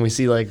stuff, when we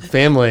see like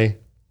family,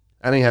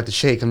 I don't even have to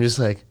shake. I'm just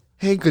like,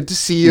 hey, good to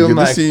see you. I'm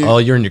like, oh,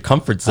 you're in your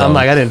comfort zone. I'm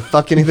like, I didn't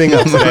fuck anything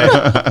up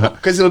today.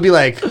 Because it'll be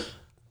like,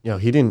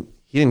 he didn't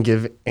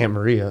give Aunt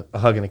Maria a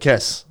hug and a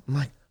kiss. I'm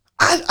like,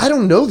 I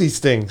don't know these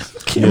things.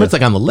 It's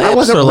like on the lips. I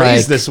wasn't or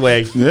raised like, this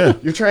way. Yeah.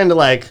 You're trying to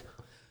like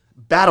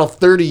battle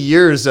 30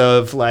 years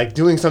of like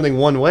doing something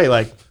one way.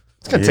 Like,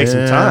 it's going to take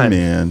some time.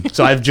 Man.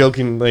 So I've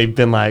jokingly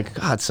been like,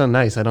 God, it's so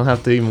nice. I don't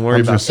have to even worry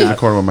about just sit in that. the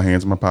corner with my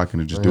hands in my pocket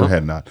and just do a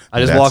head nod. I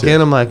just walk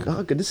in. I'm like,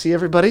 oh, good to see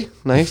everybody.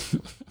 Nice.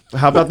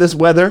 How about this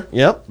weather?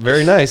 Yep.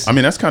 Very nice. I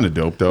mean, that's kind of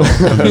dope, though.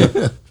 I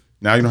mean,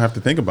 now you don't have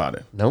to think about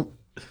it. Nope.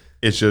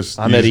 It's just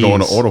I'm you at just go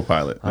on ease.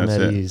 autopilot. I'm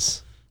That's at it.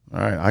 ease. All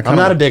right. I'm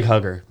not a big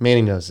hugger.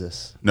 Manny knows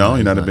this. No,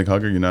 you're not a big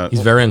hugger. You're not. He's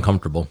very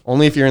uncomfortable.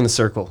 Only if you're in the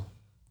circle.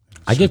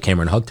 I gave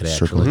Cameron a hug today,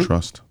 Circle actually. of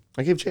trust.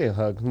 I gave Jay a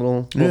hug. A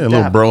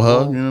little bro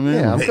hug. You know what I mean?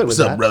 Yeah, I'm Hey, good with what's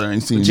up, that. brother? I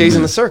ain't seen you. Jay's in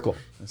man. the circle.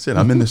 That's it.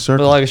 I'm in the But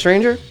circle. like a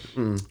stranger?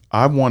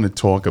 I want to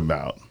talk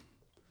about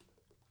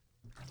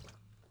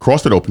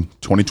CrossFit Open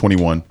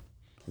 2021.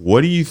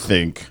 What do you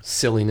think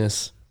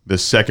Silliness. the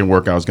second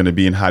workout is going to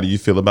be, and how do you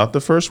feel about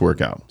the first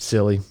workout?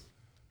 Silly.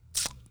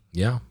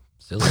 Yeah.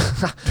 Silly.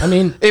 I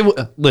mean,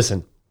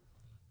 Listen.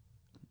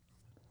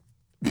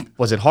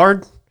 Was it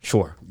hard?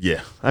 Sure.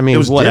 Yeah. I mean, It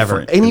was whatever.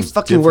 different. It Any was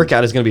fucking different.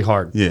 workout is going to be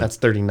hard. Yeah. That's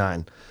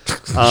 39.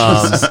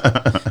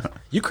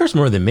 you curse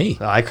more than me.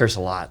 I curse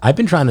a lot. I've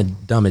been trying to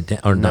dumb it down,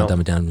 or No. not dumb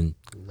it down, been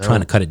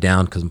trying to cut it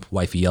down because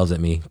wifey yells at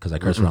me because I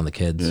curse around the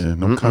kids. Yeah,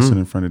 no cussing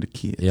in front of the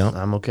kids. Yeah.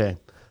 I'm okay.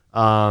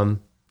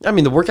 I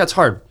mean, the workout's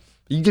hard.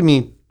 You give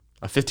me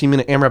a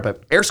 15-minute AMRAP at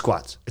air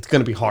squats, it's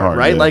going to be hard,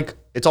 right? yeah. Like,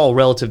 it's all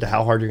relative to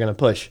how hard you're going to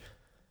push.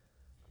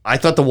 I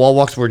thought the wall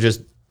walks were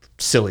just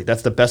silly.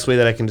 That's the best way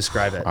that I can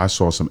describe it. I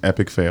saw some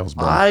epic fails,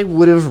 bro. I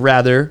would have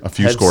rather A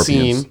few had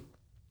scorpions.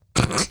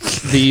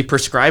 seen the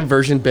prescribed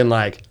version been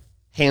like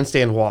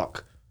handstand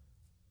walk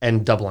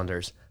and double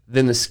unders.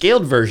 Then the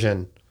scaled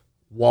version,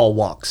 wall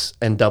walks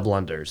and double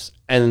unders.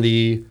 And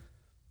the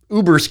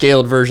uber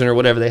scaled version or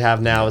whatever they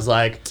have now is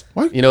like,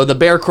 What? the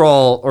bear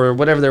crawl or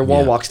whatever their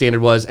wall walk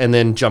standard was, and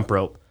then jump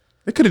rope.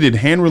 They could have did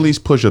hand release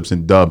push-ups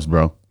and dubs,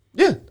 bro.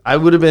 Yeah, I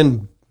would have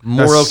been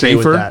more That's okay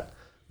safer? with that.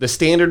 The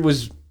standard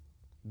was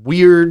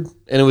weird,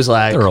 and it was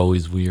like, They're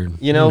always weird.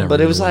 but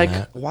it was like,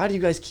 why do you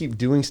guys keep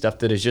doing stuff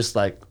that is just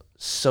like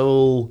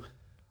so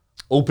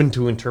open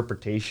to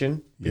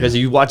interpretation? Because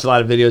you watch a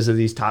lot of videos of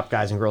these top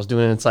guys and girls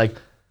doing it, it's like,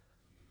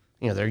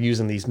 they're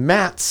using these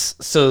mats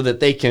so that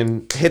they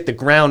can hit the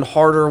ground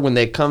harder when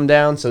they come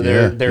down, so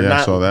they're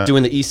I saw that. not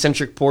doing the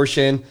eccentric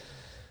portion.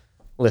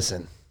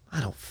 Listen, I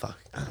don't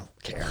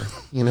care,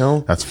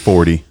 That's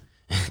 40.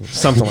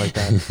 something like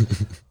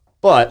that.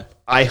 But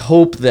I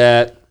hope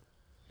that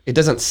it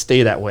doesn't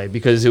stay that way,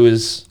 because it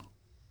was,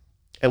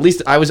 at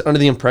least I was under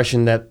the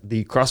impression that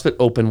the CrossFit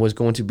Open was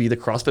going to be the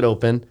CrossFit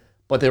Open,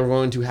 but they were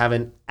going to have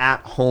an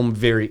at-home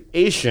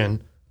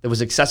variation that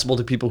was accessible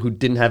to people who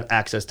didn't have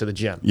access to the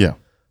gym. Yeah.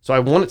 So I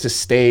want it to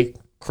stay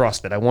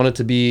CrossFit. I want it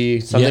to be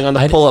something Yeah, on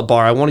the pull-up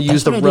bar. I want to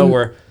use the That's what I didn't-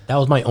 rower. That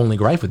was my only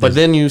gripe with But this.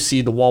 then you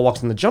see the wall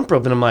walks and the jump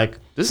rope, and I'm like,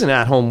 this is an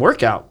at-home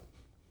workout.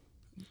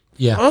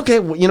 Yeah. Okay,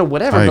 well,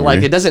 whatever. I But like,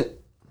 agree.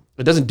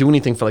 it doesn't do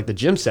anything for like the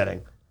gym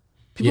setting.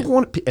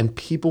 People Yeah.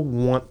 people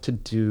want to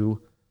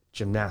do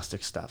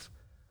gymnastic stuff.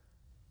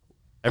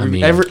 I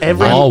mean, every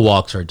wall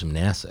walks are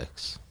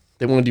gymnastics.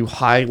 They want to do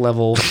high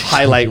level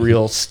highlight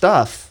reel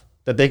stuff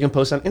that they can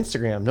post on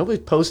Instagram. Nobody's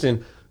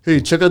posting,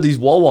 hey, check out these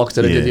wall walks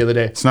that I did the other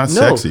day. It's not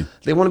sexy.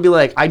 They want to be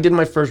like, I did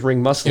my first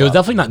ring muscle It was up.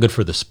 definitely not good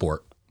for the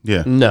sport.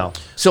 Yeah. No.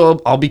 So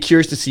I'll be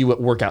curious to see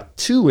what workout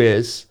 2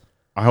 is.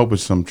 I hope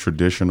it's some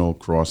traditional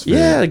CrossFit.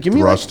 Yeah, give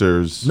me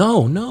thrusters.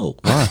 No.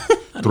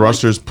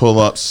 Thrusters, pull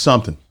ups,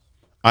 something.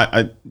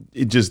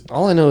 It just.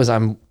 All I know is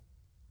I'm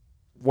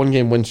 1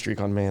 game win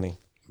streak on Manny.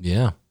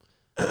 Yeah.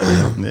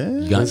 Yeah.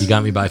 You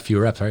got me by a few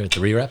reps, right?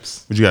 3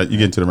 reps. What you got? You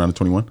get to the round of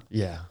 21?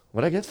 Yeah.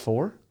 What'd I get?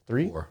 4?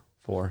 3?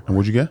 4. And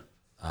what'd you get?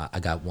 I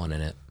got 1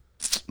 in it.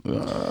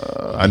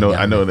 I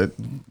know that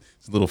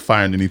there's a little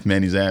fire underneath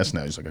Manny's ass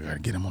now. He's like, I gotta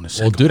get him on the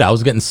Well, second. dude, I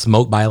was getting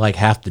smoked by like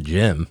half the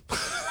gym.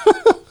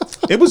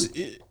 It was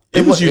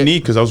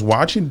unique because I was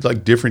watching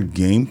like different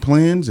game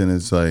plans, and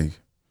it's like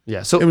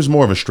Yeah. So it was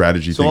more of a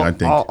strategy thing. I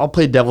think. I'll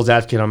play devil's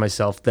advocate on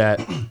myself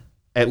that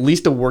at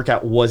least a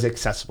workout was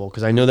accessible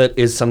because I know that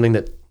is something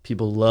that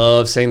people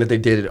love saying that they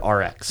did at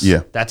RX.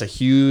 Yeah. That's a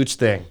huge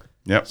thing.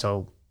 Yep.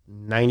 So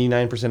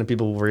 99% of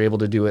people were able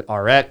to do it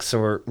RX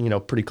or,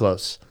 pretty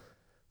close.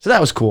 So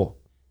that was cool.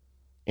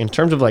 In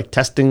terms of like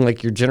testing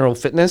like your general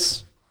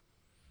fitness,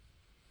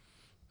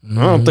 I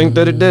don't think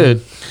that it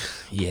did.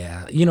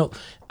 Yeah.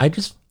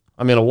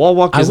 A wall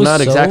walk is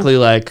not exactly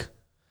like.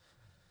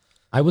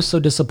 I was so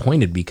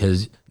disappointed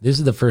because this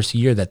is the first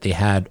year that they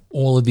had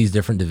all of these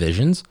different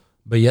divisions,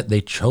 but yet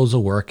they chose a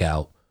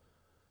workout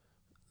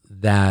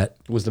that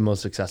Was the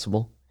most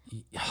accessible.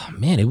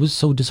 man, it was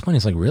so disappointing.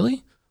 It's like,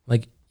 really?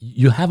 Like,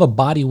 you have a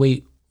body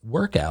weight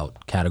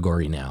workout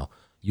category now.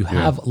 You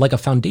have like a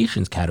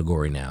foundations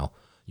category now.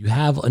 You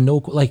have a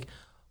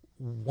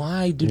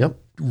why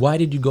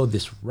did you go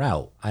this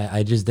route?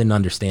 I just didn't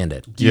understand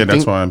it.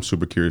 That's why I'm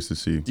super curious to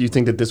see. Do you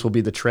think that this will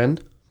be the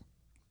trend?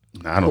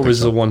 I don't Or think was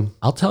so. the one?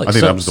 I'll tell you. I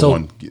think that was the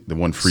one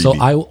freebie. So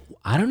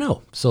I don't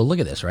know. So look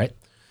at this, right?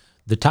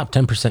 The top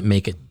 10%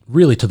 make it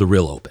really to the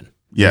real open.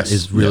 Yes,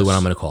 Is really yes. what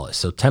I'm going to call it.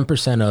 So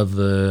 10% of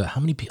the, how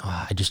many people,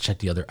 I just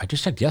checked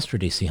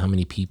yesterday, see how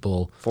many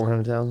people,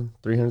 400,000?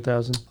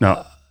 300,000?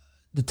 No,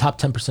 the top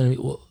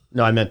 10%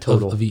 No, I meant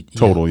total. of each. Yeah.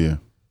 total, yeah.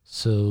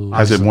 So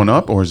Has it went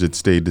up or has it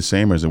stayed the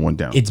same or has it went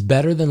down? it's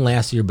better than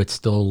last year, but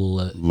still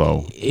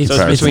Low. It's,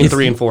 So it's between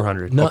 3 and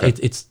 400. No, Okay.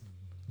 it's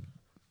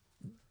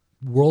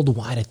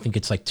worldwide. I think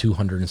it's like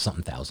 200 and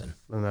something thousand.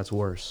 And that's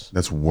worse.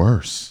 That's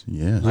worse.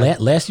 Yeah.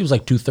 Last year was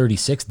like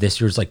 236. This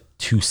year's like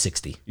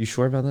 260. You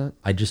sure about that?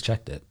 I just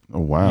checked it. Oh,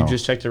 wow. You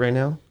just checked it right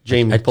now?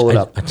 Jamie, pull it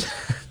up. I yeah,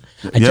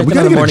 checked we it on got to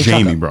the get a morning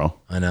Jamie, checkup. bro.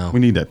 I know. We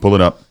need that. Pull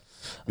it up.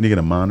 We need to get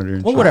a monitor.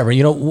 And Well, shit. whatever.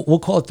 We'll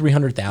call it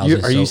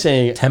 300,000. Are you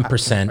saying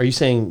 10%? Are you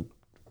saying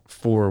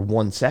for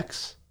one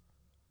sex?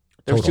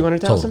 There was total,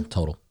 200,000?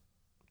 total.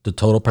 The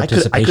total I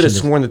participation. could have is-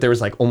 sworn that there was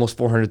like almost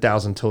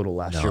 400,000 total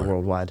last year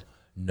worldwide.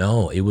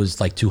 No, it was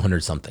like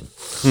 200 something.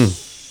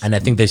 And I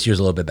think this year's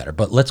a little bit better.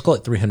 But let's call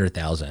it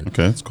 300,000.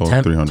 Okay, let's call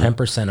it 300.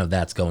 10% of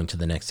that's going to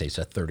the next stage,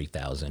 so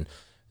 30,000.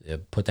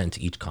 Put that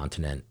into each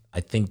continent. I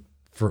think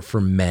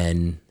for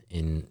men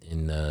in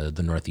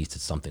the Northeast,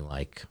 it's something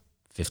like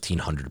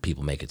 1,500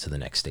 people make it to the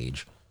next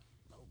stage,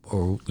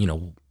 or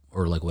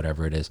like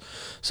whatever it is.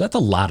 So that's a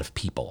lot of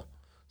people.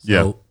 So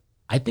Yeah.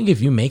 I think if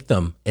you make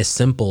them as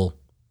simple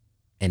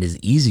and as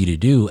easy to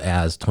do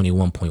as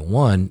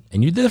 21.1,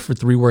 and you did it for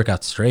 3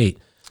 workouts straight,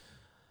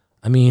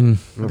 I mean, I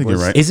think you're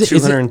right. is it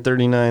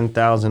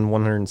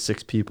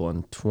 239,106 people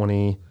in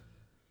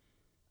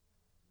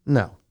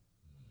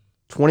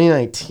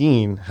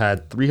 2019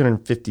 had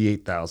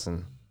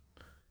 358,000.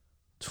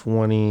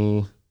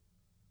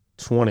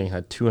 2020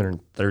 had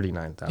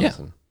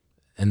 239,000.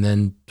 and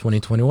then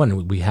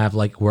 2021 we have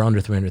we're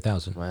under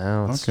 300,000.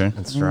 Wow. It's Okay.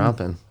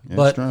 dropping. Yeah,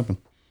 but- it's dropping.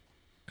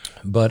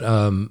 But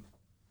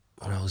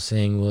what I was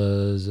saying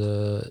was,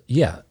 all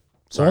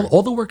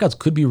the workouts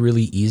could be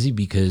really easy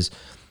because,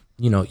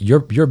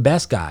 your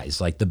best guys,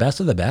 like the best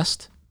of the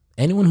best,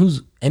 anyone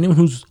who's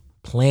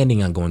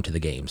planning on going to the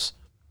games,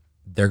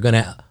 they're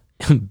gonna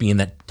be in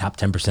that top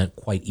 10%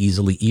 quite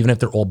easily, even if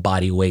they're all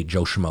body weight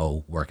Joe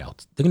Schmo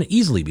workouts. They're gonna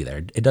easily be there.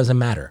 It doesn't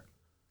matter.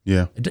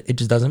 Yeah. It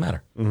just doesn't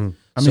matter. Mm-hmm.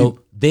 So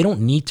they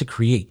don't need to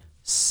create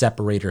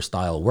separator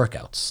style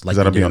workouts. Like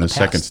That'll they be did on in the past.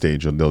 second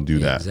stage. They'll do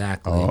that.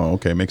 Exactly. Oh,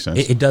 okay. Makes sense.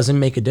 It doesn't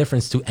make a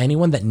difference to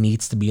anyone that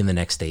needs to be in the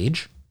next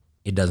stage.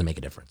 It doesn't make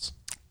a difference.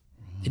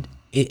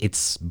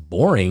 It's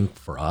boring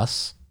for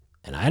us,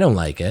 and I don't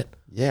like it.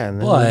 Yeah. And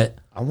then But-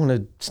 I want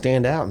to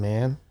stand out,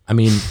 man. I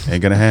mean,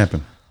 Ain't going to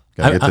happen.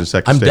 Got to get to the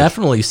second I'm stage.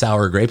 definitely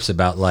sour grapes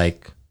about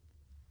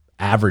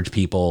average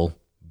people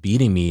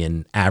beating me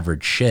in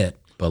average shit.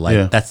 But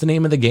Yeah. that's the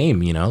name of the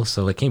game,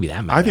 so it can't be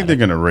that mad. I think at they're it.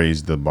 going to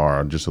raise the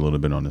bar just a little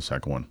bit on the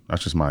second one.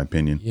 That's just my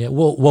opinion. Yeah,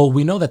 well,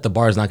 we know that the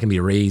bar is not going to be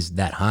raised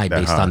that high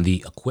based high. on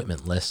the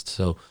equipment list.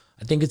 So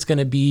I think it's going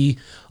to be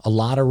a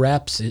lot of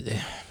reps.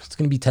 It's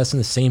going to be testing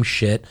the same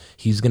shit.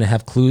 He's going to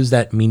have clues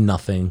that mean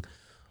nothing.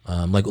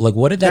 Like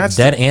what did that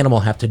dead animal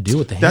have to do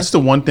with the hand? That's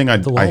the one thing I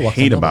wall walk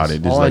hate and about doubles.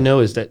 it. Is All I like,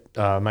 know is that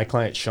my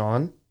client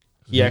Sean,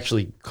 he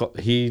actually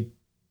he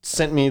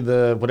sent me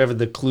whatever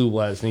the clue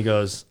was, and he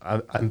goes,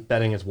 "I'm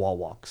betting it's wall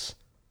walks."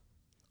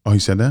 Oh, he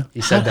said that?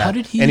 He said that. How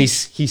did he? And he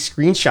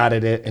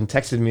screenshotted it and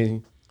texted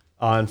me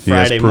on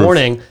Friday proof.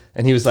 morning.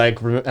 And he was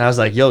like, and I was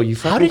like, yo, you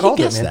fucking How did he called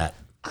guess it, man.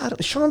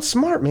 that? Sean's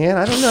smart, man.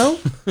 I don't know.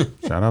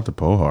 Shout out to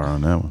Pohar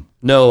on that one.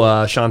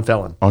 No, Sean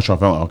Fellon. Oh, Sean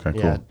Fellon. Okay,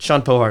 cool. Yeah,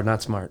 Sean Pohar,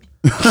 not smart.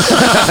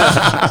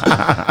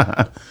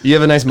 You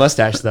have a nice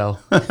mustache, though.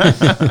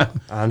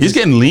 He's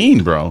getting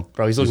lean, bro.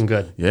 Bro, he's looking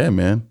good. Yeah,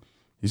 man.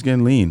 He's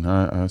getting lean.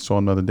 I saw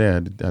him the other day. I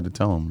had to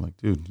tell him, like,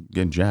 dude, you're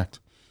getting jacked.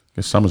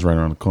 Guess summer's right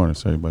around the corner,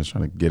 so everybody's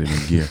trying to get it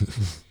in gear.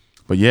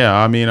 But yeah,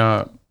 I mean,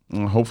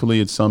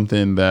 hopefully it's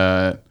something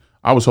that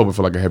I was hoping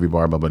for, like a heavy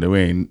barbell, but we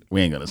ain't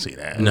gonna see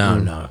that. No.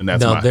 And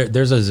that's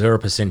There's a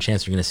 0%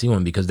 chance you're going to see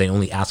one because they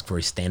only ask for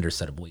a standard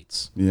set of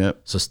weights.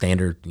 Yep. So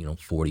standard,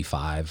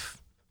 45,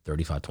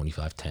 35,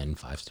 25, 10,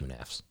 5s,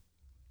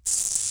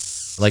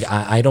 2.5s. Like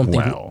I don't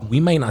think we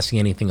might not see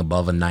anything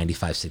above a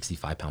 95,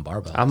 65 pound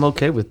barbell. I'm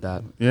okay with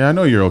that. Yeah, I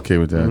know you're okay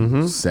with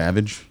that.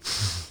 Savage.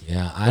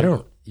 Yeah, I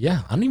don't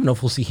even know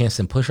if we'll see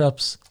handstand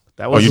push-ups.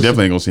 That Oh, was you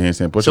definitely ain't gonna see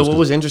handstand push-ups. So what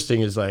was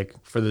interesting is like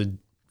for the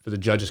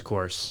judges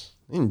course,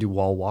 they didn't do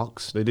wall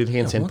walks. They did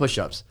handstand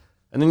push-ups.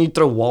 And then you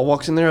throw wall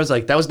walks in there. I was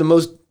like, that was the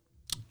most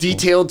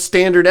detailed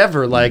standard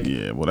ever. Like,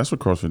 yeah, well, that's what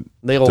CrossFit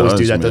they always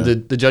do that.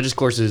 man. The judges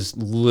course is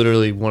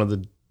literally one of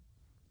the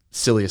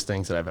silliest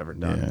things that I've ever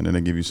done. Yeah, and then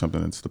they give you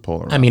something that's the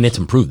polar. I mean, it's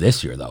improved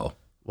this year though.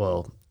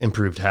 Well,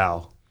 improved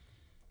how?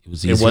 It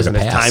was easier It wasn't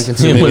to as pass. time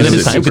consuming. It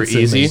was super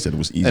time-consuming. easy. You said it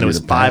was easier And it was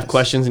to 5 pass.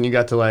 questions, and you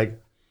got to like,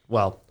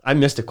 well, I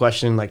missed a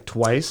question like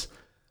twice.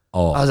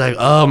 Oh, I was like,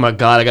 oh my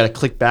God, I got to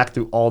click back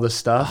through all this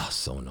stuff.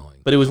 so annoying.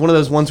 But it was one of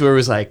those ones where it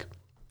was like,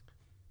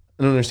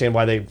 I don't understand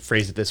why they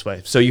phrased it this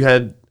way. So you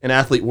had an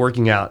athlete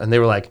working out, and they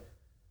were like,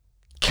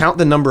 count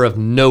the number of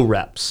no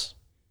reps.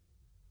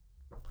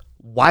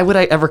 Why would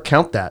I ever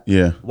count that?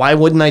 Yeah. Why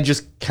wouldn't I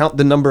just count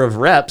the number of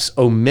reps,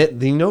 omit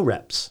the no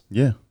reps?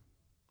 Yeah.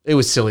 It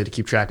was silly to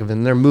keep track of it.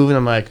 And they're moving.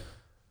 I'm like,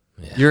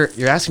 you're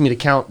asking me to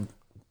count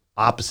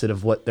opposite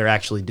of what they're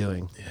actually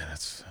doing.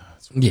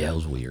 Yeah, it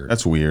was weird.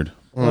 That's weird.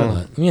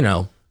 But,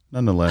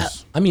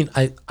 Nonetheless. I mean,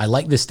 I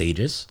like the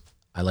stages.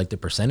 I like the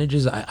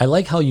percentages. I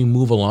like how you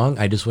move along.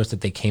 I just wish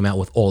that they came out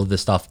with all of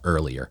this stuff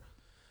earlier.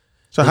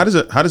 So how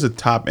does a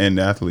top end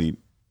athlete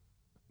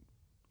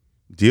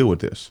deal with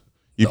this?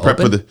 You prep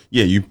open?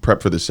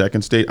 for the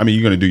second stage. I mean,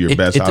 you're going to do your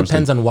best. It obviously.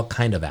 depends on what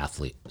kind of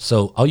athlete.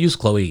 So I'll use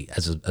Chloe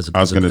as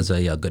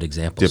a good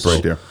example. Dip So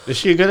right there. Is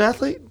she a good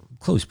athlete?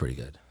 Chloe's pretty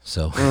good.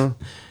 So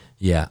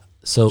yeah.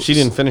 So She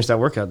didn't finish that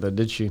workout though,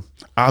 did she?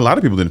 A lot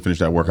of people didn't finish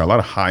that workout. A lot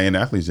of high end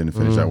athletes didn't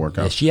finish that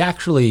workout. yeah, she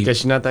actually Guess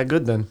she's not that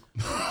good then.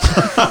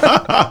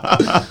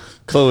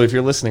 Chloe, if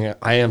you're listening,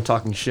 I am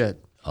talking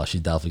shit. Oh,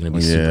 she's definitely gonna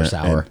be Yeah, super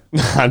sour.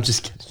 I'm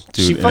just kidding.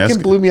 Dude, She and fucking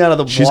that's- blew me out of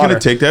the She's water. going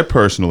to take that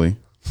personally,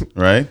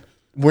 right?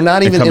 We're not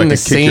and even come in back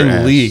the and kick your same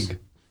ass. league.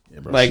 Yeah,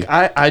 bro, Like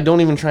I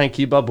don't even try and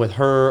keep up with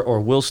her or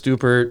Will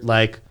Stupert.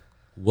 Like,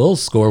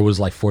 Will's score was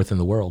like 4th in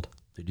the world.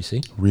 Did you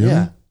see? Really?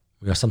 yeah.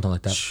 We got something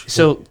like that.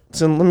 So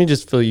let me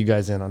just fill you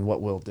guys in on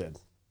what Will did.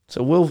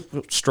 So Will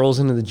strolls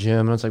into the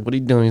gym and I was like, "What are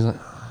you doing?" He's like,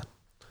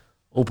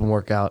 "Open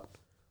workout."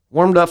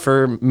 Warmed up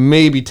for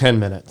maybe 10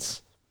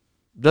 minutes.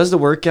 Does the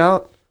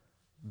workout,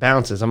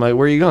 bounces. I'm like,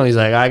 "Where are you going?" He's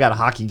like, "I got a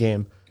hockey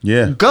game."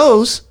 Yeah.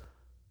 Goes,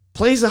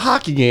 plays the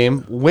hockey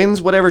game,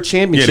 wins whatever Yeah,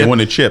 championship, they won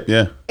the chip.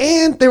 Yeah.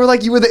 and they were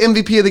like, "You were the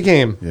MVP of the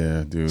game."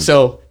 Yeah, dude.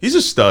 So he's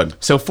a stud.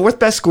 4th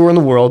best scorer in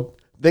the world,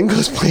 then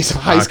goes plays a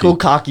high school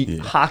Hockey.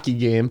 hockey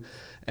game,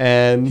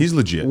 and He's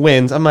legit.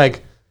 wins. I'm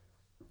like,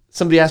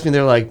 somebody asked me,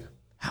 they're like,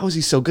 "How is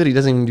he so good? He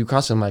doesn't even do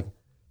CrossFit." I'm like,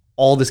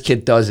 all this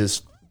kid does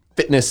is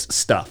fitness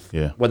stuff.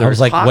 Yeah. Whether I was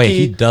it's like, hockey, wait,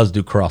 he does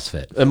do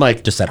CrossFit. I'm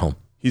like, Just at home.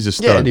 He's a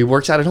yeah, stud. and he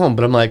works out at home.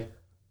 But I'm like,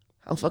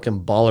 how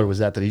fucking baller was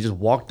that he just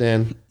walked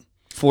in,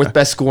 4th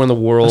best score in the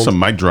world, That's some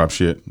mic drop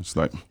shit. It's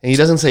like, and he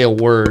doesn't say a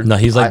word. No,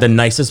 he's like the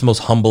nicest, most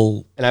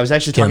humble. And I was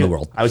actually kid in talking the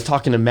world. I was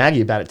talking to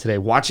Maggie about it today.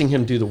 Watching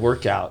him do the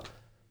workout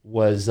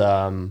was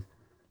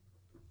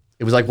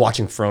it was like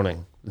watching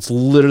Froning. It's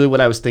literally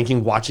what I was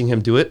thinking watching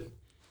him do it.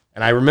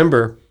 And I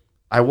remember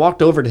I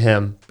walked over to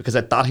him because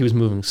I thought he was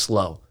moving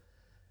slow.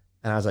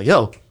 And I was like,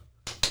 "Yo,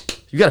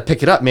 you got to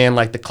pick it up, man.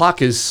 Like the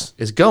clock is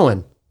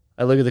going."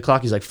 I look at the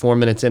clock. He's like 4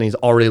 minutes in. He's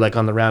already like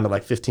on the round at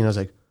like 15. I was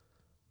like,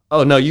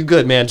 "Oh no, you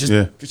good, man.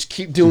 Just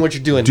keep doing what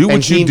you're doing. do And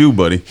what you do,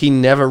 buddy. He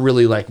never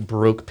really like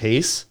broke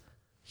pace.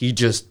 He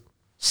just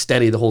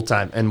steady the whole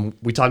time. And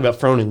we talk about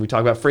Froning. We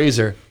talk about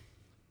Fraser.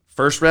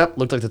 First rep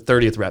looked like the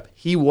 30th rep.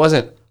 He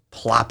wasn't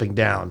plopping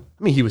down.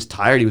 I mean, he was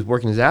tired. He was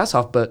working his ass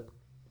off, but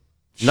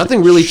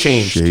nothing really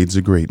changed. Shades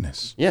of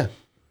greatness. Yeah.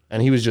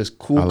 And he was just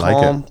cool, I like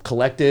calm,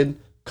 collected,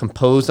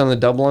 composed on the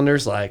double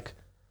unders. Like,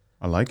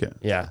 I like it.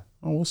 yeah.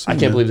 Oh, we'll see. I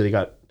can't believe that he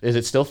got, is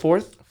it still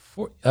 4th?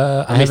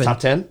 I He's haven't- top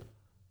 10?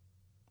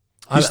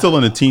 He's still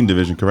in the teen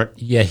division, correct?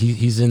 Yeah,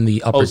 he's in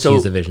the upper Oh, so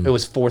teens division. it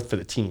was 4th for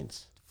the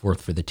teens. 4th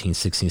for the teens,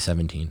 16,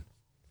 17.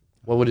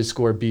 What would his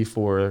score be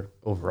for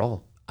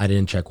overall? I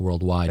didn't check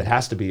worldwide. It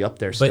has to be up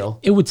there But still.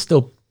 it would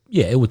still,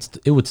 it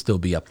would still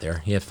be up there.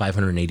 He had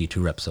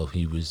 582 reps, so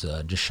he was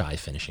just shy of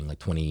finishing, like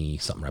 20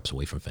 something reps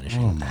away from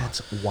finishing.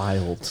 That's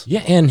wild.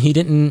 Yeah, and he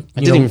didn't. I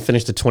didn't even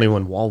finish the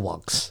 21 wall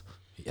walks.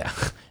 Yeah.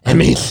 I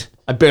mean,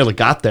 I barely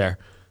got there,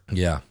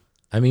 Yeah.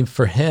 I mean,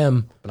 for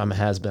him, but I'm a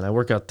has-been. I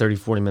work out 30,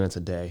 40 minutes a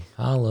day.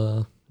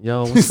 holla.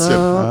 Yo, what's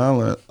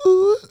up?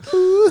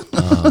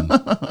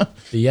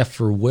 But yeah,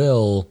 for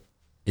Will,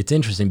 it's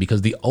interesting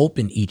because the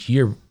Open each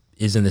year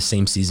is in the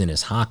same season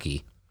as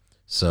hockey.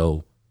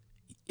 So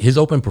his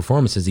Open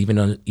performances,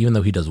 even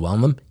though he does well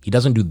in them, he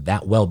doesn't do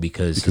that well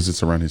because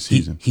it's around his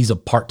season. He's a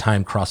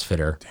part-time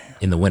CrossFitter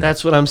in the winter.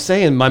 That's what I'm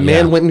saying. My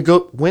man went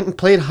and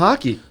played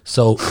hockey.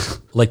 So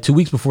like 2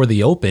 weeks before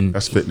the Open,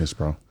 That's fitness,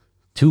 bro.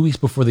 2 weeks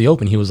before the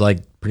Open, he was like,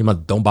 pretty much,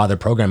 don't bother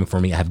programming for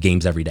me. I have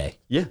games every day.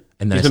 Yeah.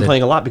 And then he's I been said-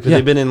 playing a lot because Yeah.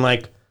 they've been in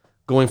like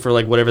going for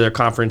like whatever their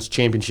conference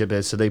championship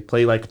is. So they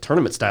play like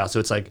tournament style. So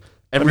it's like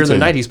every me other tell you.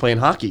 night he's playing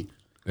hockey.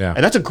 Yeah.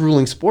 And that's a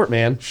grueling sport,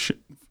 man.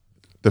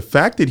 The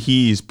fact that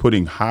he's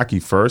putting hockey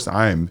first,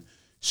 I am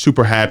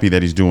super happy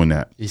that he's doing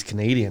that. He's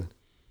Canadian.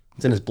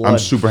 It's in his blood. I'm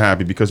super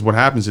happy because what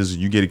happens is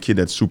you get a kid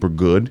that's super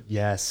good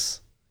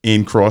Yes.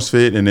 in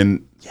CrossFit, and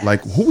then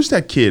like who was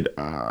that kid?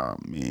 Oh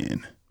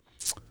man,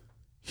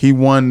 he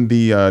won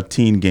the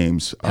teen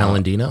games.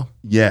 Alan Dino?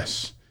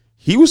 Yes,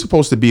 he was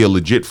supposed to be a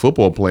legit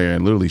football player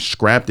and literally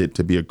scrapped it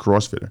to be a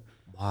CrossFitter.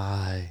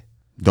 Why?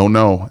 Don't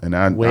know, and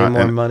Way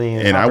more money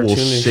and I will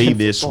opportunity say in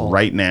this football.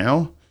 right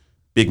now: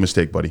 big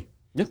mistake, buddy.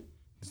 Yep.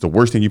 It's the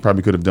worst thing you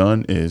probably could have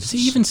done. Is Is he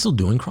even still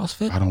doing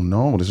CrossFit? I don't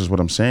know. This is what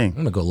I'm saying. I'm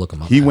going to go look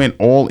him up. He went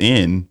all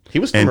in. He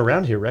was from And-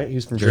 around here, right? He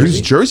was from He was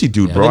Jersey. Jersey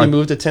dude, Yeah. bro. Then I- he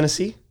moved to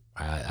Tennessee.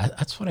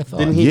 That's what I thought.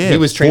 Didn't he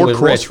was trained for with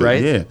Rich, CrossFit,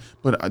 right? Yeah,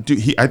 but dude,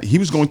 he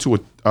was going to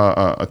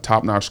a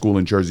top notch school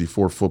in Jersey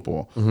for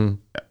football. Mm-hmm.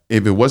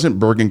 If it wasn't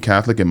Bergen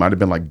Catholic, it might have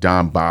been like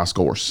Don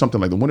Bosco or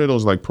something like that. One of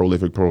those like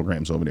prolific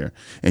programs over there.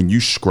 And you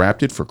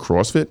scrapped it for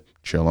CrossFit.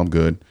 Chill, I'm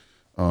good.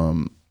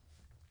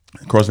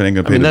 CrossFit ain't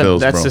gonna pay the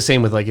bills, that's bro. the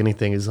same with like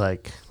anything. Is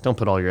like don't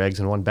put all your eggs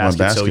in one One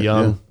basket, so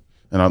young. yeah.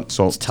 And I'm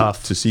so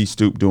tough. to see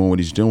Stoop doing what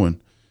he's doing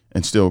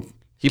and still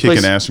He kicking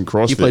plays ass in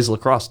CrossFit. He plays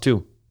lacrosse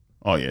too.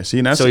 Oh yeah, see,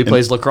 and that's So he and-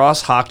 plays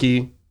lacrosse,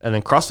 hockey, and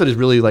then CrossFit is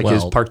really like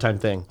his Well- part-time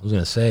thing. I was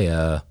going to say,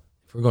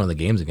 if we're going to the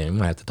games again, we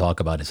might have to talk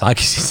about his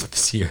hockey season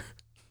this year.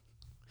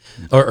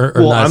 Or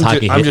Well, not his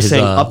hockey, I'm just his,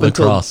 saying up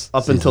lacrosse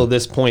until season.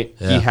 this point,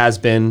 Yeah. he has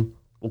been.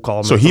 We'll call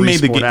him. So a he made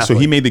the three-sport so he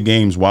athlete. made the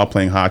games while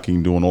playing hockey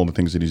and doing all the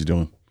things that he's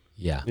doing.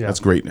 Yeah. Yeah. That's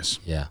greatness.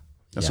 Yeah.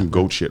 That's yeah. some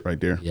goat shit right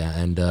there. Yeah,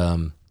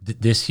 and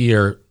this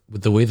year,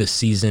 with the way the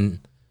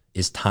season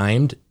is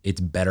timed,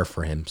 it's better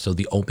for him. So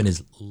the Open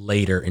is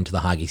later into the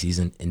hockey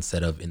season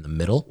instead of in the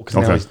middle. 'Cause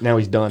Okay. now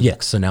he's done. Yeah,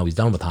 so now he's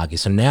done with hockey.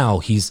 So now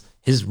his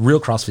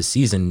real CrossFit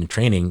season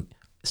training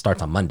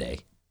starts on Monday.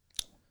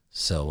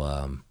 So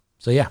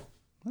yeah,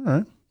 All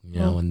right. you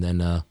know, and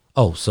then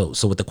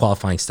so with the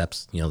qualifying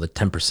steps, you know, the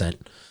 10%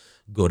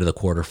 go to the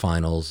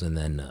quarterfinals, and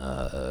then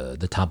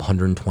the top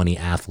 120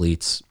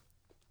 athletes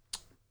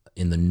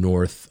in the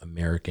North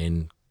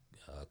American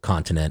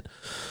continent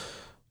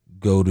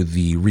go to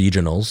the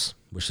regionals,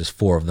 which is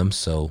 4 of them.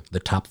 So the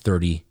top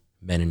 30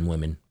 men and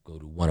women go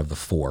to one of the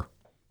 4,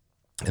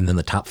 and then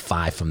the top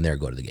 5 from there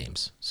go to the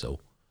games. So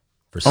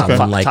for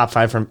someone like top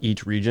 5 from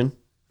each region.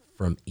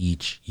 from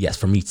each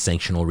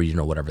sanctional region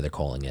or whatever they're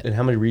calling it, And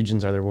how many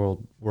regions are there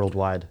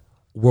worldwide?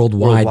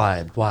 worldwide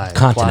Wide.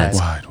 continents.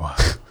 Wide.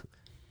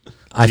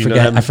 I Do you know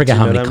forget. that- I forget do you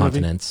how know many that movie?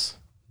 continents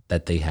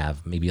that they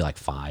have. Maybe like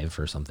 5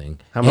 or something.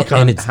 How many,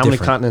 And it's how many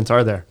different. continents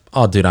are there?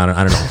 Oh, dude, I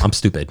don't know. I'm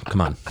stupid. Come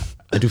on,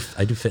 I do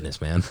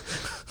fitness, man.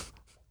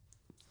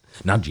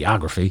 Not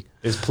geography.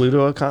 Is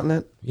Pluto a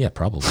continent? Yeah,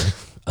 probably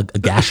a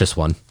gaseous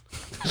one.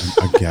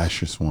 A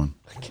gaseous one.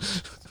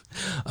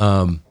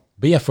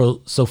 But yeah, for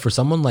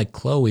someone like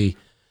Chloe,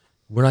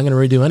 we're not going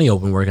to redo any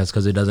open workouts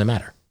because it doesn't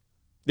matter.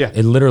 Yeah.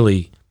 It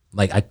literally,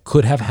 like, I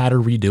could have had her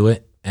redo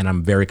it, and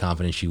I'm very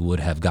confident she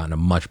would have gotten a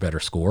much better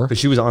score. Because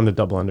she was on the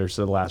double unders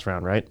to the last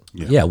round, right?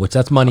 Yeah, which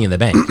that's money in the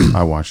bank.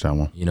 I watched that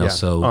one. You know, Yeah.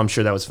 so Oh, I'm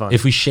sure that was fun.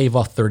 if we shave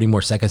off 30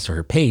 more seconds to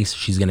her pace,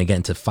 she's going to get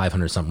into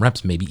 500 something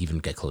reps, maybe even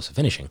get close to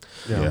finishing.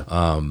 Yeah.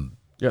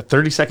 yeah,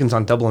 30 seconds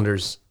on double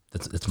unders.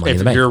 That's money in If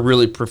the bank. you're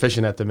really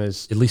proficient at them,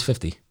 is At least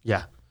 50.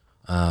 yeah.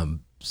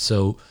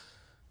 So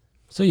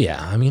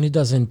yeah, I mean, it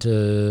doesn't,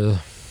 the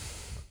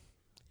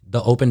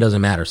open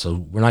doesn't matter. So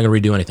we're not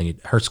going to redo anything.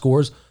 Her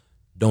scores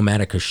don't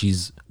matter because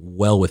she's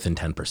well within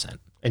 10%.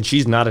 And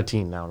she's not a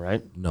teen now,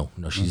 right? No,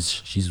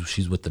 she's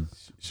with the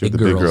She's big the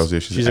girls. big girls. Yeah,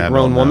 She's a adult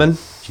grown now. woman.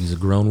 She's a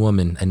grown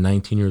woman and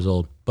 19 years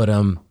old. But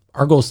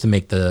our goal is to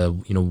make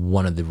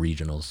one of the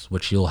regionals,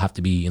 which she'll have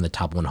to be in the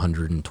top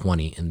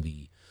 120 in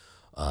the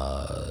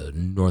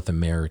North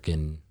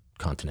American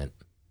continent.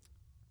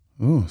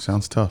 Ooh,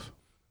 sounds tough.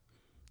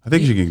 I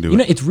think she can do You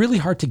know, it. it's really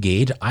hard to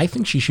gauge. I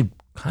think she should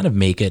kind of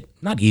make it,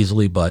 not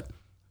easily, but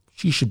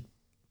she should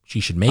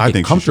make I it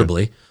think she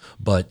comfortably.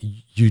 But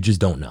you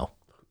just don't know.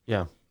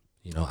 Yeah.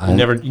 You know,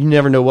 You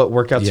never know what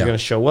workouts Yeah. are going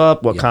to show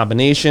up, what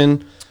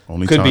combination.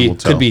 Only could time be will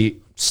tell. could be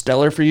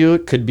stellar for you.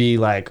 It could be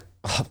like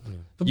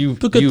you.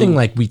 the good you thing,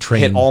 like, we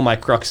train. hit all my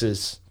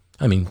cruxes.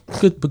 I mean,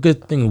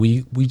 good thing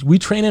we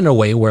train in a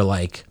way where,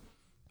 like,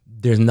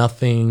 there's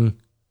nothing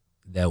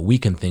that we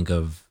can think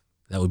of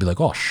that would be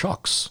like, oh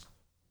shucks,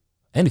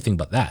 anything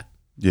but that.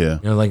 Yeah.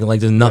 You know, like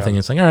there's nothing.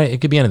 It's like, all right, it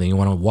could be anything. You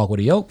want to walk with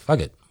a yoke? Fuck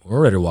it. We're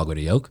ready to walk with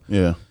a yoke.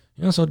 Yeah.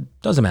 You know, so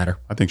it doesn't matter.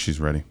 I think she's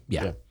ready.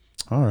 Yeah.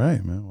 All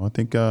right, man. Well,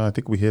 I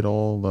think we hit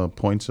all the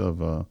points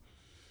of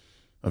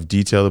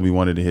detail that we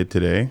wanted to hit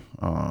today.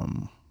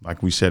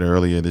 Like we said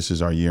earlier, this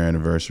is our year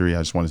anniversary. I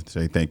just wanted to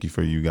say thank you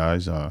for you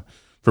guys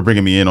for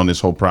bringing me in on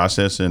this whole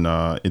process, and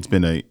it's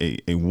been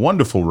a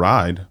wonderful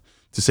ride,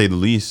 to say the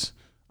least.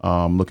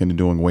 Looking to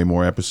doing way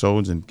more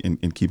episodes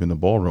and keeping the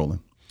ball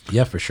rolling.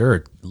 Yeah, for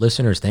sure.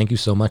 Listeners, thank you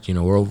so much. You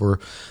know, we're over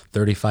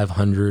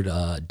 3,500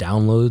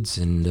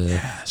 downloads, and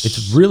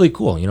it's really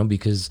cool, you know,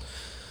 because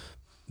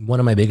one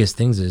of my biggest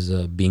things is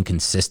being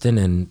consistent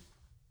and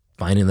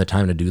finding the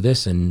time to do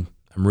this. And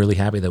I'm really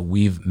happy that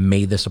we've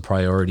made this a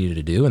priority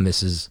to do. And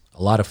this is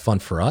a lot of fun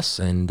for us.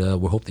 And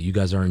we hope that you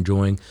guys are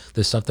enjoying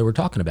the stuff that we're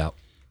talking about.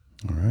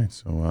 All right.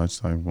 So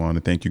I want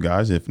to thank you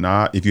guys. If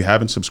you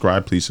haven't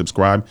subscribed, please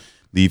subscribe.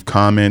 Leave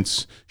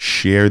comments,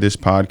 share this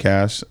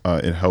podcast.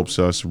 It helps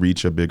us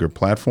reach a bigger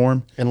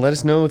platform. And let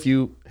us know if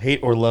you hate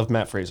or love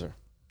Matt Fraser.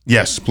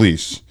 Yes,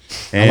 please.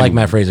 I like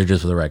Matt Fraser,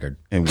 just for the record.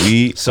 And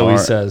we So are he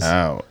says.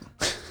 out.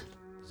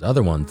 There's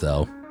other ones,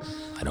 though,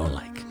 I don't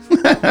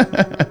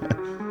like.